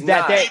prove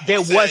that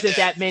there wasn't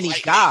that many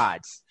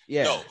gods.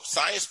 Yeah. No,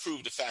 science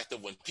proved the fact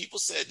that when people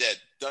said that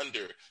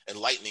thunder and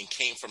lightning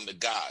came from the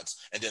gods,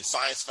 and then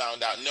science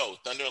found out no,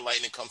 thunder and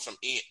lightning comes from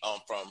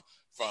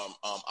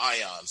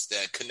ions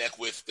that connect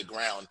with the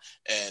ground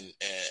and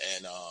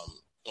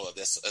Well,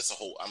 that's a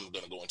whole. I'm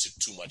going to go into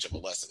too much of a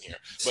lesson here.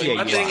 But See,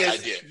 my thing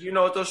is, you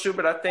know what, though, Shu,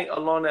 but I think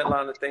along that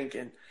line of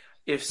thinking,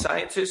 if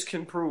scientists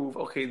can prove,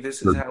 okay,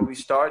 this is how we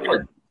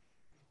started,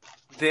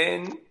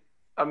 then,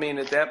 I mean,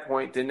 at that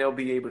point, then they'll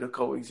be able to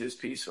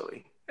coexist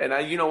peacefully.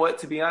 And you know what?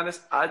 To be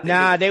honest, I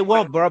think they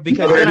won't, bro,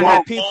 because you're gonna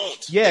have people.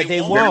 Yeah, they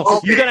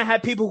won't. You're gonna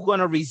have people who are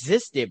gonna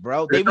resist it,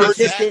 bro. They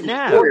resist it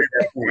now. At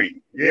that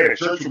point. Yeah, the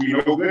church will be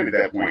no good at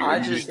that point.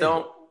 I just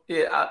don't.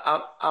 Yeah,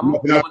 I'm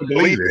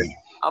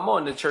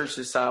on the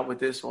church's side with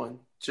this one.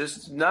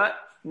 Just not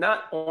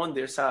on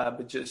their side,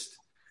 but just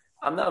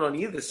I'm not on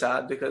either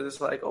side, because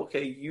it's like,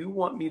 okay, you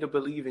want me to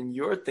believe in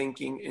your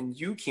thinking and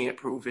you can't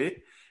prove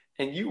it,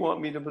 and you want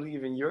me to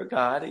believe in your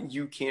God and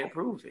you can't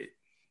prove it.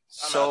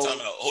 So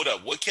hold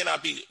up. What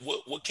cannot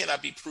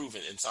be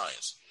proven in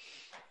science?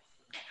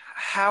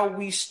 How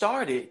we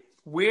started.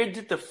 What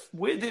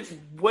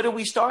did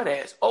we start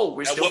as? Oh,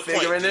 we're still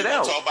figuring it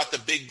out. Talk about the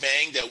Big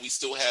Bang that we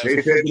still have. So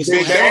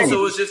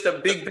it was just a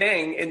Big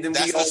Bang, and then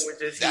we all were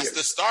just that's here.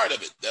 The start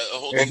of it. The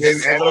whole and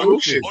then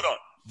evolution. Hold on.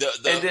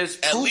 And there's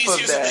proof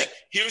of that.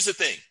 Here's the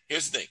thing.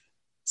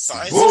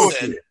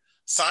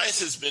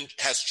 Science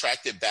has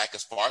tracked it back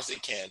as far as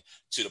it can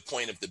to the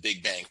point of the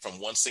Big Bang from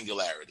one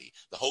singularity.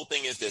 The whole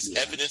thing is there's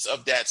evidence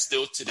of that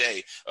still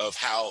today, of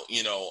how,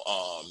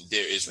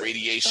 there is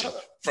radiation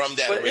from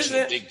that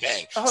original Big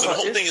Bang. So the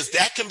whole thing is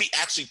that can be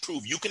actually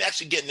proved. You can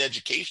actually get an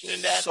education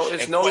in that. So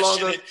it's no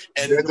longer.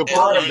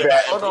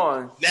 Hold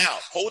on. Now,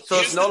 so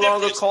it's no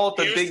longer called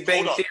the Big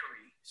Bang theory.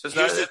 So it's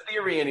not a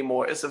theory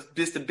anymore. It's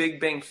just the Big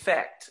Bang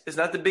fact. It's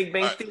not the Big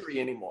Bang theory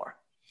anymore.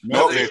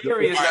 No,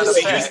 theory is not a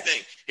fact.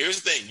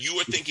 Here's the thing. You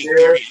were thinking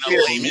theory in a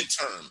layman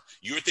term.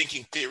 You were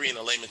thinking theory in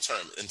a layman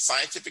term. In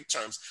scientific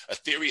terms, a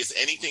theory is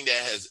anything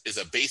that is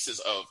a basis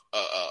of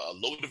a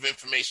load of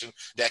information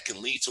that can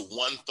lead to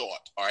one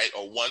thought, all right,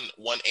 or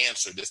one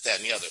answer, this, that,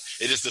 and the other.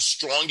 It is the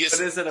strongest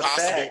possible.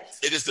 Fact?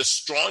 It is the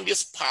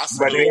strongest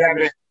possible. But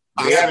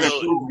they haven't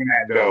proven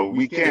that, though.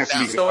 We can't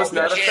speak. So it's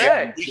not a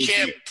fact. We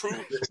can't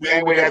prove. The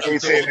same way that they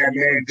say that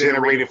man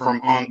generated from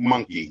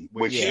monkey,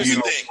 which Here's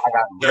the thing.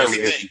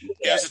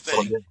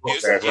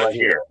 Right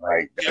here,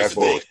 like that's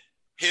bullshit.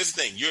 Here's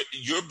the thing.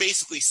 You're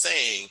basically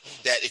saying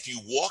that if you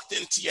walked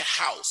into your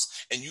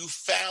house and you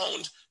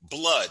found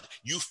blood,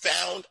 you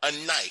found a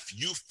knife,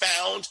 you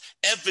found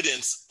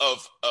evidence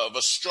of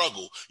a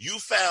struggle, you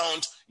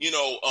found,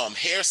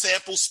 hair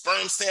samples,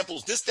 sperm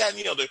samples, this, that, and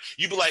the other,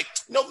 you'd be like,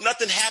 nope,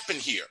 nothing happened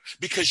here,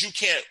 because you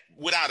can't,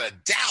 without a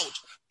doubt,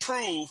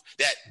 prove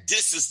that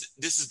this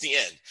is the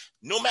end.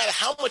 No matter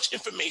how much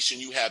information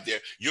you have there,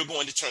 you're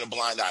going to turn a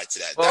blind eye to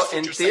that. Well,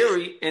 in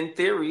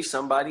theory,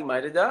 somebody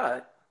might have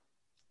died.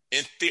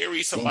 In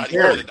theory, somebody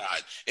might have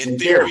died. In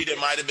theory, there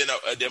might have been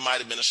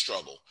a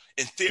struggle.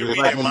 In theory,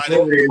 there might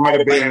have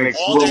been an explosion.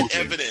 All that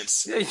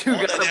evidence. Yeah,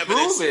 you got to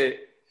prove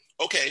it.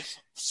 Okay,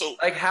 so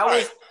like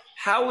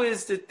how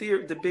is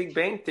the Big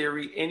Bang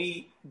theory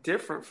any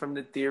different from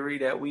the theory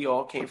that we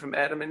all came from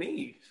Adam and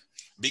Eve?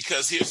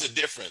 Because here's the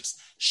difference.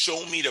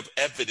 Show me the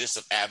evidence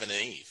of Adam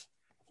and Eve.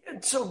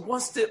 So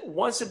once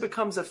it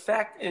becomes a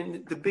fact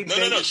and the Big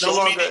Bang is show no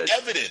longer me the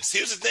evidence.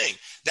 Here's the thing.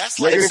 That's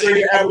like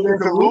saying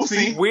evidence of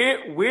Lucy.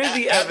 We're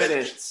the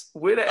evidence.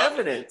 We're the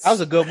evidence. That was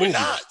a good movie. We're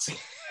not.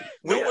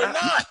 We're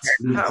not.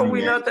 How are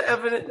we not the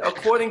evidence?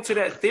 According to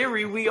that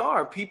theory, we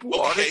are. People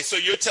are. Okay, so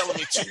you're telling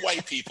me two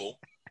white people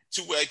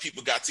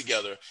got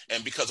together,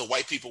 and because of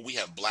white people, we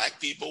have black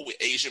people, with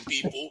Asian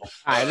people,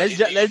 let's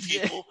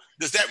people.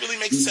 Does that really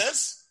make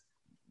sense?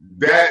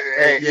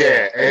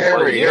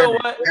 Harry, you know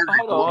what?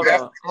 Hold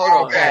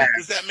on.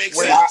 Does that make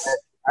sense?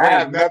 I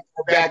have nothing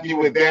to back you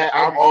with that.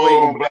 I'm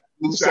all on black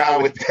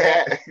side with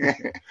that.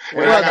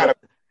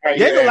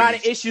 There's a lot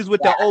of issues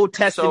with the Old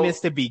Testaments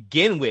to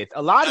begin with.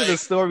 A lot of the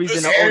stories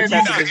in the Old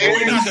Testament.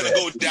 We're not going to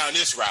go down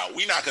this route.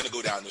 We're not going to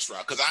go down this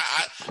route because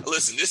I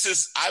listen.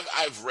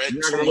 I've read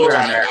too much.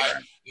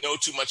 I know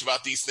too much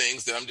about these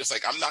things that I'm just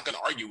like, I'm not going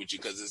to argue with you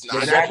because it's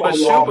not.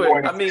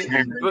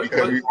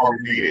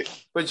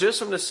 But just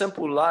from the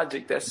simple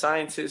logic that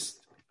scientists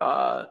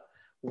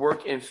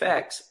work in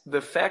facts,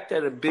 the fact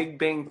that a Big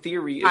Bang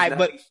theory is not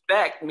a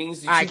fact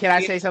means. Can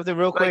I say something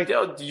real quick?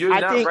 You're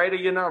not right or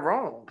you're not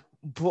wrong.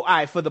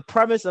 For the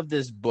premise of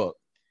this book,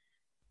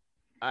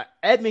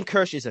 Edmund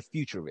Kirsch is a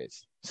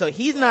futurist, so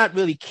he's not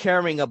really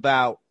caring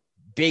about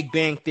Big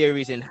Bang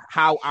theories and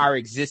how our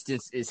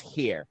existence is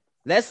here.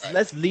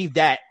 Let's leave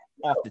that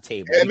off the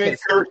table. Edmund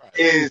Kirsch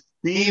is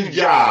Steve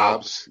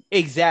Jobs,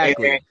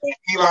 exactly, and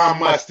Elon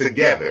Musk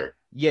together.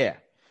 Yeah.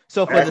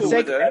 So for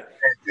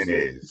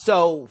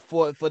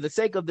the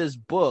sake of this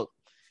book,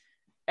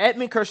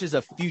 Edmund Kirsch is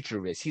a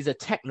futurist. He's a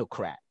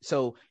technocrat.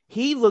 So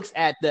he looks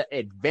at the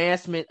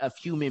advancement of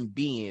human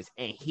beings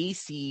and he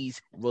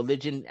sees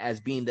religion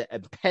as being the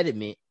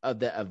impediment of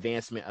the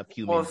advancement of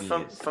human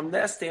beings. From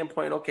that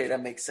standpoint, okay,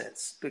 that makes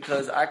sense.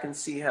 Because I can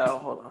see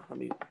how,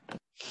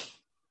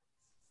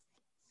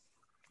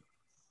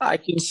 I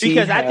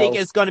think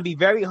it's going to be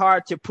very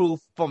hard to prove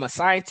from a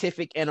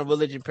scientific and a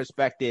religion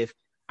perspective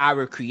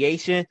our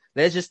creation.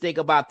 Let's just think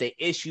about the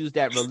issues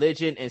that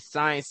religion and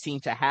science seem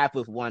to have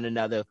with one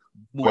another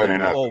moving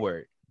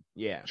forward.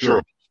 Yeah.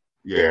 Sure.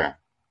 Yeah.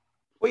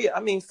 Well, yeah, I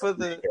mean, for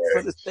the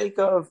sake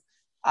of,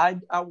 I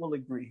will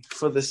agree.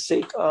 For the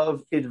sake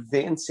of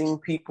advancing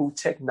people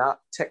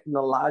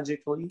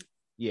technologically,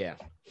 yeah,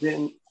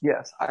 then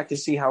yes, I can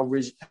see how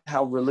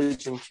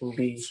religion can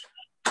be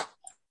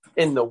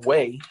in the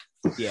way.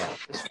 Yeah.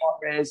 As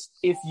far as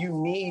if you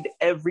need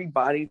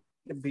everybody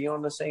to be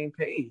on the same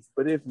page,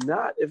 but if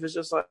not, if it's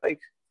just like,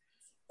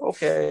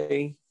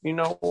 okay, you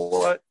know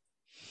what?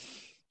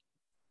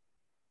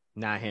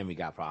 Nah, him, we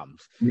got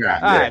problems. Yeah.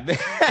 All right.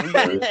 Let's move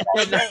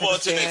on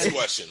to the next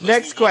question.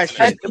 Next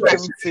question.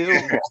 Let's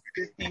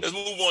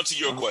move on to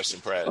your question,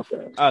 Pratt.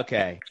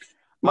 Okay.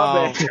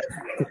 My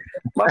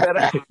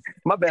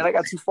bad. I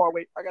got too far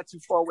away.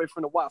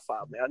 From the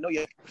Wi-Fi, man. I know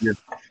you.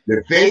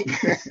 The fake.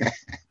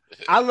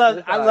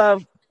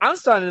 I'm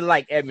starting to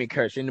like Edmund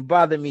Kirsch, and it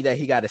bothered me that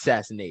he got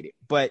assassinated.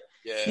 But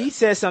he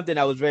said something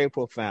that was very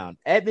profound.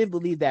 Edmund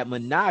believed that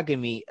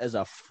monogamy is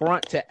a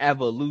front to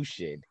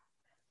evolution.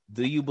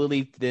 Do you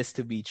believe this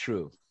to be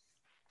true?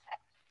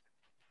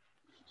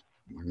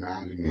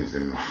 Monogamy is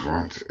in the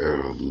front to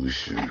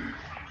evolution.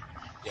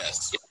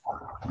 Yes.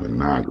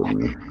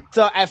 Monogamy.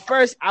 So at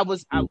first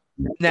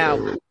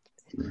now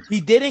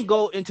he didn't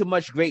go into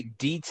much great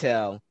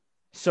detail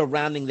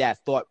surrounding that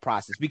thought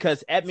process,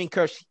 because Edmund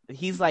Kirsch,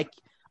 he's like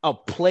a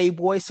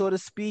playboy, so to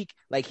speak.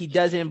 Like, he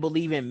doesn't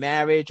believe in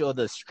marriage or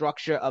the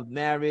structure of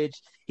marriage.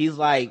 He's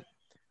like,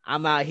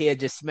 I'm out here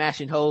just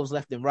smashing hoes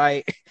left and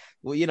right.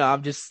 Well,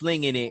 I'm just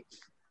slinging it.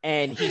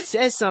 And he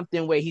says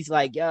something where he's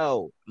like,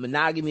 yo,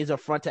 monogamy is a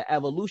front to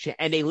evolution.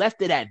 And they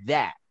left it at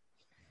that.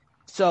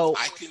 So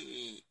I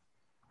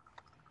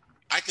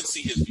can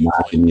see his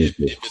viewpoint if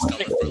it's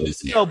coming from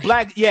this area. So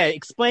Black,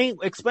 explain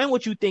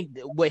what you think,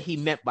 what he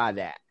meant by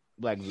that,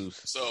 Black Zeus.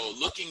 So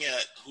looking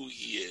at who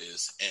he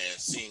is and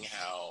seeing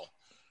how,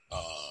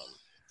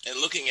 and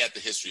looking at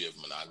the history of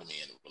monogamy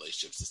and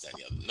relationships, this, that,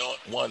 and the other. No,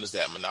 one is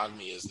that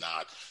monogamy is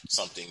not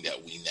something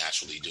that we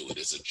naturally do. It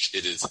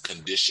is a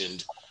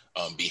conditioned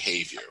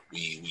behavior.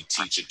 We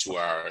teach it to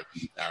our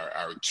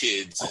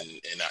kids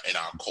and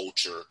our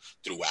culture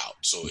throughout.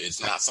 So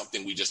it's not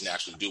something we just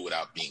naturally do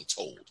without being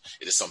told.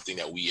 It is something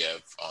that we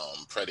have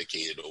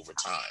predicated over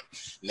time.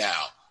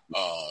 Now,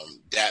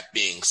 that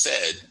being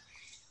said,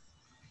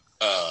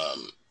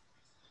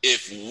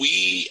 if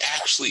we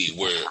actually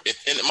were,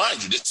 and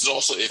mind you, this is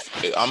also, if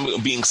I'm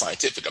being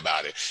scientific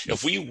about it,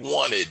 if we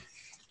wanted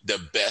the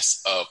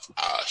best of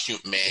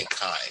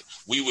mankind,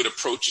 we would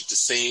approach it the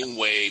same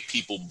way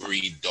people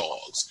breed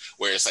dogs,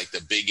 where it's like the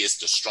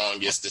biggest, the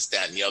strongest, this,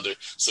 that, and the other,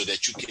 so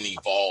that you can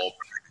evolve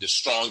the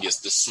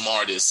strongest, the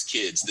smartest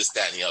kids, this,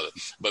 that, and the other.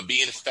 But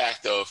being the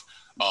fact of,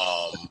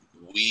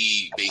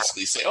 we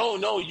basically say, oh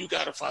no, you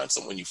got to find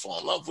someone you fall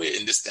in love with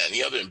and this, that, and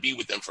the other, and be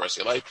with them for the rest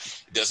of your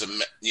life. It doesn't,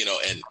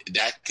 and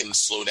that can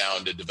slow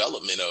down the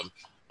development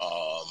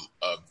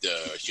of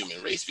the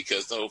human race,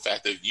 because the whole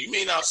fact that you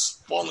may not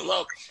fall in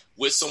love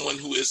with someone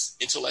who is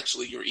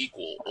intellectually your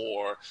equal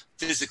or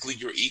physically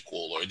your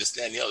equal or this,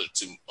 that, and the other,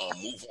 to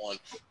move on,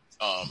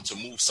 to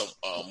move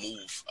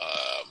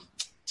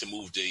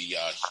the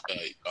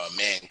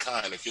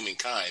mankind or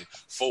humankind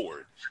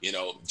forward.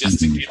 Just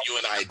to give you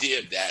an idea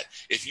of that,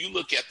 if you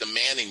look at the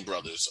Manning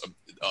brothers,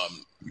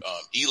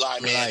 Eli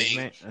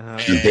Manning and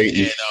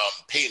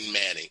Peyton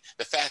Manning,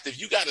 the fact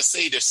that you got to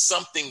say there's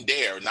something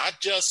there, not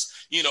just,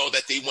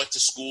 that they went to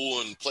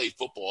school and played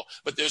football,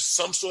 but there's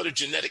some sort of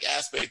genetic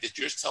aspect that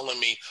you're telling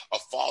me a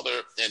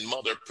father and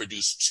mother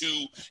produced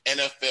two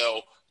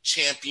NFL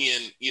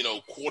champion,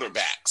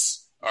 quarterbacks.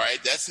 All right,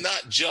 that's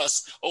not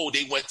just,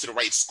 they went to the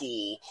right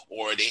school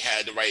or they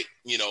had the right,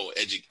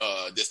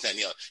 this, that, and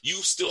the other. You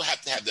still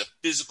have to have the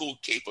physical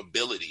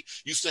capability.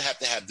 You still have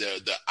to have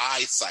the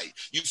eyesight.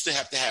 You still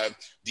have to have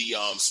the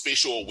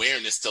spatial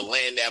awareness to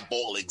land that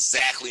ball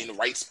exactly in the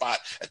right spot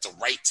at the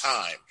right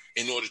time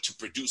in order to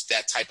produce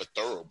that type of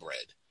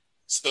thoroughbred.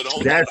 So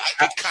I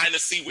can kind of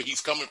see where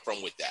he's coming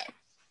from with that.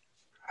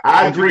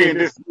 I agree and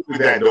disagree with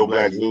that, though,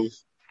 Black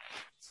Zeus.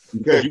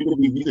 Because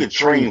you can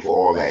train for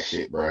all that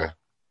shit, bro.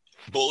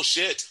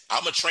 Bullshit.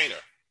 I'm a trainer.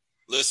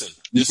 Listen,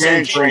 you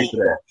can't train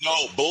for that.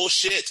 No,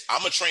 bullshit.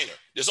 I'm a trainer.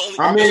 There's only.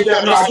 I get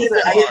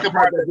the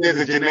part that there's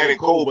a genetic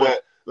code,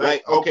 but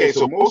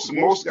so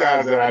most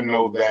guys that I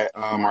know that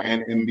are in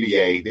the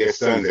NBA, their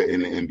sons are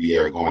in the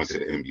NBA or going to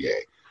the NBA.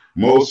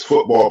 Most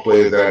football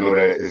players that I know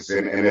that is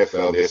in the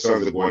NFL, their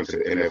sons are going to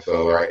the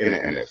NFL or in the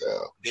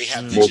NFL. They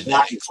have the most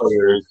genetics.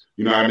 Players,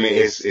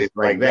 it's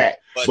like that.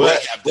 But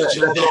they have the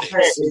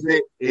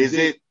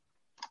genetics.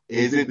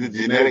 Is it the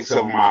genetics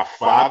of my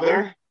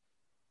father,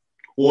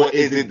 or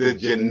is it the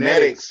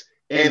genetics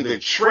and the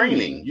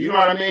training? You know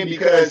what I mean?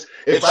 Because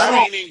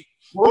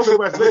most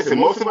of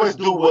us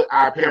do what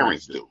our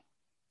parents do,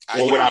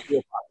 or what our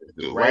forefathers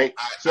do, right?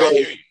 So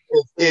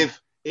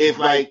if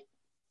like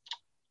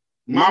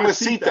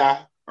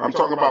Mamacita, I'm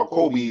talking about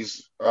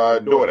Kobe's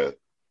daughter,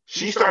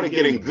 she started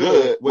getting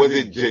good. Was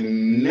it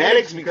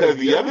genetics because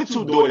the other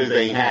two daughters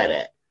ain't had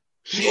that?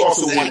 She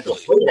also wanted to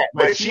play that,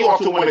 but she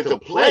also wanted to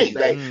play.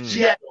 Like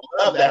she had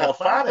the love that her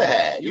father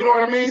had. You know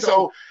what I mean?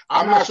 So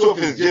I'm not sure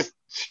if it's just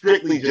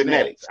strictly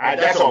genetics.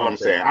 That's all I'm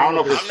saying. I don't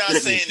know if it's. I'm not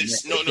saying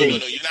it's no.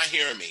 You're not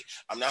hearing me.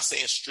 I'm not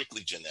saying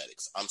strictly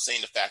genetics. I'm saying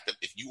the fact that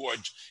if you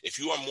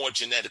are more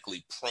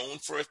genetically prone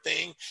for a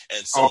thing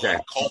and someone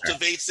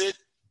cultivates it,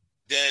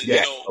 then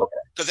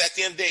because at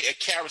the end of the day, a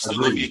carrot's still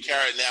going to be a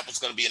carrot, and an apple's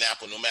going to be an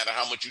apple, no matter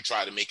how much you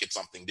try to make it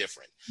something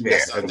different.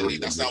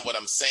 That's not what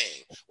I'm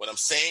saying. What I'm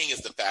saying is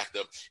the fact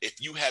of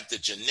if you have the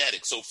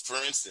genetics. So, for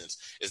instance,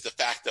 is the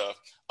fact of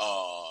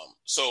how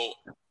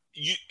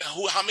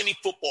many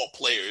football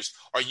players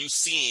are you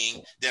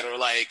seeing that are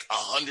like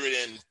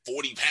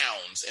 140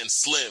 pounds and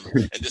slim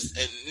and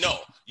no,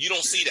 you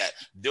don't see that.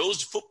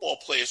 Those football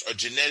players are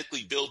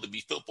genetically built to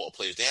be football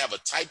players. They have a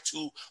type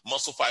 2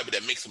 muscle fiber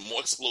that makes them more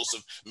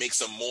explosive, makes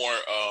them more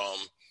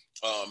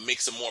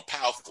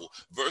powerful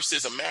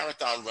versus a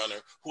marathon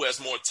runner who has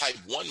more type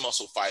 1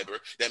 muscle fiber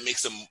that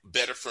makes them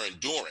better for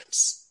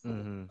endurance. All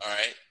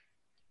right.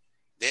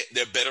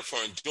 They're better for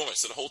endurance.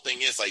 So the whole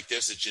thing is like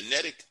there's a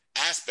genetic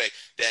aspect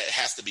that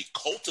has to be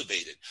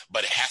cultivated,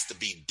 but it has to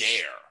be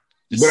there.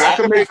 But I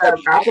can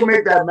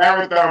make that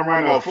marathon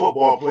runner a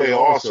football player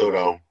also,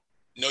 though.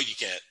 No, you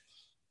can't.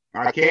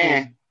 I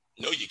can.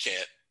 No, you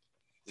can't.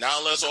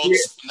 Not unless all them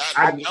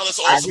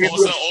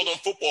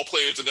football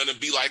players are going to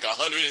be like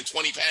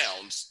 120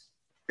 pounds.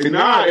 No,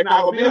 they're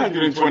not going to be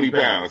 120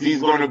 pounds.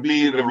 He's going to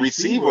be the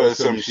receiver or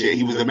some shit.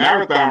 He was a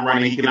marathon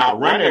runner. He can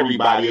outrun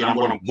everybody, and I'm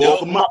going to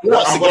bulk him up.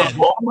 I'm going to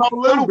bulk him up a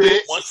little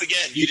bit. Once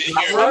again, you didn't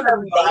hear me.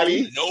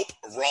 Everybody. Nope,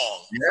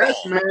 wrong. Yes,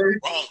 wrong, man.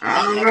 Wrong.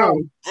 I don't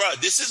know. Bro,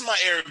 this is my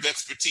area of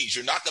expertise.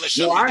 You're not going to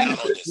shut me down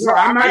on this. No,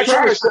 I'm not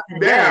trying to shut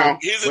you down.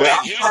 Hear me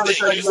out.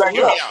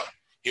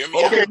 Hear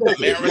me out.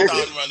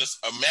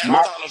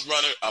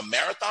 A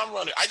marathon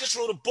runner. I just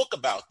wrote a book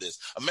about this.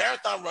 A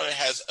marathon runner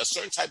has a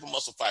certain type of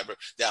muscle fiber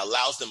that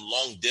allows them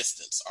long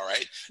distance. All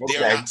right. Okay.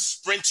 They're not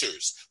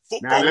sprinters.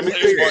 Football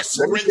players are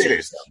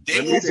sprinters.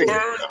 They will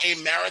burn a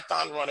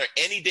marathon runner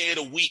any day of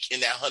the week in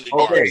that 100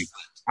 yards. Okay.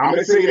 I'm going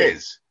to say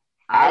this.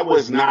 I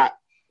was not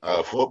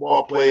a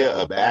football player,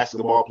 a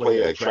basketball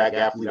player, a track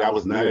athlete. I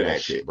was none of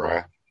that shit,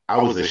 bro.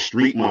 I was a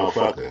street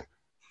motherfucker.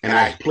 And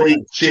I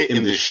played shit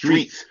in the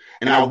streets.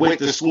 And I went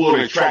to school on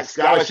a track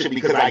scholarship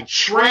because I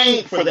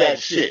trained for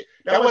that shit.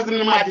 That wasn't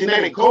in my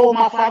genetic code.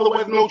 My father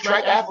wasn't no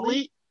track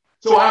athlete.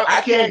 So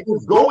I can't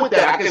just go with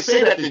that. I can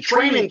say that the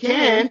training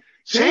can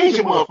change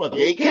a motherfucker.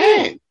 It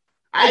can.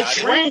 I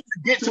trained to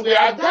get to where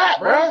I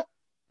got, bro.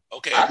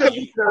 Okay. I could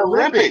be to the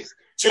Olympics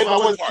if I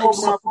wasn't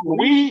smoking my fucking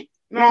weed.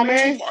 You know what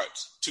I mean?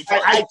 Two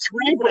parts. I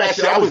trained for that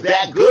shit. I was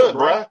that good,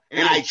 bro.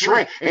 And I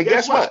trained. And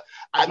guess what?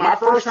 My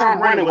first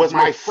time running was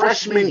my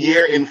freshman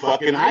year in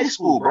fucking high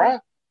school, bro.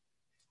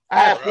 I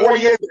had 4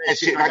 years of that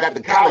shit, and I got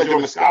to college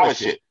on a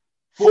scholarship,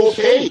 full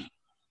paid.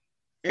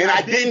 And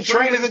I didn't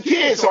train as a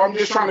kid, so I'm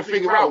just trying to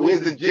figure out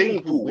where's the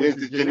gene pool, where's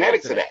the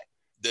genetics of that.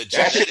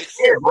 That shit is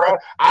here, bro.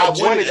 I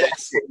wanted that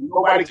shit.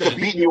 Nobody could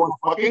beat me on the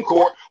fucking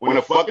court, on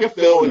the fucking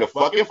field, in the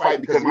fucking fight,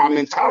 because my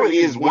mentality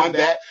is one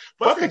that,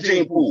 fuck a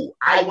gene pool.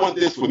 I want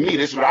this for me.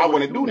 This is what I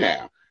want to do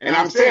now. And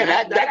I'm saying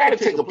that got to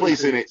take a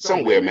place in it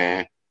somewhere,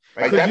 man.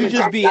 Like could you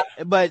just be,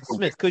 but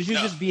Smith, could you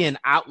just be an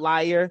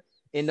outlier?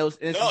 In those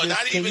instances, no,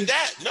 not even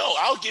that. No,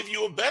 I'll give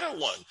you a better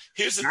one.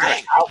 Here's the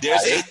thing. There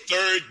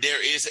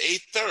is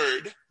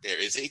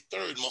a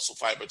third muscle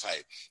fiber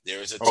type. There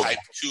is a type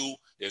 2,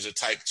 there's a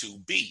type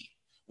 2B,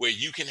 where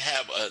you can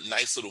have a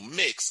nice little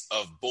mix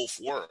of both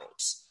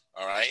worlds.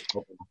 All right.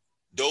 Okay.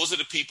 Those are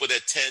the people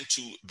that tend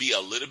to be a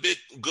little bit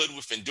good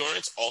with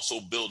endurance,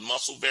 also build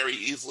muscle very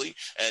easily,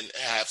 and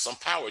have some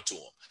power to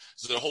them.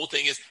 So the whole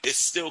thing is, it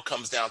still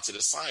comes down to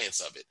the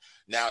science of it.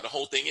 Now, the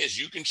whole thing is,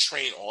 you can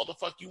train all the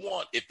fuck you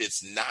want. If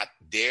it's not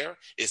there,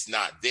 it's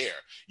not there.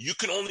 You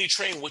can only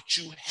train what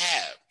you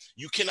have.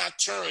 You cannot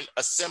turn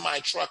a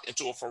semi-truck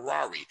into a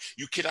Ferrari.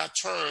 You cannot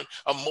turn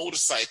a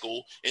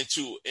motorcycle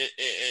into an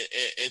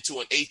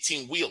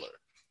 18-wheeler.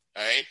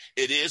 All right?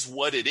 It is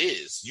what it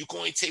is. You can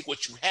only take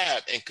what you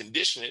have and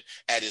condition it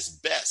at its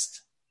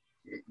best.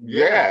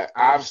 Yeah,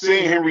 I've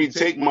seen Henry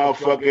take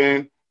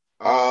motherfucking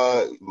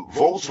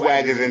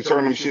Volkswagens and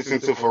turn them shits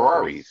into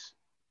Ferraris.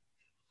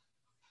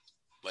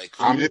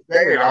 I'm just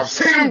saying, I've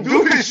seen him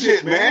do this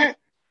shit, man.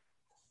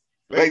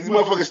 Like, these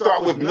motherfuckers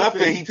start with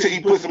nothing. He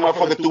puts the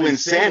motherfucker through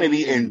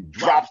insanity and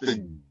drops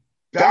the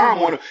dime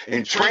on him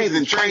and trains.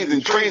 And these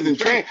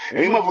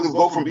motherfuckers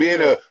go from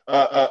being a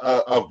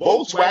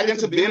Volkswagen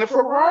to being a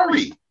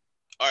Ferrari.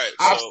 All right,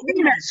 I've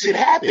seen that shit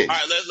happen. All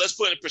right, let's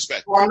put it in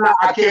perspective. So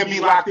I can't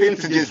be locked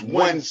into just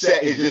one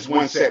set. It's just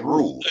one set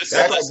rule.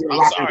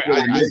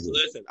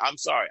 I'm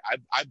sorry.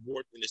 I've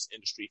worked in this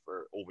industry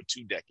for over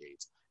 2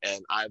 decades,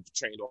 and I've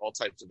trained all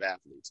types of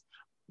athletes.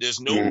 There's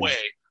no way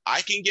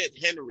I can get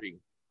Henry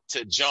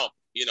to jump.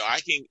 You know,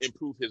 I can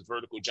improve his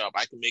vertical jump.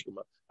 I can make him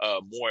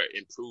a more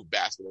improved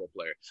basketball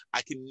player.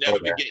 I can never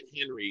get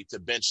Henry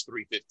to bench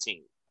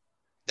 315.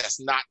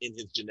 That's not in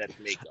his genetic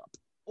makeup.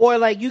 Or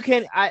like you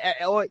can,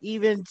 or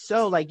even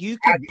so, like you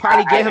could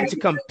probably get him to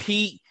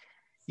compete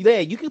Yeah,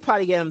 you could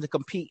probably get him to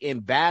compete in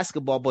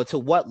basketball, but to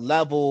what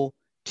level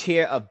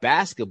tier of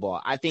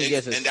basketball? I think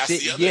there's a and that's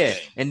the other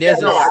thing. And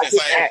there's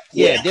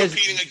you're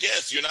competing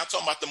against. You're not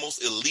talking about the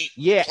most elite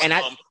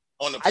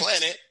on the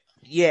planet.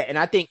 And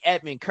I think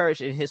Edmund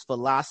Kirsch in his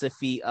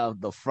philosophy of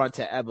the front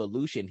to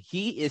evolution,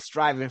 he is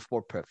striving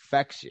for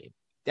perfection.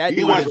 That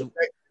he wants.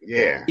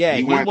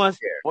 He wants.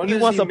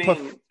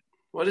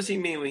 What does he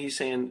mean when he's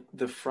saying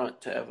the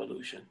front to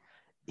evolution?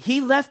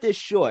 He left it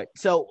short.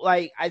 So,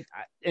 like,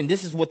 and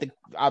this is what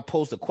I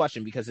posed the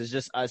question because it's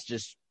just us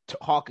just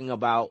talking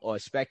about or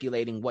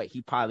speculating what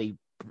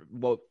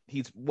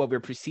we're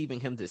perceiving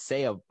him to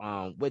say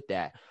with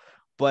that.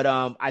 But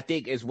I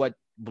think is what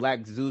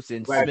Black Zeus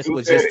and Smith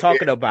was just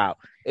talking about.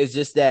 It's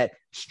just that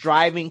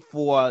striving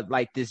for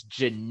like this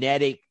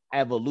genetic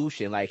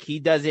evolution. Like he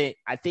doesn't.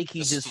 I think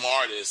he's the just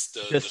smartest,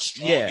 the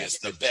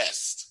strongest, the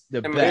best.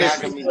 The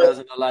best. Monogamy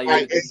doesn't allow you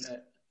to do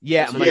that.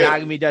 Yeah,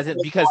 monogamy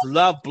doesn't, because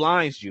love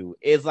blinds you.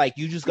 It's like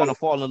you're just gonna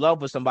fall in love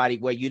with somebody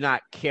where you're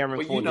not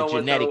caring for the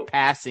genetic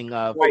passing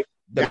of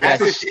the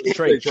best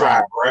traits.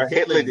 Bro.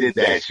 Hitler did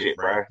that shit,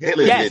 bro.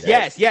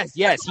 Yes,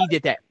 he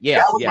did that.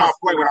 Yes, that was my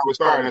point when I was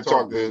starting to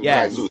talk to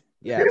Zeus.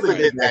 Hitler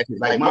did that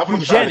shit. Like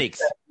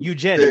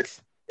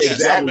eugenics.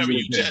 Exactly.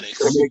 Eugenics.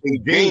 To make the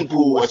gene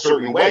pool a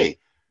certain way.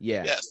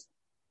 Yeah. Yes.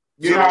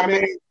 You know what I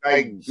mean?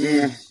 Like,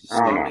 I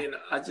don't know.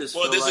 I just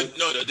hold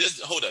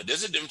on.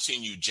 There's a difference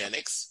between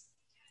eugenics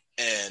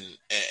and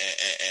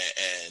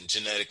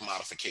genetic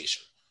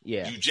modification.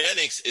 Yeah.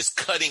 Eugenics is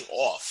cutting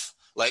off.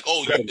 Like,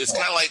 it's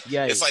kind of like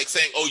it's like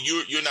saying,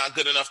 you're not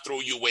good enough,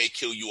 throw you away,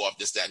 kill you off,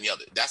 this, that, and the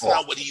other. That's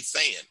not what he's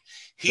saying.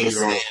 He's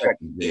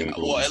saying,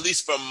 well, at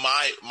least from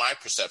my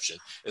perception,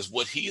 is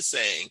what he's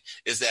saying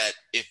is that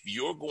if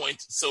you're going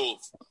to,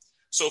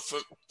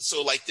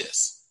 so like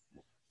this.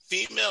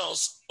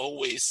 Females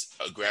always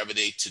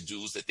gravitate to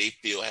dudes that they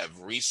feel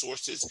have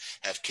resources,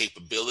 have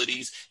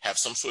capabilities, have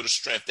some sort of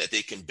strength that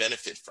they can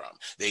benefit from.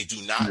 They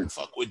do not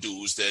fuck with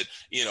dudes that,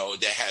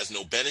 that has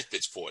no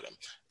benefits for them.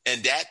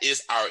 And that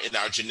is in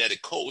our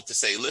genetic code to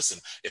say, listen,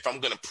 if I'm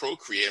going to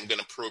procreate, I'm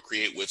going to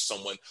procreate with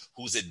someone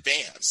who's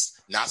advanced,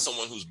 not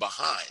someone who's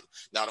behind.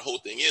 Now, the whole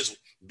thing is,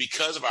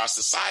 because of our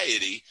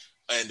society,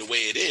 and the way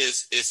it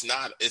is, it's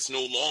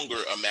no longer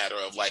a matter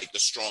of like the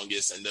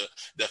strongest and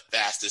the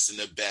fastest and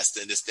the best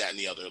and this, that, and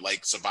the other,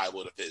 like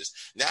survival of the fittest.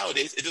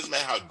 Nowadays, it doesn't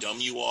matter how dumb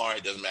you are.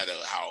 It doesn't matter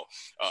how,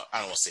 I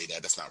don't want to say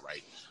that. That's not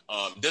right.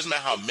 It doesn't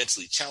matter how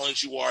mentally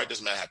challenged you are. It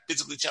doesn't matter how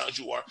physically challenged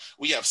you are.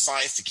 We have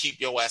science to keep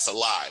your ass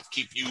alive,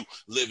 keep you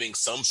living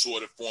some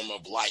sort of form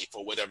of life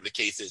or whatever the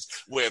case is.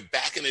 Where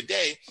back in the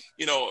day,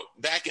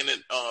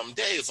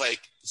 it's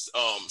like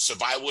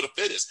survival of the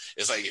fittest.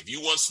 It's like if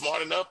you weren't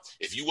smart enough,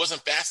 if you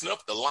wasn't fast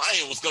enough, the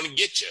lion was going to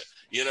get you.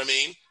 You know what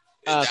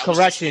I mean?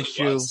 Correction,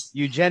 Shu.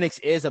 Eugenics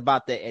is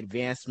about the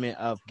advancement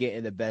of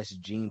getting the best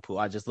gene pool.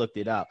 I just looked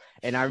it up.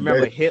 And I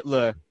remember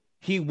Hitler,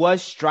 he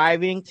was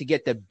striving to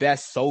get the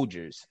best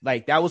soldiers.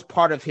 Like that was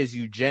part of his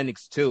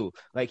eugenics too.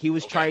 Like he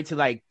was trying to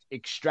like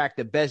extract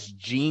the best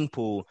gene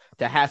pool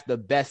to have the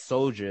best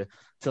soldier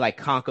to like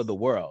conquer the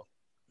world.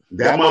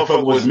 That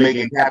motherfucker was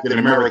making Captain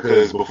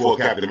Americas before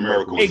Captain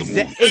America was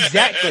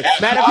exactly.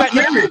 Matter of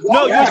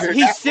fact,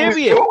 he's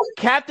serious.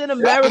 Captain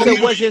America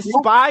was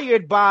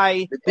inspired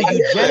by the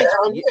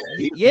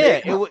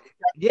eugenics.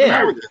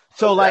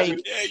 So like,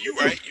 you're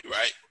right.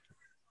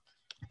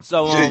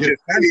 So it's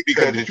just funny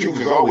because the truth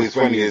is always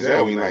funny as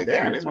hell. We're like,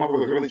 damn, this motherfucker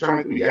was really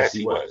trying to do. Yes,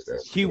 he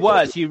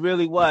was. He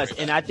really was.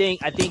 And I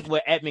think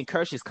what Edmund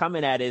Kirsch is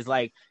coming at is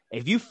like,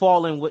 if you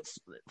fall in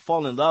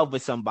love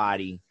with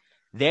somebody,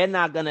 they're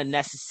not gonna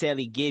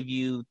necessarily give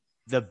you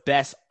the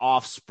best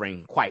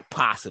offspring, quite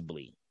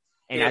possibly.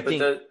 And I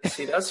think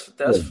that's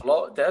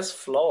flawed. That's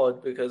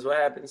flawed because what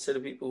happens to the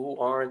people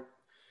who aren't?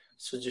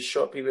 So just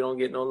short people don't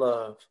get no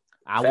love.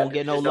 I won't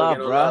get no love,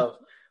 bro.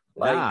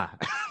 Like,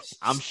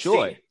 I'm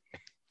short.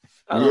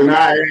 You're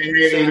not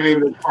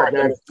even the part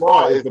that's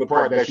flawed is the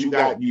part that you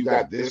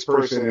got this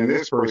person and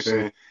this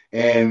person,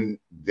 and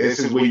this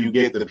is where you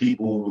get the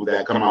people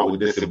that come out with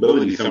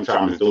disabilities.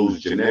 Sometimes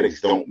those genetics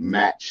don't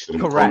match. The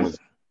correct.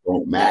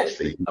 Don't match.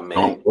 They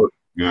don't work.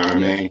 You know what I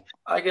mean?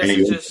 I guess and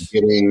it's just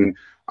getting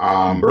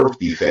birth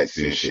defects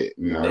and shit.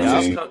 You know what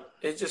I mean?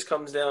 It just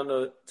comes down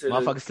to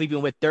motherfuckers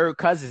sleeping with third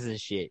cousins and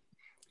shit.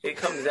 It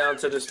comes down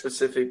to the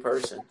specific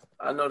person.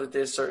 I know that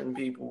there's certain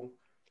people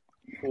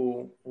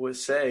who would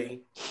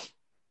say,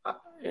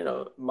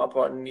 my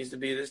partner needs to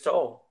be this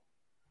tall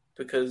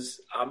because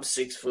I'm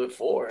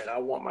 6'4" and I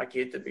want my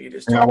kid to be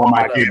this tall. And I want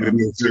my kid to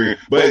be this.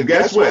 But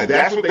guess what?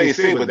 That's what they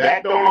say, but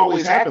that don't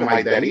always happen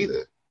like that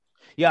either.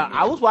 Yeah,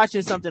 I was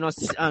watching something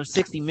on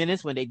 60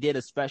 Minutes when they did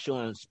a special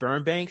on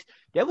sperm banks.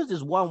 There was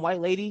this one white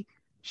lady.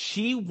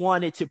 She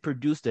wanted to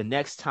produce the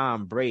next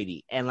Tom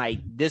Brady. And like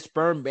this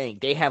sperm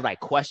bank, they have like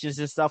questions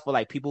and stuff for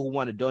like people who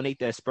want to donate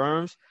their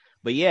sperms.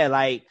 But yeah,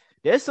 like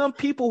there's some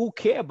people who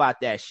care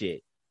about that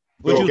shit.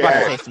 What you about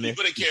to say, Smith?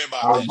 People that care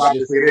about I was about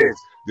to say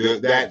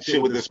this. That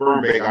shit with the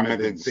sperm bank, I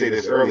meant to say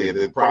this earlier.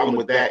 The problem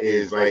with that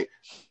is like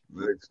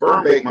the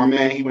sperm bank, my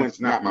man,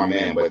 not my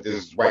man, but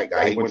this white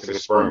guy, he went to the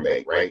sperm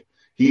bank, right?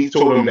 he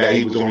told him that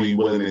he was only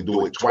willing to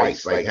do it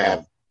twice, like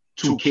have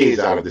 2 kids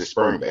out of the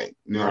sperm bank.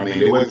 You know what I mean?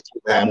 They wasn't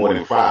supposed to have more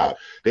than 5.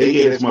 They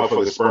gave this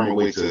motherfucker sperm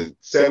away to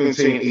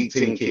 17,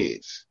 18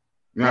 kids.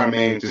 You know what I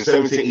mean? To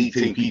 17,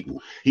 18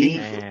 people.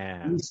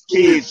 These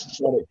kids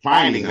started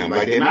finding him.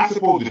 Like, they're not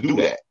supposed to do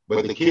that.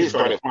 But the kids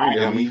started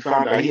finding him. He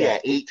found out he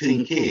had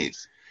 18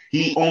 kids.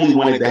 He only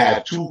wanted to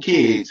have 2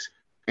 kids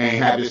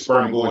and have his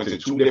sperm go into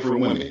 2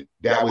 different women.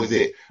 That was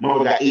it.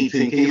 Mother got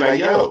 18 kids. Like,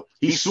 yo,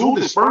 he sued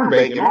the sperm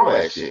bank and all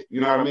that shit.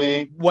 You know what I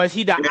mean? Was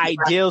he the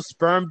ideal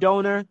sperm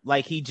donor?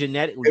 Like, he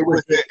genetically?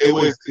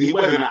 He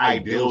wasn't an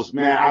ideal.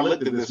 Man, I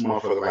looked at this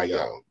motherfucker like,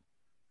 yo,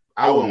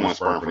 I wouldn't want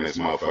sperm from this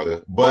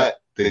motherfucker. But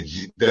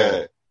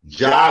the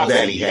job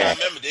that he had.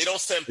 Remember, they don't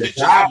send pictures.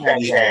 The job that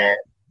he had.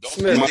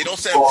 They don't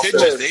send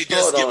pictures. They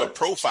just give a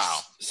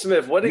profile.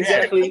 Smith, what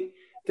exactly?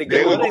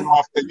 They would go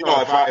off.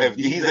 If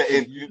he's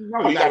you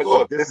gotta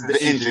go. If this is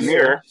the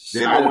engineer,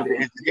 then I want the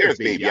engineer's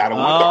baby. I don't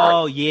want the art.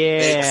 Oh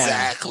yeah,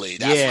 exactly.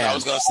 That's what I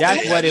was gonna say.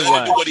 That's what it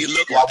was. What he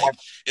looked like.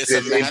 It's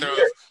a matter of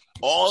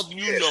all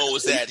you know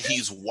is that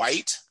he's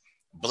white,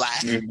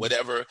 black,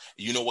 whatever.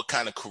 You know what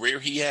kind of career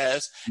he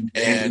has,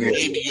 and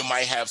maybe you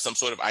might have some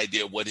sort of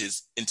idea what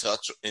his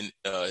intellectual,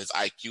 his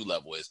IQ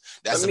level is.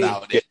 That's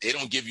about it. They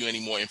don't give you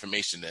any more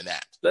information than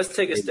that. Let's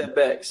take a step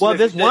back. Well,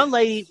 this one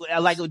lady,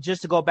 like,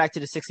 just to go back to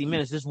the 60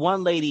 Minutes, this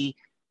one lady,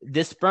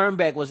 this sperm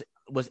bank was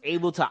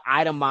able to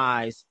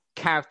itemize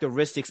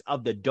characteristics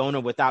of the donor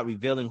without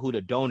revealing who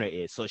the donor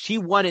is. So she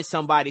wanted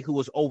somebody who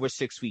was over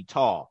 6 feet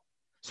tall.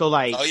 So,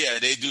 like, oh yeah,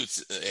 they do,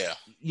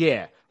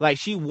 yeah. Like,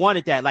 she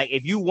wanted that. Like,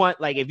 if you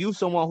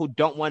someone who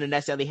don't want to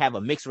necessarily have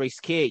a mixed race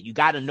kid, you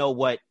got to know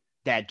what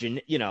that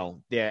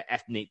their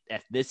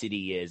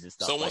ethnicity is and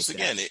stuff. So once like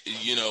again,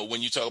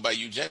 when you talk about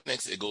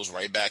eugenics, it goes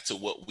right back to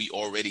what we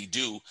already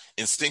do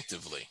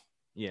instinctively.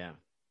 Yeah,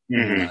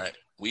 right?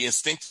 We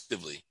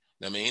instinctively.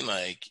 I mean,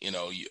 like,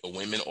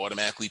 women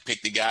automatically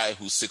pick the guy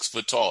who's 6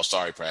 foot tall.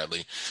 Sorry,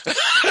 Bradley.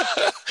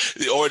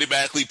 They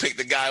automatically pick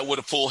the guy with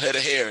a full head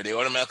of hair. They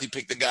automatically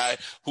pick the guy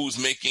who's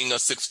making a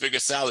 6-figure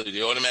salary.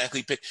 They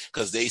automatically pick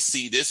because they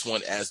see this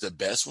one as the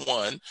best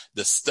one,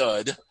 the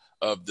stud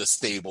of the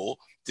stable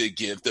to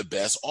give the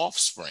best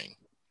offspring.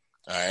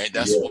 All right.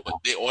 That's what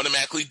they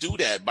automatically do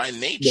that by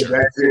nature. Yeah,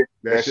 that's it.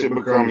 That shit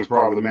becomes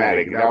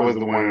problematic. That was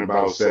the one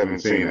about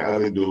 17. The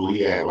other dude,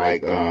 he had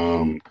like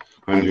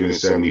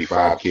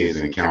 175 kids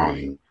and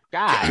counting.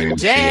 God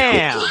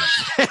damn.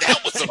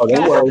 That was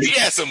he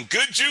had some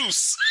good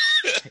juice.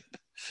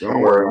 Don't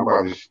worry, I'm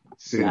about to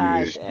send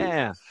you this.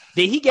 Damn.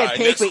 Did he get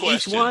paid for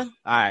each one?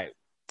 All right.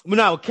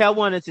 No, Kel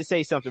wanted to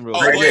say something real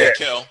quick. Right there,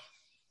 Kel.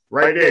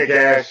 Right there,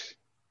 Cash.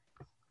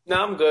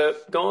 No, I'm good.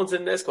 Go on to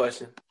the next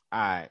question. All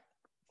right.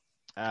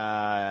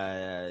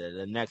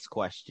 The next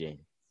question,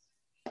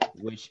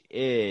 which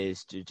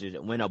is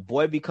when a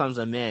boy becomes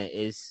a man,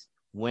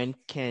 when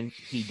can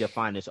he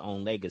define his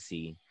own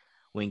legacy?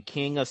 When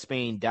King of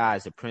Spain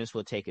dies, the prince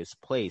will take his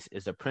place.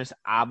 Is the prince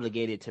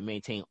obligated to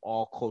maintain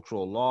all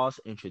cultural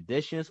laws and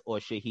traditions, or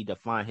should he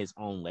define his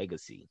own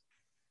legacy?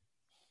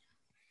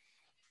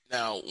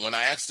 Now, when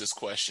I ask this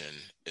question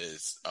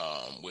is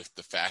with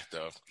the fact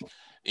of,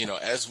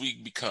 as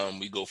we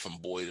go from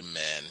boy to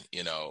man,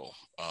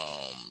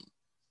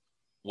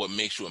 what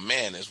makes you a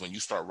man is when you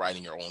start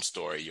writing your own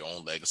story, your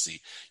own legacy.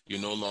 You're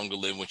no longer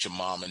living with your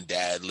mom and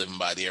dad, living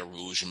by their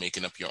rules. You're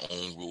making up your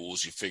own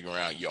rules. You're figuring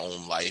out your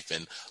own life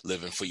and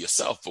living for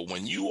yourself. But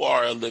when you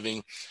are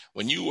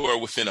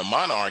within a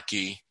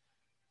monarchy,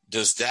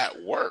 does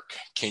that work?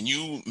 Can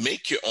you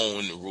make your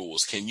own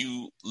rules? Can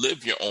you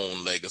live your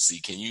own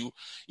legacy? Can you,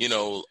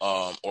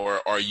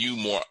 or are you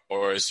more,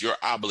 or is your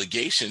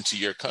obligation to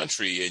your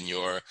country and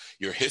your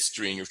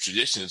history and your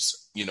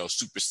traditions,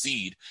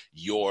 supersede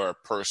your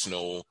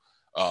personal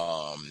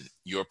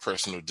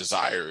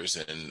desires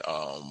and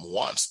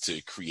wants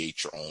to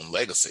create your own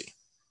legacy?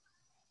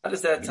 How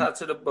does that tie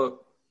to the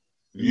book?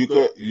 You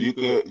could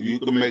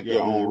make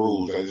your own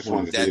rules. I just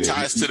wanted to say that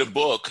ties to the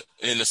book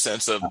in the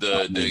sense of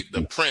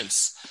the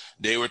prince.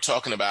 They were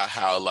talking about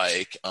how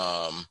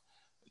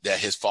that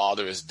his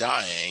father is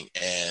dying,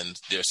 and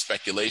there's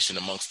speculation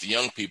amongst the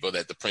young people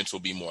that the prince will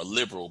be more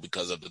liberal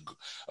because of the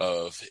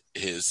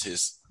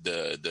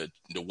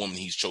woman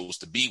he chose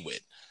to be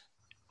with.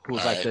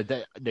 Who's like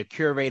the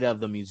curator of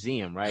the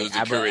museum, right? Who's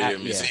the curator of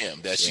the museum.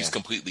 That she's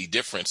completely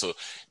different. So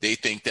they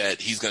think that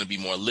he's going to be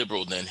more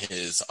liberal than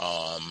his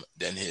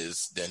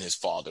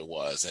father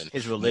was, and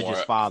his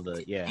religious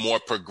father, more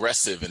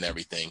progressive and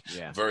everything.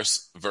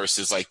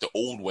 Versus like the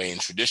old way and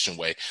tradition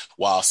way.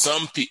 While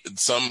some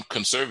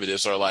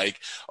conservatives are like,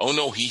 oh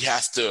no, he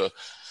has to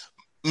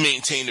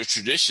maintain the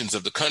traditions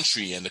of the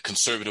country and the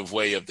conservative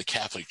way of the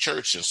Catholic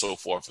Church and so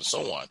forth and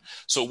so on.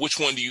 So which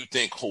one do you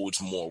think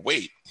holds more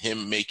weight?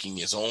 Him making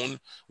his own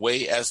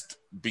way as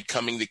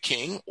becoming the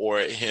king, or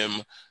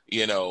him,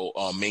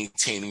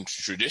 maintaining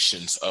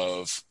traditions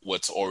of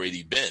what's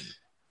already been?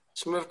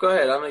 Smith, go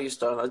ahead. I know you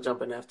start. I'll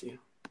jump in after you.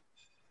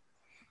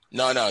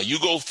 No, you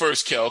go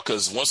first, Kel,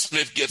 because once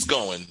Smith gets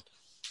going.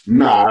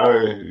 Go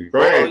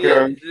ahead,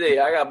 Kel.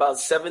 I got about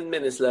 7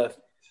 minutes left.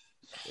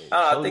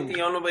 I think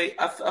the only way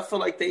I feel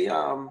like they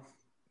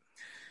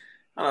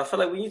I feel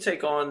like when you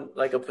take on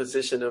like a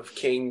position of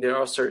king, there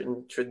are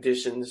certain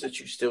traditions that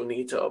you still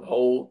need to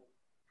uphold.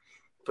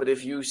 But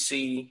if you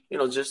see,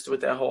 just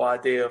with that whole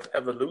idea of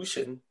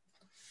evolution,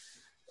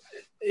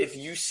 if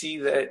you see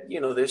that,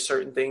 there's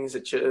certain things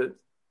that your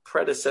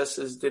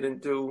predecessors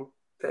didn't do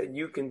that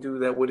you can do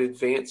that would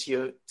advance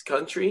your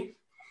country,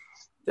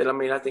 then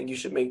I think you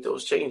should make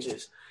those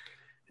changes.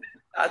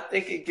 I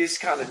think it gets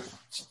kind of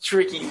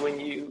tricky when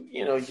you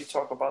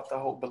talk about the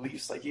whole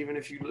beliefs. Like even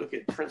if you look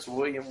at Prince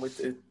William with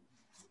the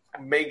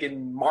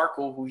Meghan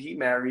Markle, who he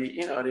married,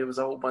 there was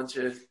a whole bunch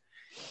of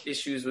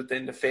issues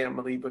within the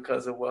family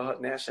because of what her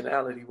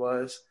nationality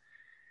was.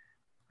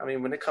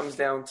 When it comes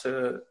down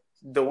to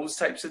those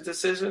types of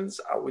decisions,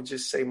 I would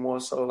just say more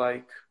so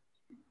like,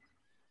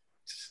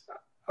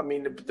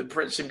 the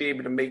prince should be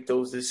able to make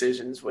those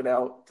decisions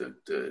without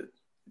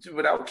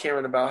without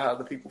caring about how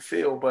the people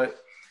feel. But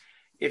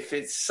if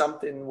it's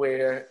something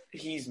where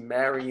he's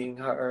marrying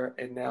her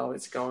and now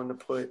it's going to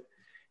put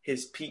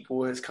his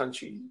people, his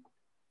country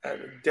at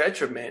a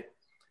detriment,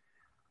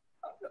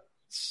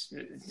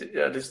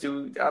 this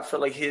dude, I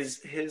feel like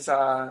his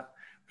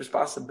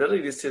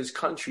responsibility is to his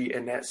country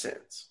in that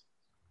sense.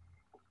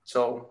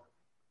 So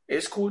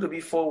it's cool to be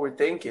forward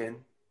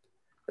thinking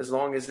as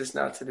long as it's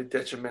not to the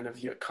detriment of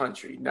your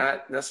country,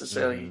 not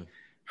necessarily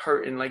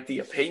hurting like the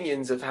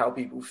opinions of how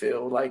people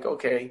feel. Like,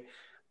 okay,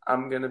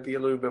 I'm going to be a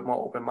little bit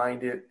more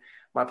open-minded.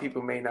 My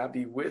people may not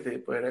be with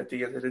it, but at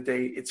the end of the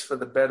day, it's for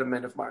the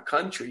betterment of my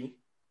country.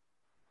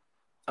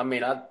 I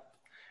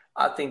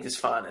think it's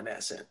fine in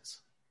that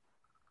sense.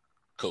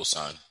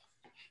 Cosign.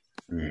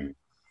 Mm.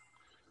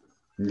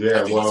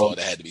 Yeah, I think that's all that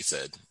had to be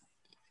said.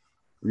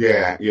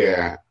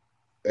 Yeah.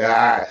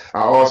 I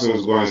also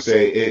was going to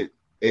say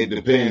it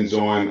depends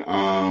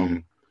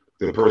on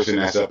the person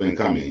that's up and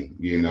coming.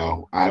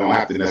 I don't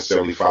have to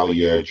necessarily follow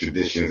your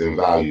traditions and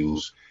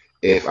values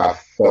if I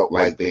felt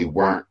like they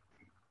weren't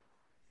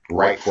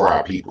right for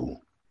our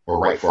people or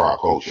right for our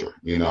culture.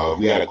 If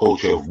we had a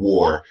culture of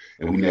war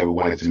and we never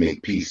wanted to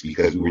make peace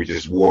because we were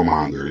just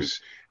warmongers,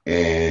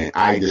 and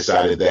I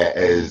decided that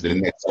as the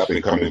next up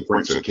and coming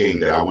prince or king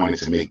that I wanted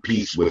to make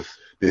peace with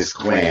this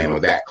clan or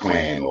that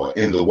clan or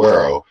in the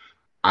world,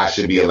 I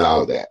should be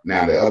allowed that.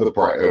 Now, the other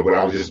part, what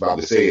I was just about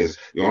to say is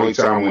the only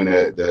time when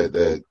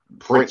the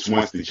prince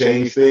wants to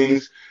change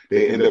things,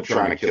 they end up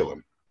trying to kill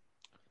him.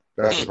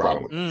 That's the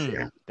problem with this.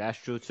 Yeah. That's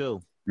true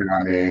too. You know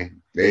what I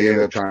mean? They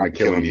end up trying to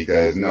kill him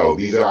because, no,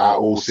 these are our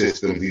old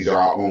systems. These are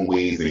our own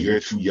ways, and you're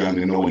too young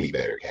to know any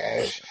better,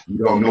 Cash. You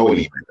don't know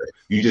any better.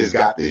 You just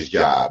got this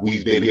job.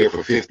 We've been here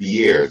for 50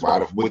 years.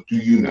 What do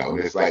you know?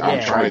 And it's like,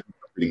 I'm trying to do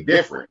something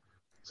different.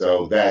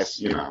 So that's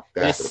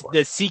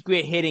the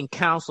secret hidden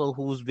counsel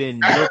who's been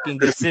milking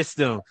the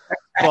system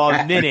for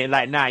a minute.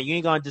 Like, nah, you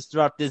ain't gonna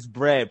disrupt this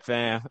bread,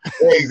 fam.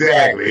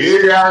 Exactly.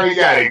 You already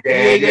got it,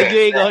 man. You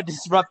ain't gonna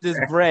disrupt this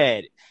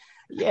bread.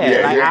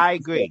 I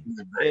agree.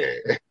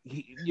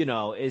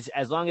 Is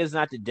as long as it's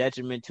not the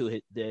detriment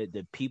to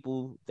the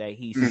people that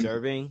he's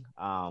serving,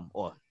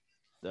 or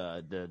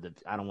the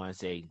I don't want to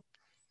say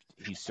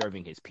he's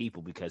serving his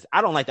people because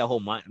I don't like that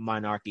whole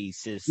monarchy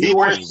system. He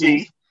or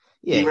she.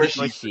 Yeah, he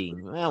or she.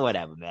 Well,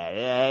 whatever,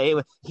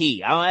 man.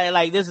 He.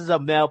 This is a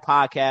male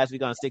podcast. We're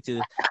gonna stick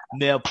to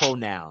male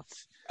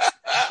pronouns.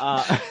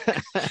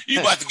 You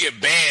about to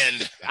get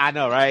banned. I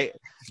know, right?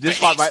 This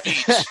part, I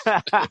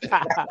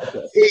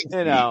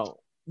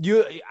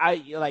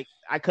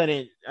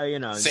couldn't.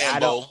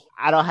 Sambo.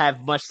 I don't have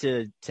much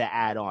to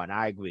add on.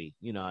 I agree.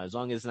 As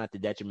long as it's not the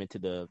detriment to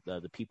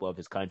the people of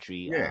his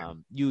country. Yeah.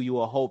 You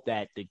will hope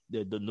that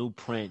the new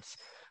prince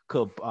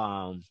could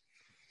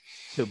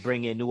to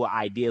bring in newer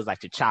ideas like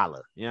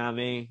T'Challa. You know what I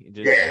mean?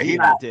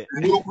 The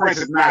new prince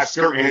is not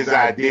skirting his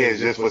ideas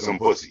just for some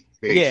pussy.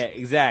 Basically. Yeah,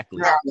 exactly.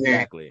 You know what I mean?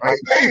 Exactly.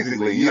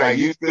 Basically,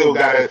 you still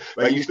gotta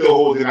you still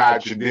holding our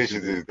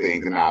traditions and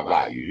things and our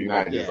values. You're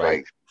not just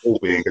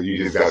open because you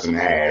just got some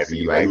ass and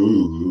you're like,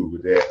 ooh,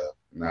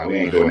 no, we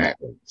ain't doing that.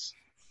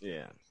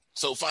 Yeah.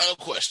 So, final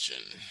question.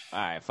 All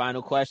right,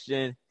 final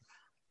question.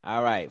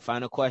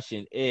 Final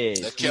question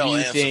is: Let Kel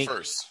answer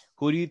first.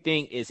 Who do you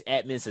think is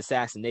Edmund's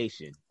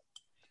assassination?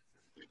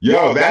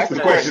 Yo, that's the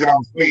question I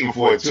was waiting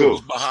for too.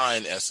 Who's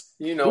behind us?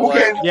 You know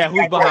what? Yeah,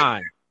 who's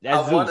behind?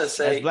 That's I Zeus.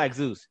 Say, that's Black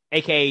Zeus,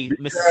 aka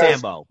Mr.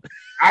 Sambo.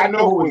 I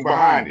know who was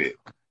behind it,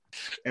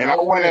 and I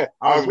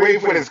was waiting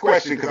for this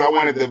question because I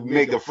wanted to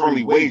make a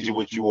friendly wager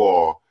with you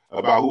all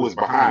about who was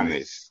behind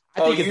this.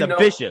 I think it's the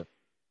bishop.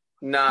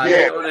 Nah,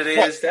 you know what it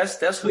is.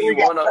 That's who you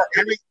want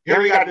to.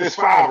 Here we got this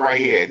 $5 right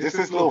here. This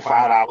is little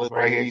 $5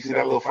 right here. You see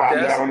that little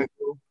 $5 you got on it?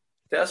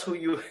 That's who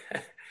you.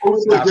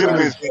 Who's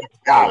legitimate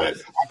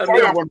 $5?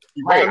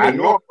 I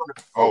know.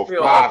 Oh,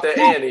 $5. The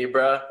Annie,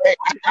 bro. Hey,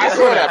 I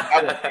saw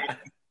that.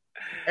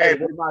 Hey,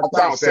 with my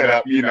account set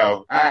up,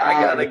 I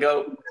gotta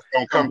go.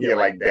 Don't come here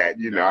like that,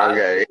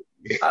 Okay.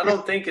 I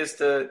don't think it's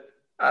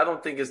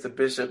the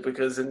bishop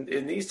because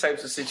in these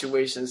types of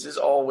situations, it's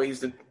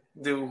always the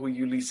dude who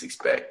you least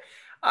expect.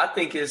 I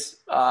think it's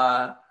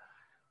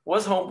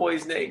What's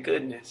homeboy's name?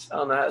 Goodness, I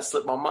don't know how to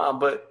slip my mind,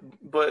 but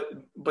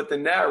the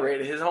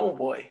narrator, his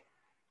homeboy.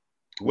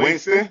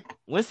 Winston?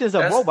 Winston's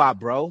a robot,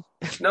 bro.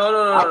 No,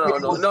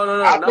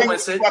 not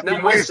Winston.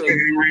 Not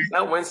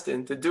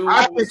Winston. The dude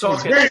who was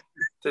talking.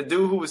 The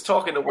dude who was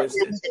talking to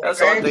Winston. That's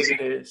what I think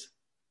it is.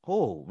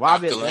 Who?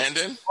 Robert Dr.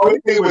 Landon?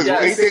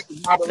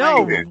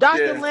 No,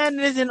 Dr.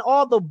 Landon is in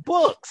all the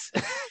books.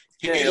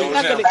 He's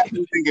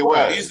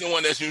the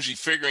one that's usually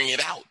figuring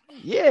it out.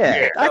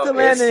 Yeah. Dr.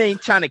 Landon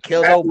ain't trying to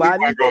kill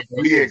nobody.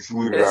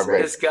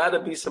 It's got to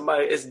be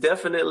somebody. It's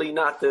definitely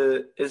not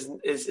the. It's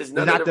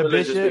none of the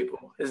religious bishop?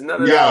 People. It's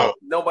none of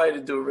nobody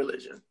to do with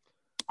religion.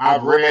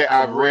 I've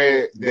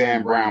read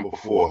Dan Brown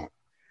before.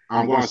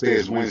 I'm going to say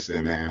it's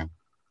Winston, man,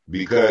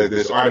 because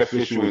this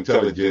artificial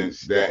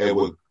intelligence that it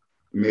was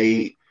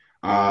made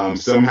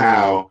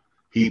somehow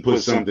he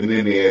put something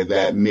in there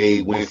that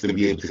made Winston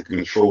be able to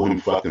control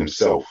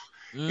himself.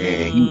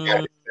 And he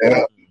got it set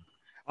up.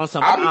 On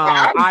some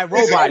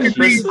iRobot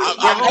shit.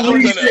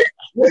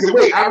 Listen,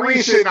 wait, I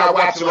read shit and I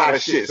watch a lot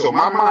of shit, so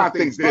my mind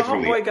thinks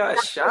differently. Oh my God,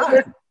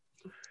 shot.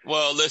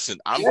 Well, listen,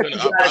 he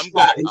got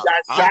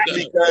shot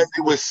because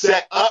it was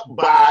set up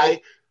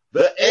by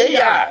the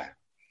AI.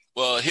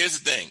 Well, here's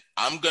the thing.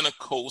 I'm gonna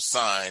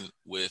co-sign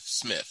with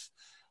Smith.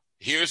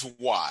 Here's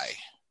why.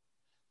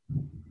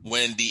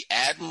 When the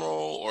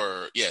admiral,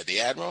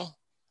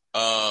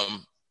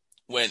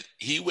 when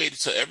he waited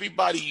till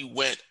everybody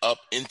went up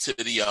into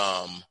the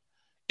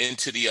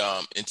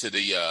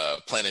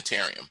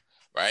planetarium,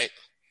 right?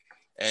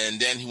 And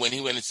then when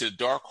he went into the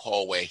dark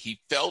hallway,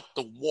 he felt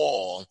the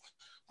wall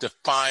to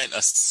find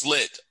a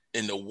slit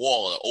in the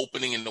wall, an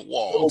opening in the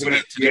wall to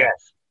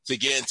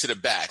get into the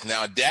back.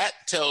 Now that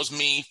tells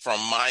me from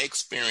my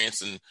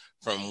experience and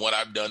from what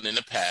I've done in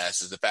the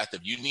past is the fact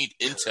that you need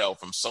intel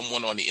from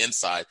someone on the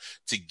inside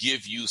to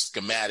give you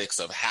schematics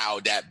of how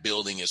that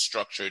building is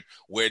structured,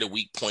 where the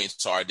weak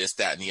points are, this,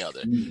 that, and the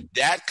other.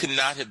 That could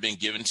not have been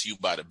given to you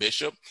by the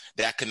bishop.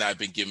 That could not have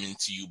been given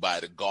to you by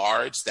the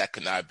guards. That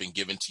could not have been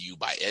given to you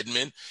by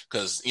Edmund,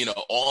 because,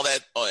 all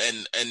that.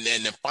 And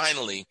then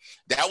finally,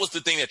 that was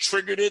the thing that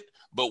triggered it.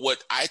 But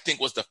what I think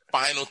was the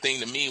final thing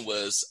to me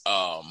was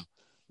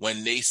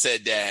when they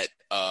said that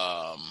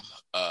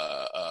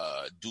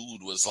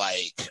dude was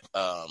like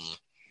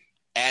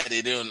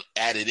added in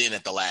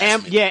at the last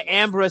minute.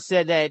 Yeah, Ambra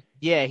said that.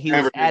 Yeah, he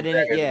was adding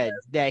it. Yeah,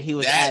 that he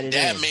was added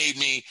in.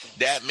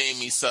 That made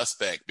me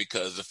suspect,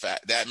 because the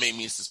fact that made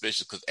me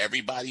suspicious, because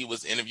everybody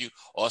was interviewed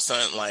or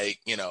something, like,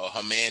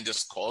 her man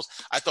just calls.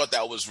 I thought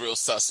that was real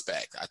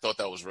suspect. Yeah,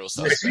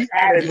 she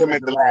added him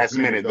at the last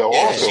minute though. Yeah,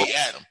 also, she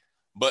added him,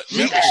 but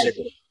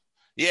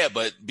yeah,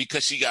 but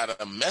because she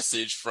got a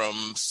message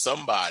from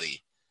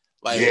somebody,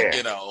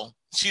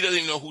 she doesn't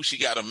even know who she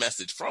got a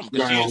message from,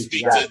 because she didn't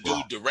speak to the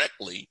dude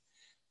directly.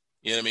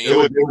 You know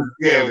what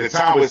I mean? The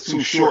time was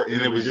too short,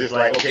 and it was just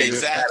like, okay,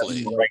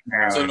 exactly. Right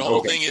now. So the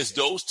whole thing is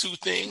those two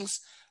things,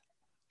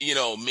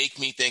 make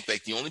me think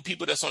like the only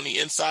people that's on the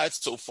inside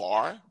so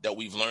far that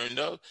we've learned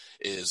of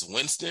is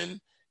Winston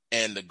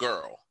and the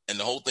girl. And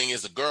the whole thing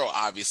is the girl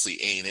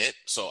obviously ain't it,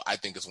 so I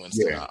think it's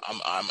Winston. Yeah.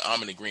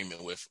 I'm in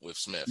agreement with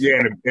Smith. Yeah,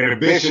 and the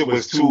bishop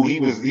was too.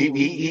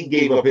 He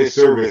gave up his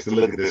service to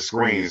look at the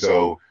screen,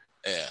 so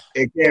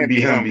it can't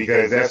be him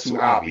because that's too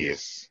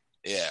obvious.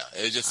 Yeah,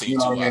 it just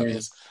seems too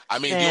obvious. I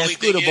mean, the only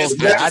thing is,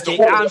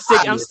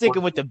 I'm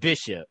sticking with the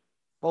bishop.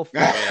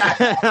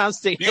 I'm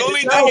sticking. The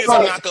only thing is,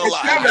 I'm not gonna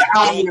lie. That's the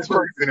obvious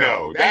person,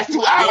 though. That's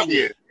too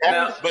obvious.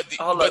 But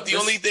the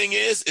only thing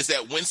is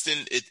that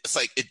Winston. It's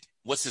like it.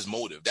 What's his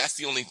motive? That's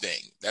the only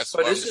thing. That's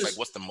why I'm just like,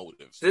 what's the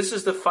motive? This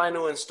is the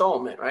final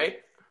installment, right?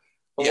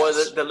 Or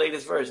was it the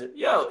latest version?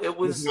 Yo, it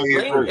was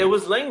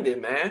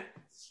Langdon, man.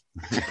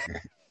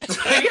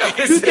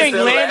 You think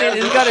Landon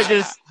is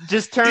gonna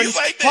just turn?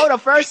 Hold up.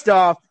 First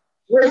off,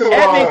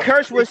 Edmund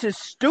Kirsch was his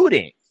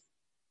student.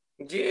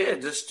 Yeah,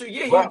 he's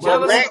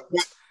jealous.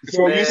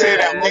 So you say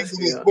that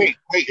Landon is wait,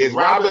 is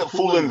Robert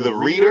fooling the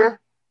reader?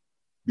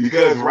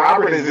 Because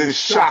Robert is in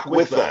shock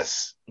with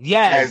us.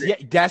 Yes,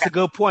 that's a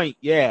good point.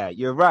 Yeah,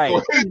 you're right.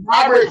 So is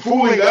Robert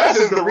fooling us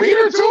as the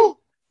reader too?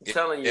 I'm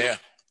telling you. Yeah.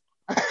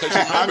 Because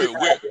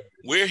remember,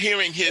 we're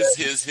hearing his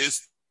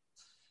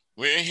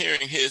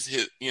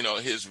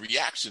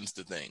reactions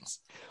to things.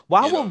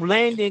 Why would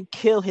Landon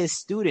kill his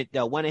student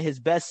though? One of his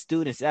best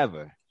students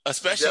ever.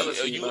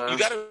 Especially, you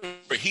got to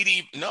remember,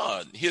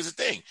 here's the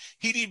thing.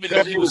 He didn't even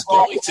know he was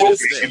going to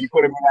this thing. And you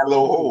put him in that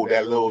little hole,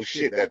 that little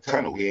shit, that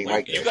tunnel. He ain't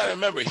like that. You got to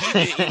remember, he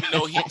didn't even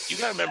know. You got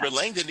to remember,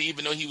 Langdon didn't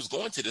even know he was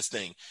going to this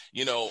thing.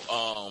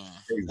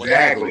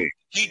 Exactly.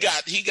 He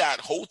got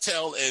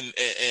hotel and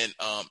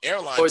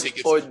airline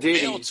tickets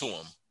mailed to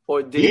him.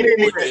 He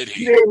didn't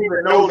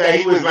even know that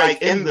he was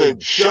like in the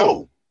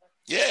show.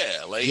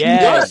 Yeah, like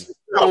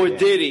or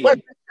did he?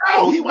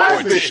 No, he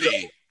was the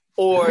show.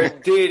 Or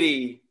did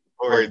he?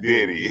 Or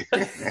did he?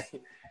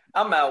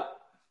 I'm out.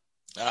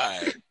 All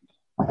right.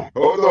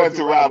 Hold on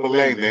to Robert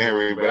Langdon,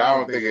 Henry, but I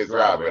don't think it's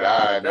Robert.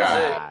 That's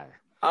it.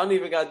 I don't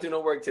even got to do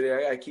no work today.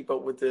 I got to keep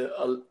up with the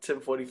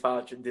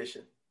 10:45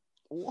 tradition.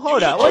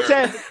 Hold on. What's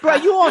that? Bro,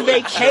 you on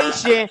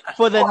vacation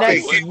for the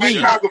next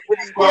week.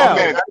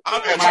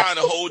 I'm trying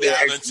to hold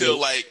down until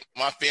like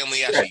my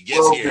family actually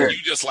gets here. You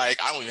just like,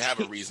 I don't even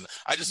have a reason.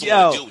 I just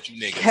want to deal with you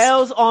niggas.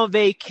 Kel's on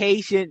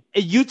vacation.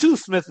 You too,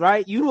 Smith,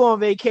 right? You on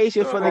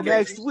vacation for the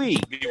next week.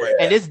 Right,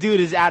 and this dude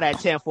is out at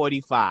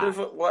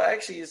 10:45. Well,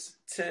 actually, it's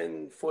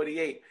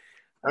 10:48.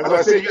 As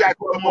I said, you got to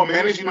put more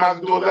minutes. You might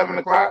as well do 11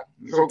 o'clock.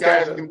 So,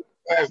 guys,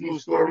 last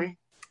news story.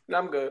 No,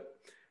 I'm good.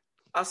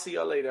 I'll see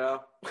y'all later.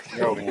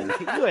 Yo, man.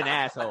 You an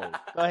asshole.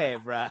 Go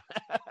ahead, bro.